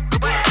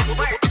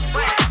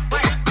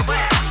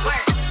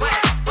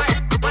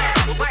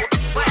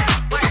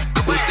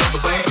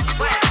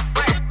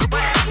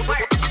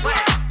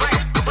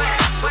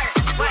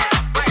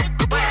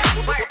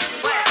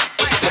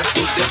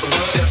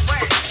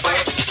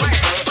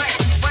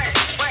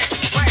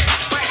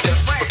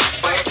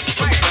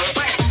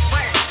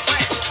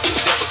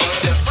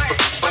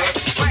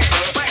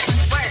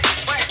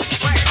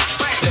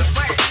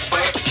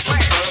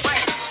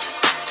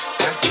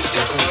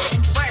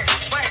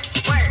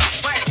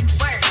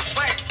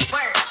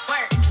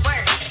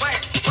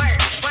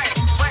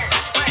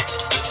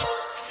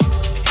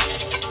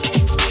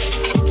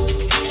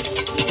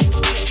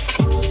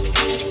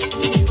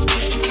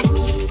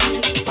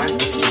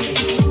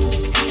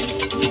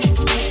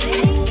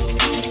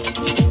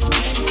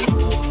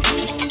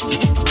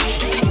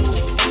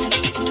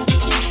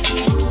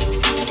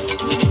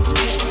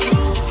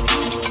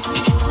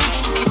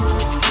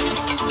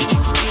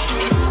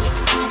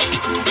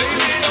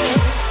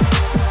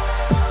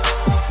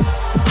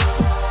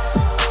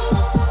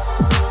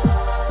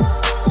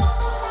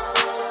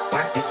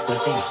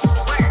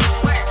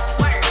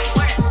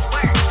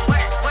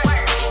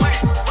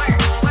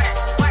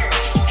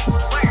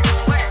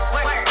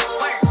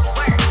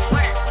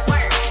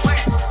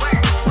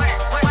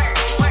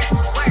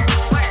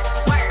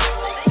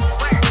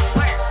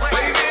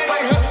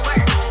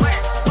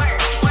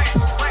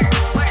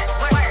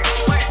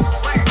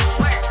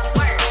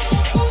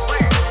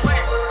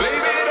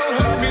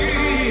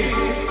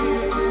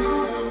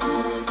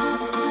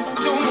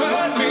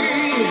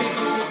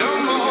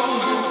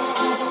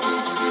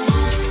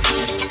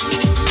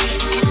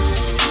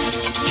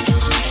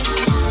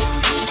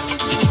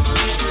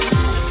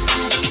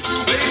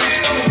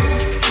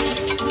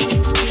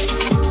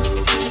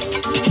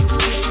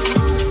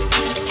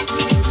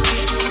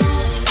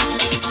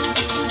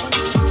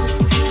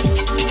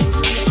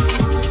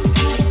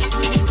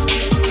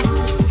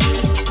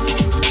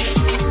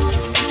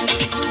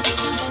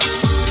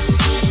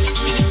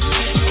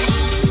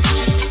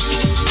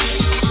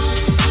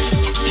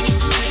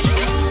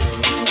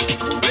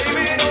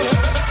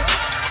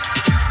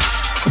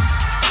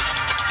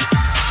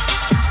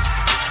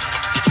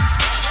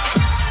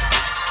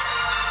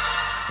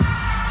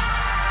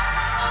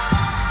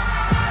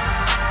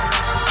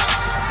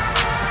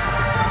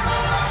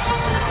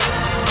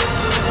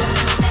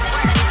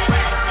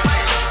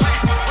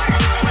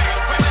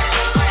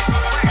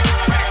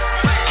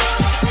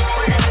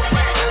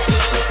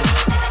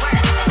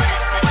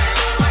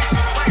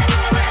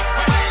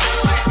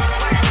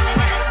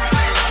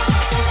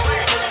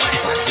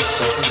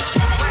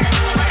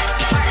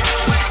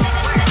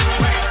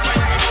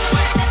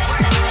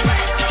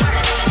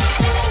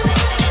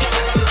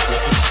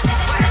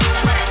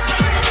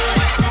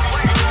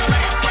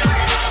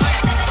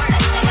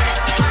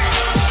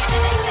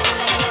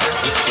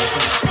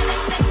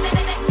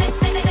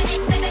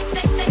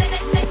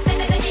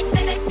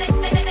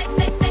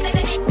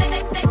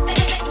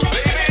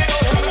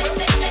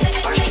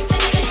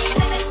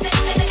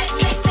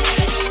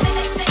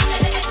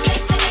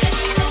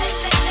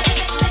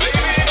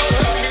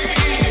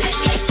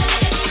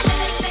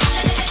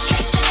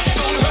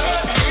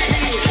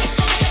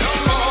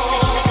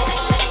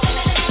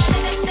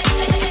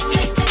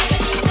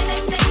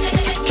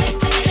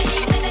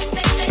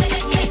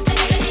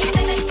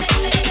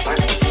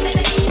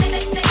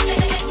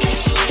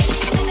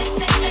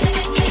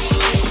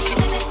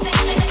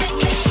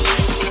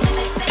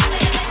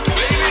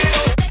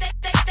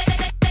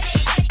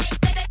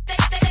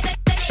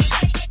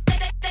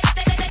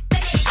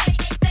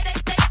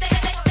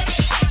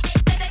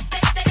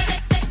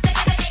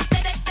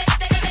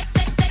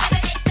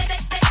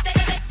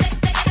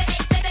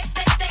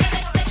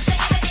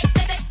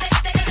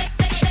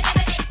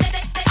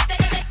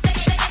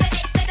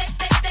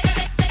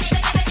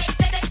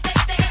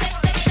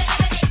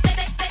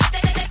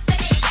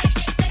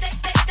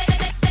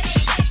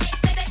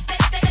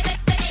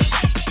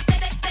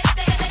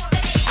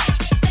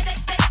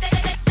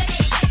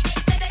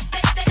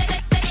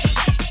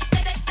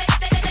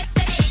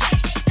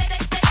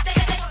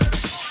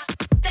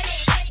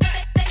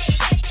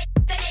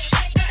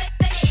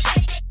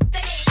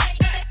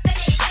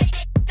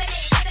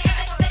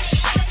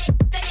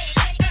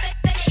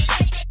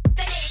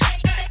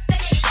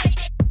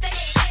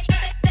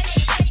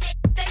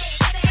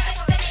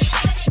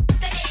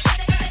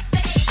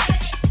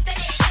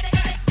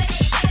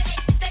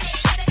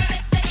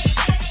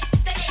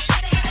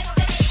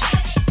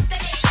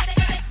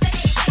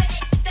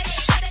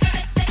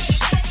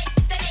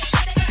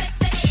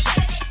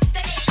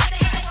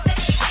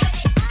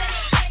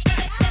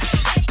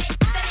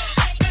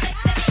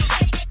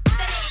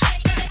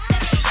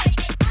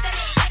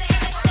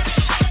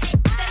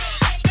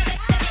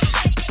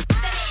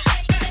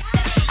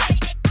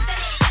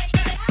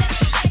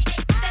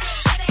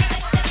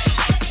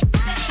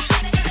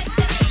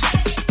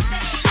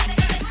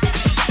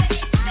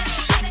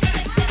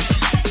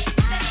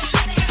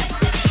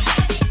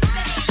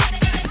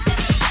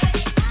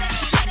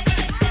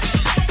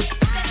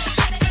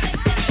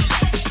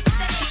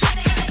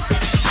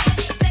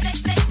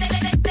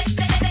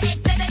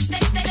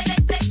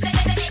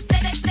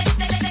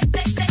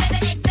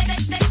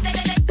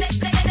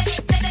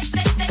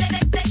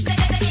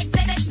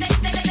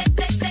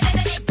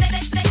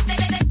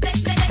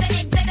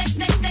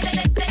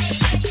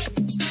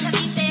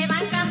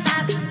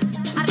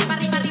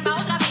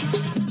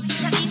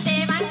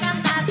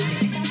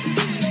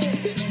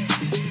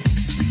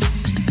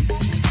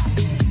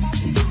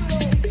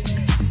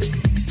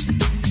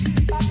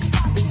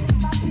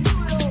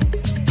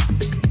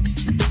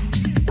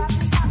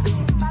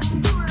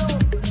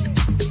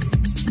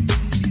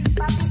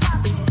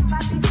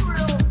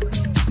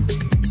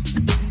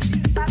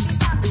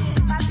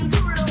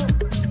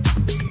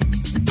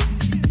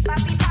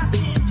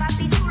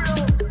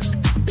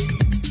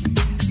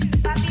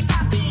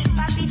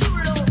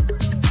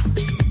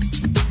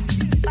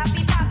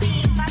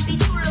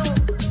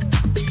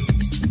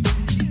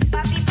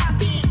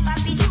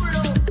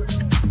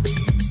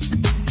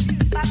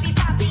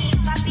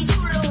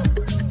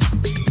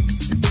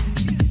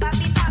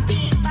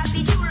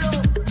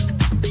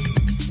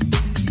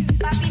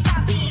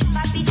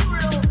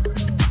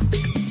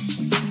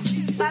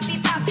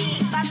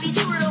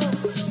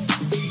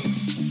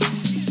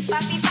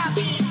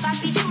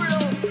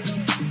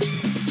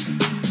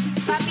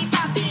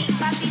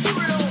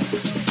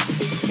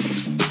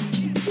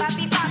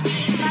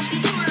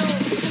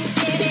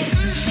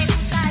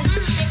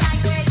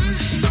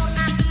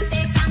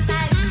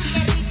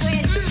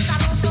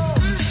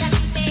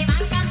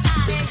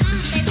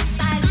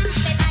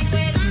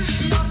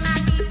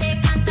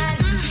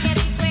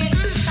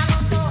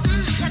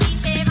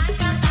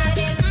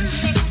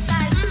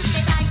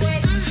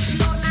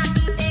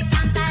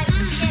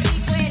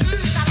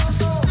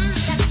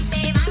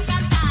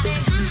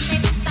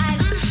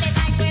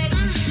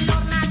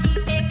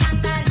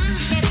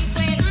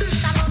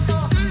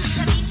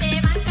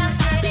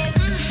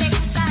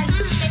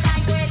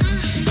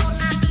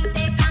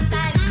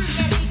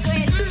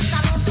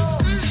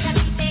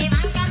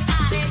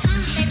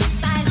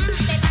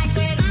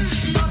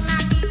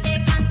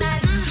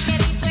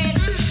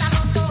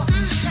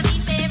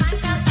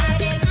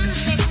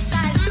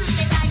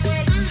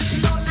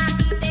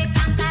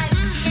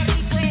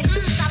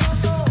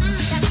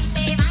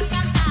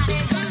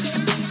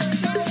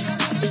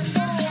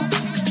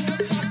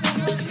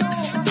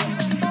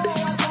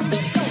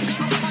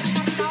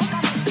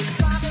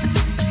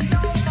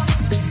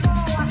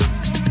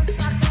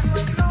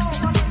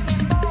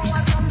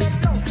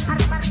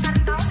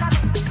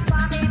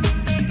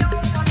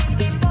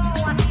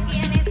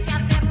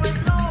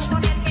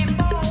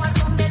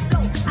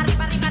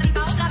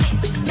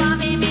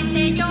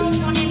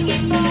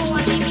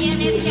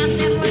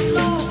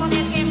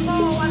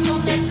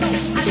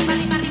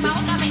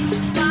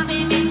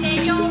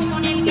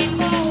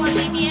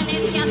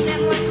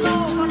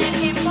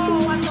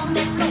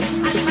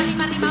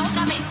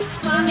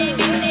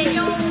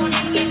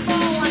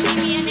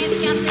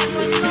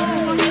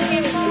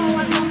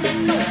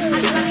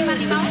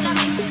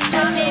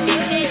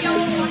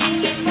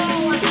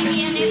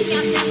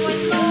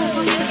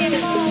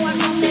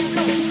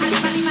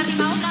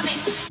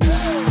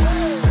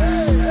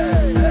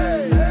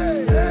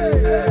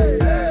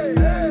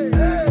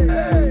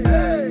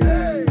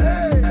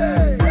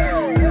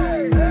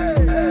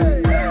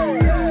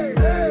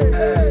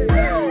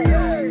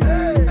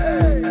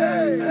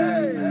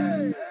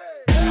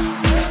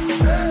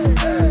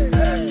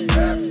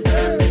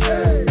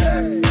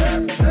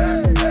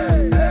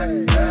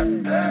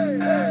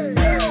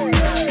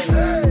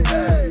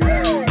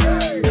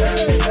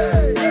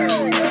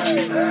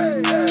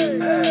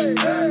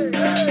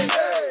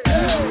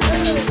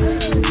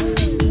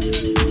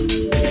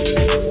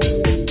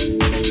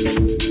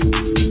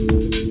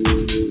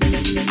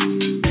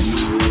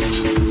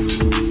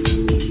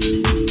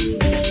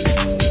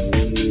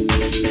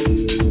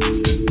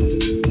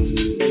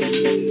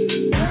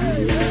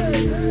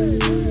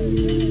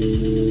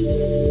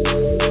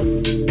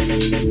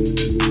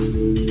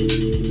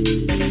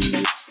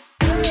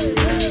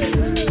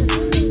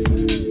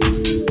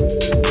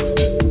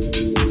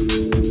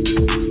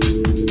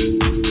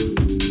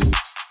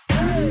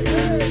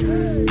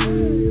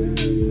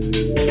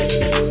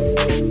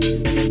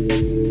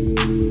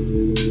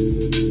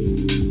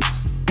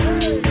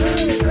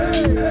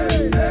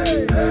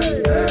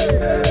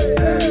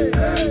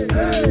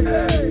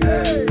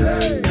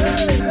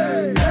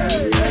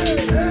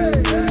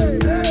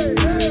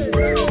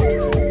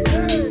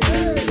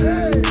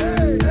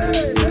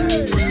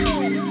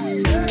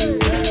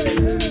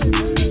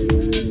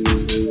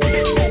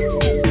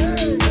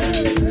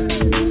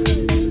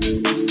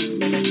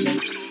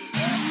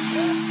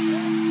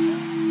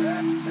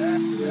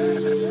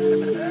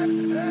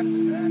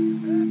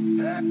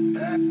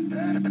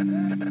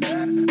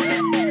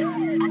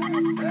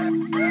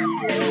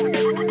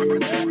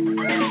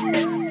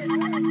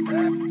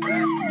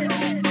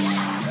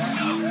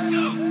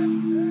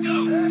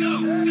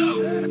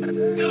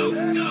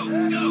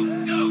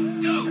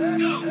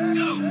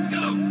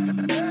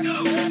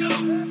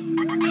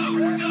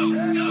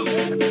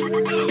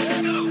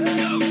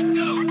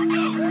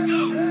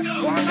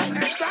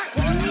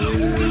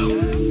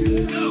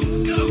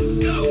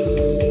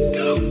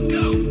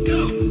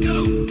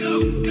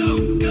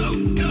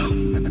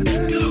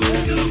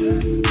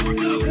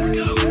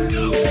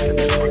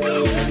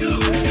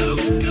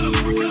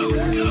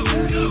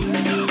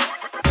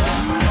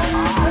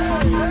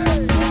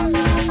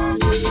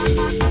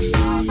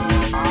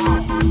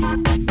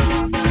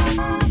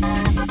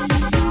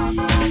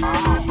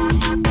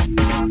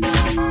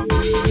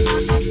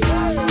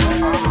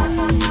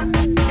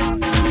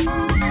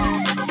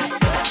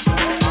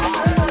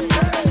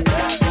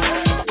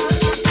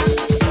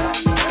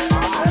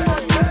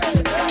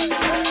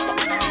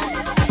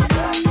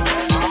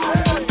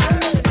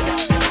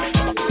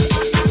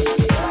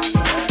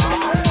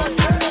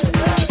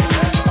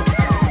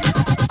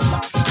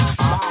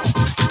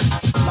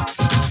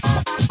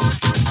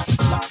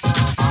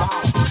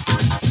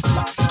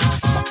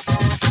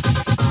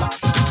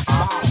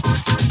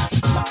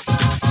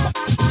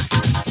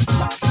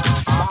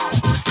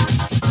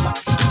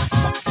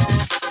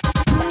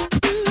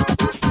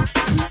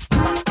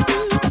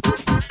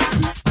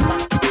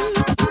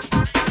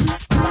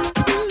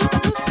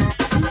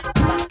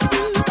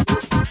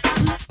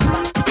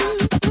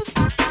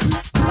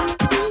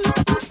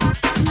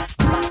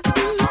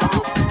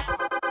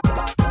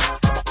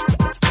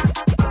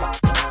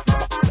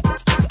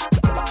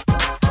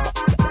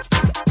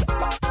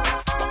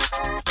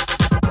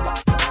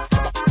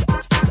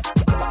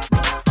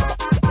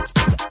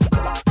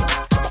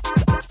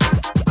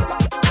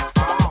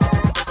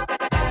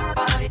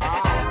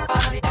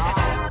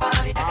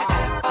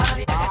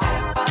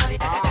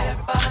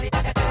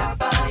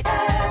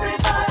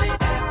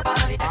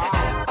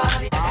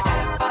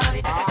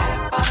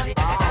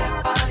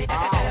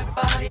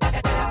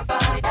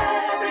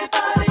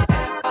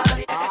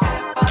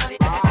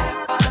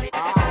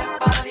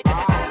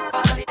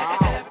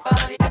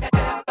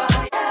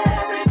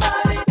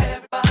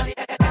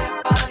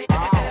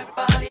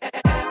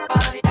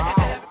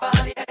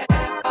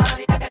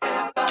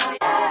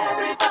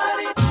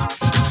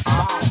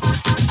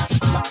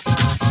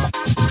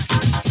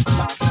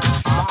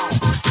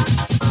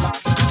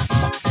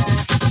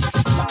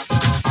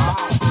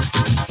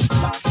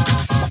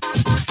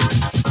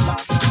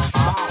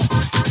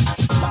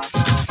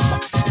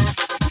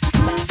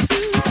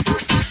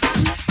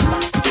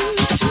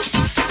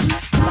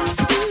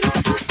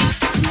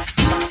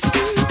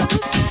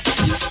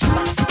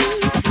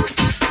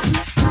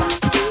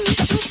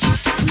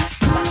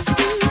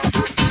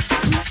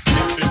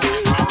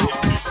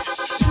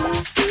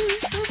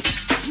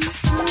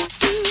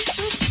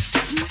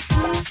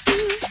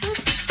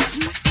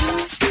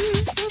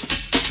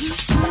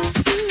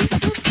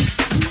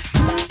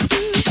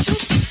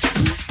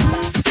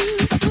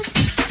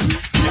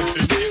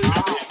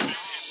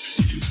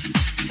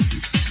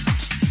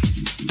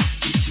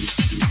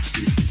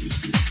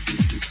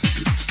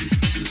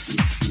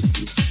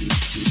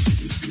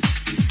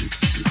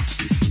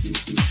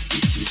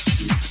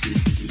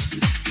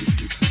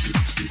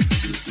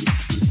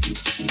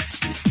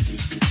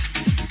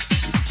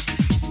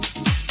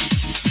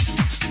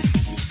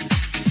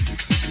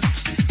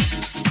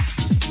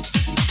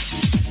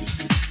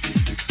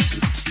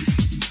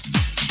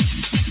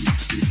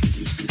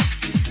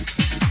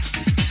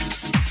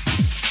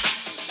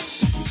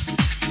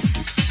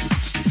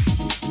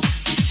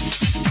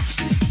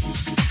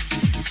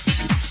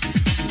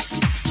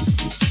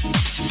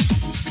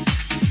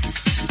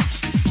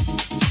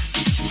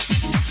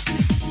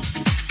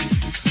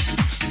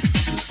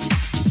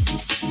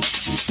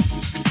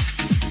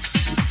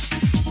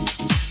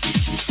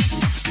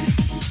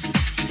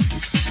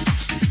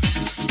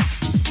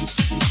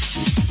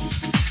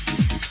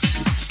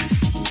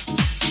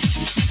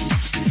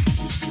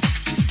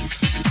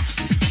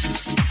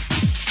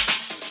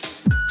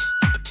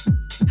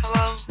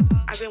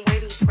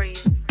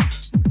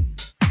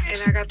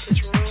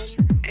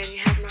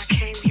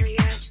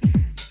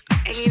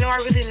 I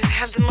really didn't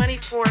have the money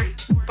for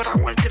it, but I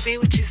wanted to be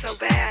with you so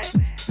bad.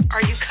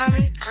 Are you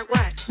coming or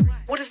what?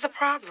 What is the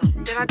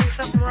problem? Did I do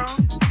something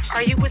wrong?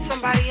 Are you with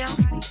somebody else?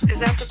 Is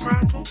that the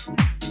problem?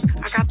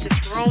 I got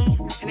this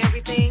room and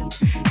everything,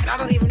 and I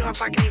don't even know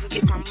if I can even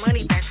get my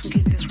money back from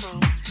getting this room.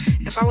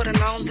 If I would have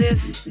known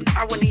this,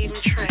 I wouldn't even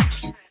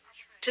tripped.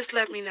 Just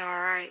let me know,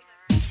 all right?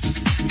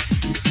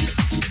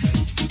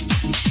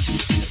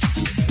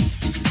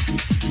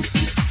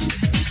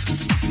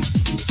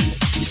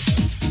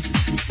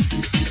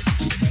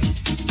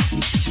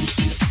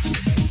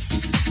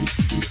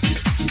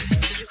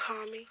 Would you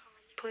call me,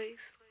 please?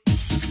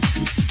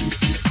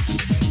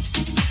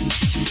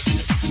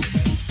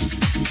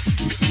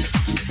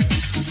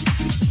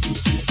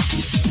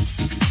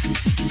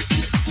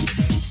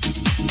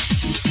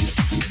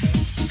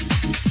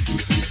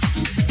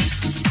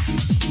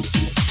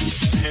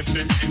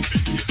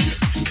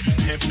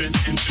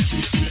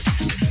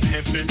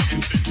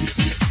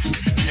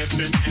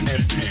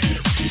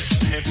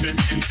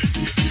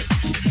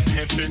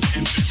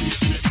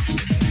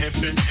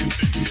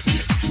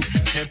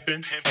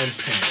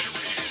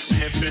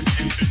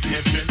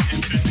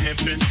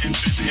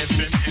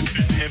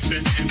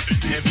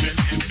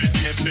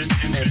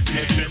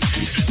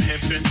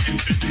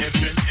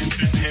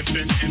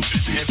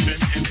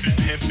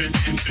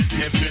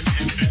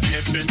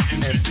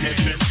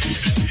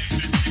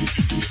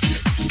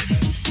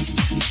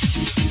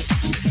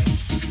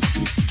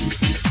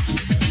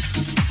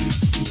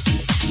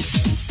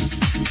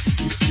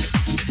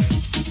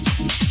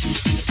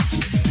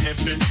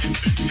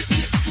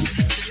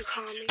 Did you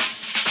call me?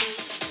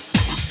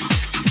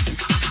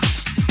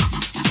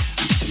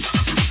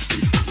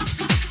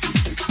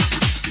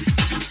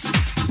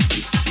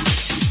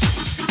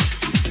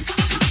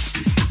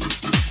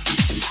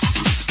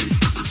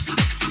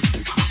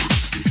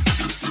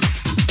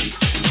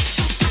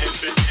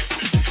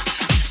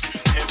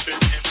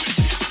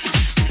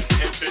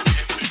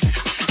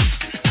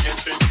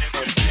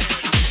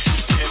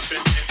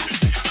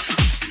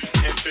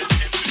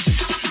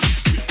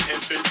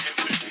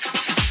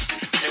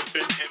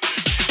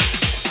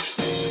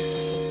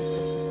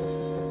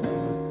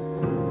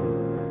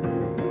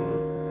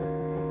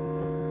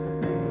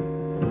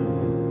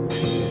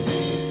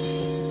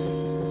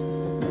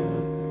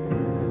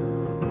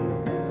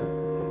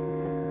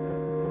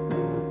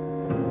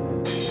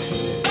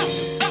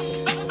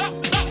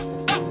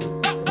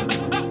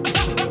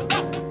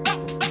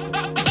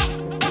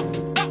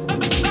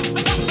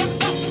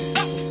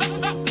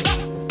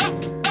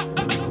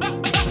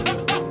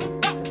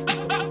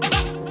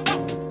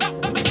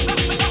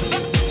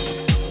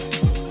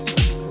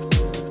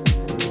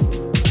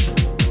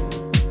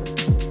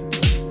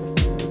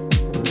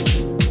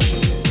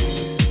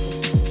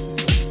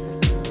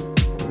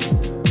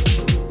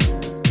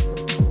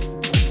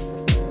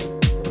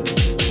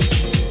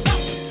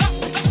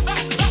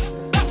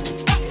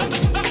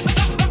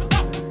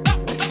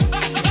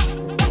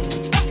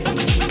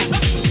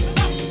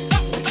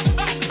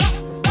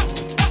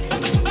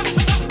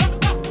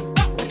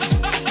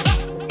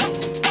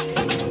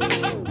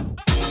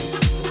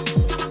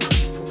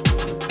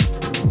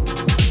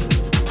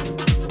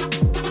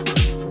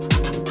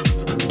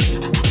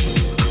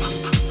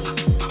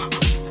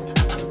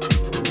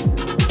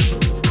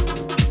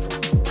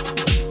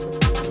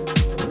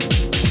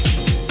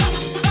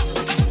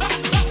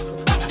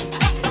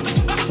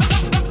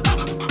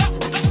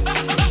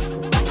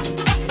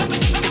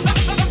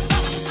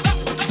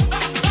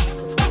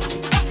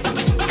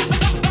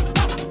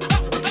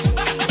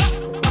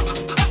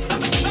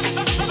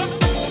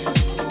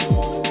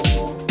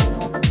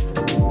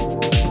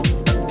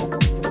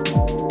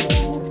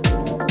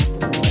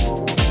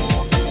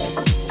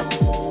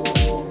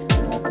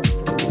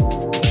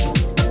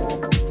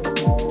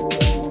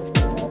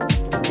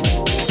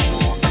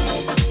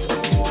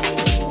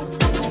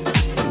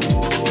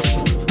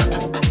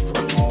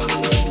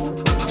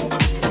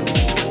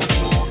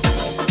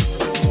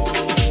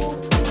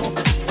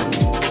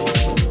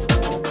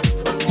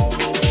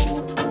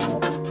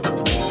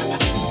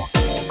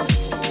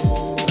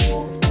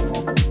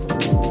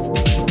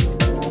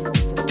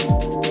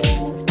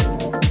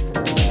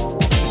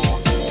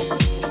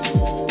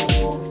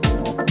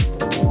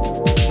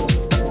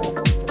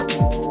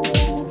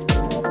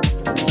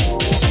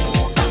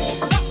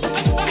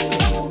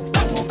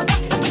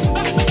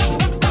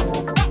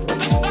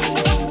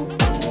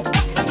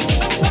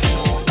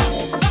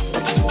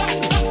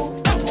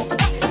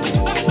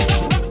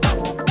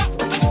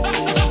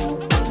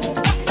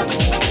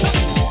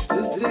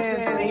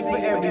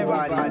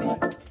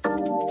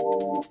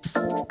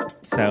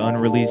 It's that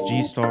unreleased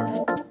G-Star.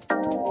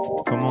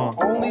 Come on.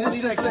 Only the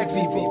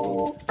sexy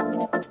people.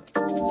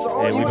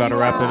 So Hey, we about to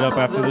wrap it up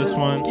after this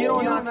one. get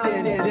on out there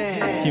and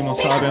dance.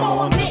 Kemosabe on the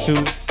ones and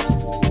twos,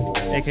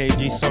 aka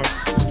G-Star,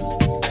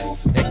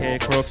 aka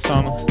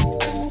Kuroki-sama.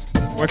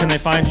 Where can they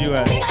find you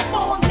at?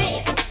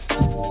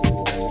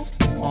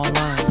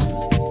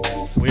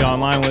 Online. We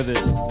online with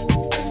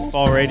it.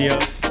 Fall Radio.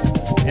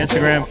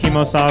 Instagram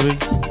Kemosabe.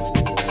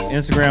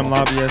 Instagram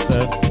Lobby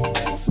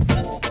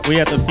SF. We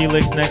at the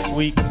Felix next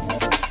week.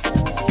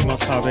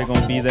 Kemosabe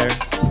gonna be there.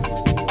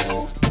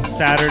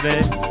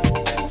 Saturday,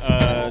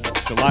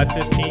 July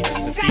 15th,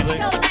 the Felix,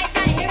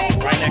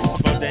 right next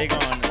to Bodega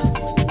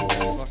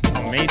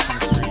on Mason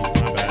Street.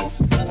 My bad.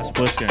 That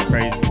split's getting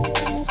crazy.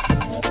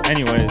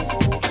 Anyways,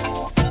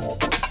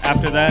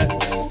 after that,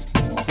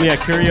 we had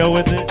Curio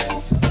with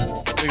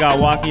it. We got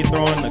Waki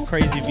throwing the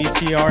crazy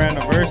VCR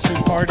anniversary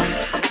party.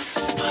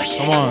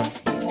 Come on.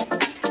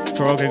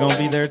 Kuroki gonna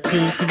be there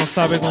too.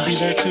 Kemosabe gonna be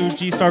there too.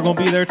 G-Star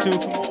gonna be there too.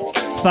 Come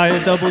on. Saya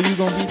W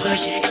gonna be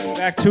there.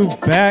 Back to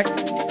back.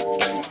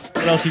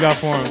 What else you got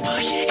for him?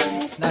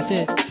 That's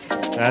it.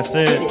 That's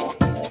it.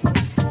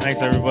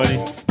 Thanks, everybody.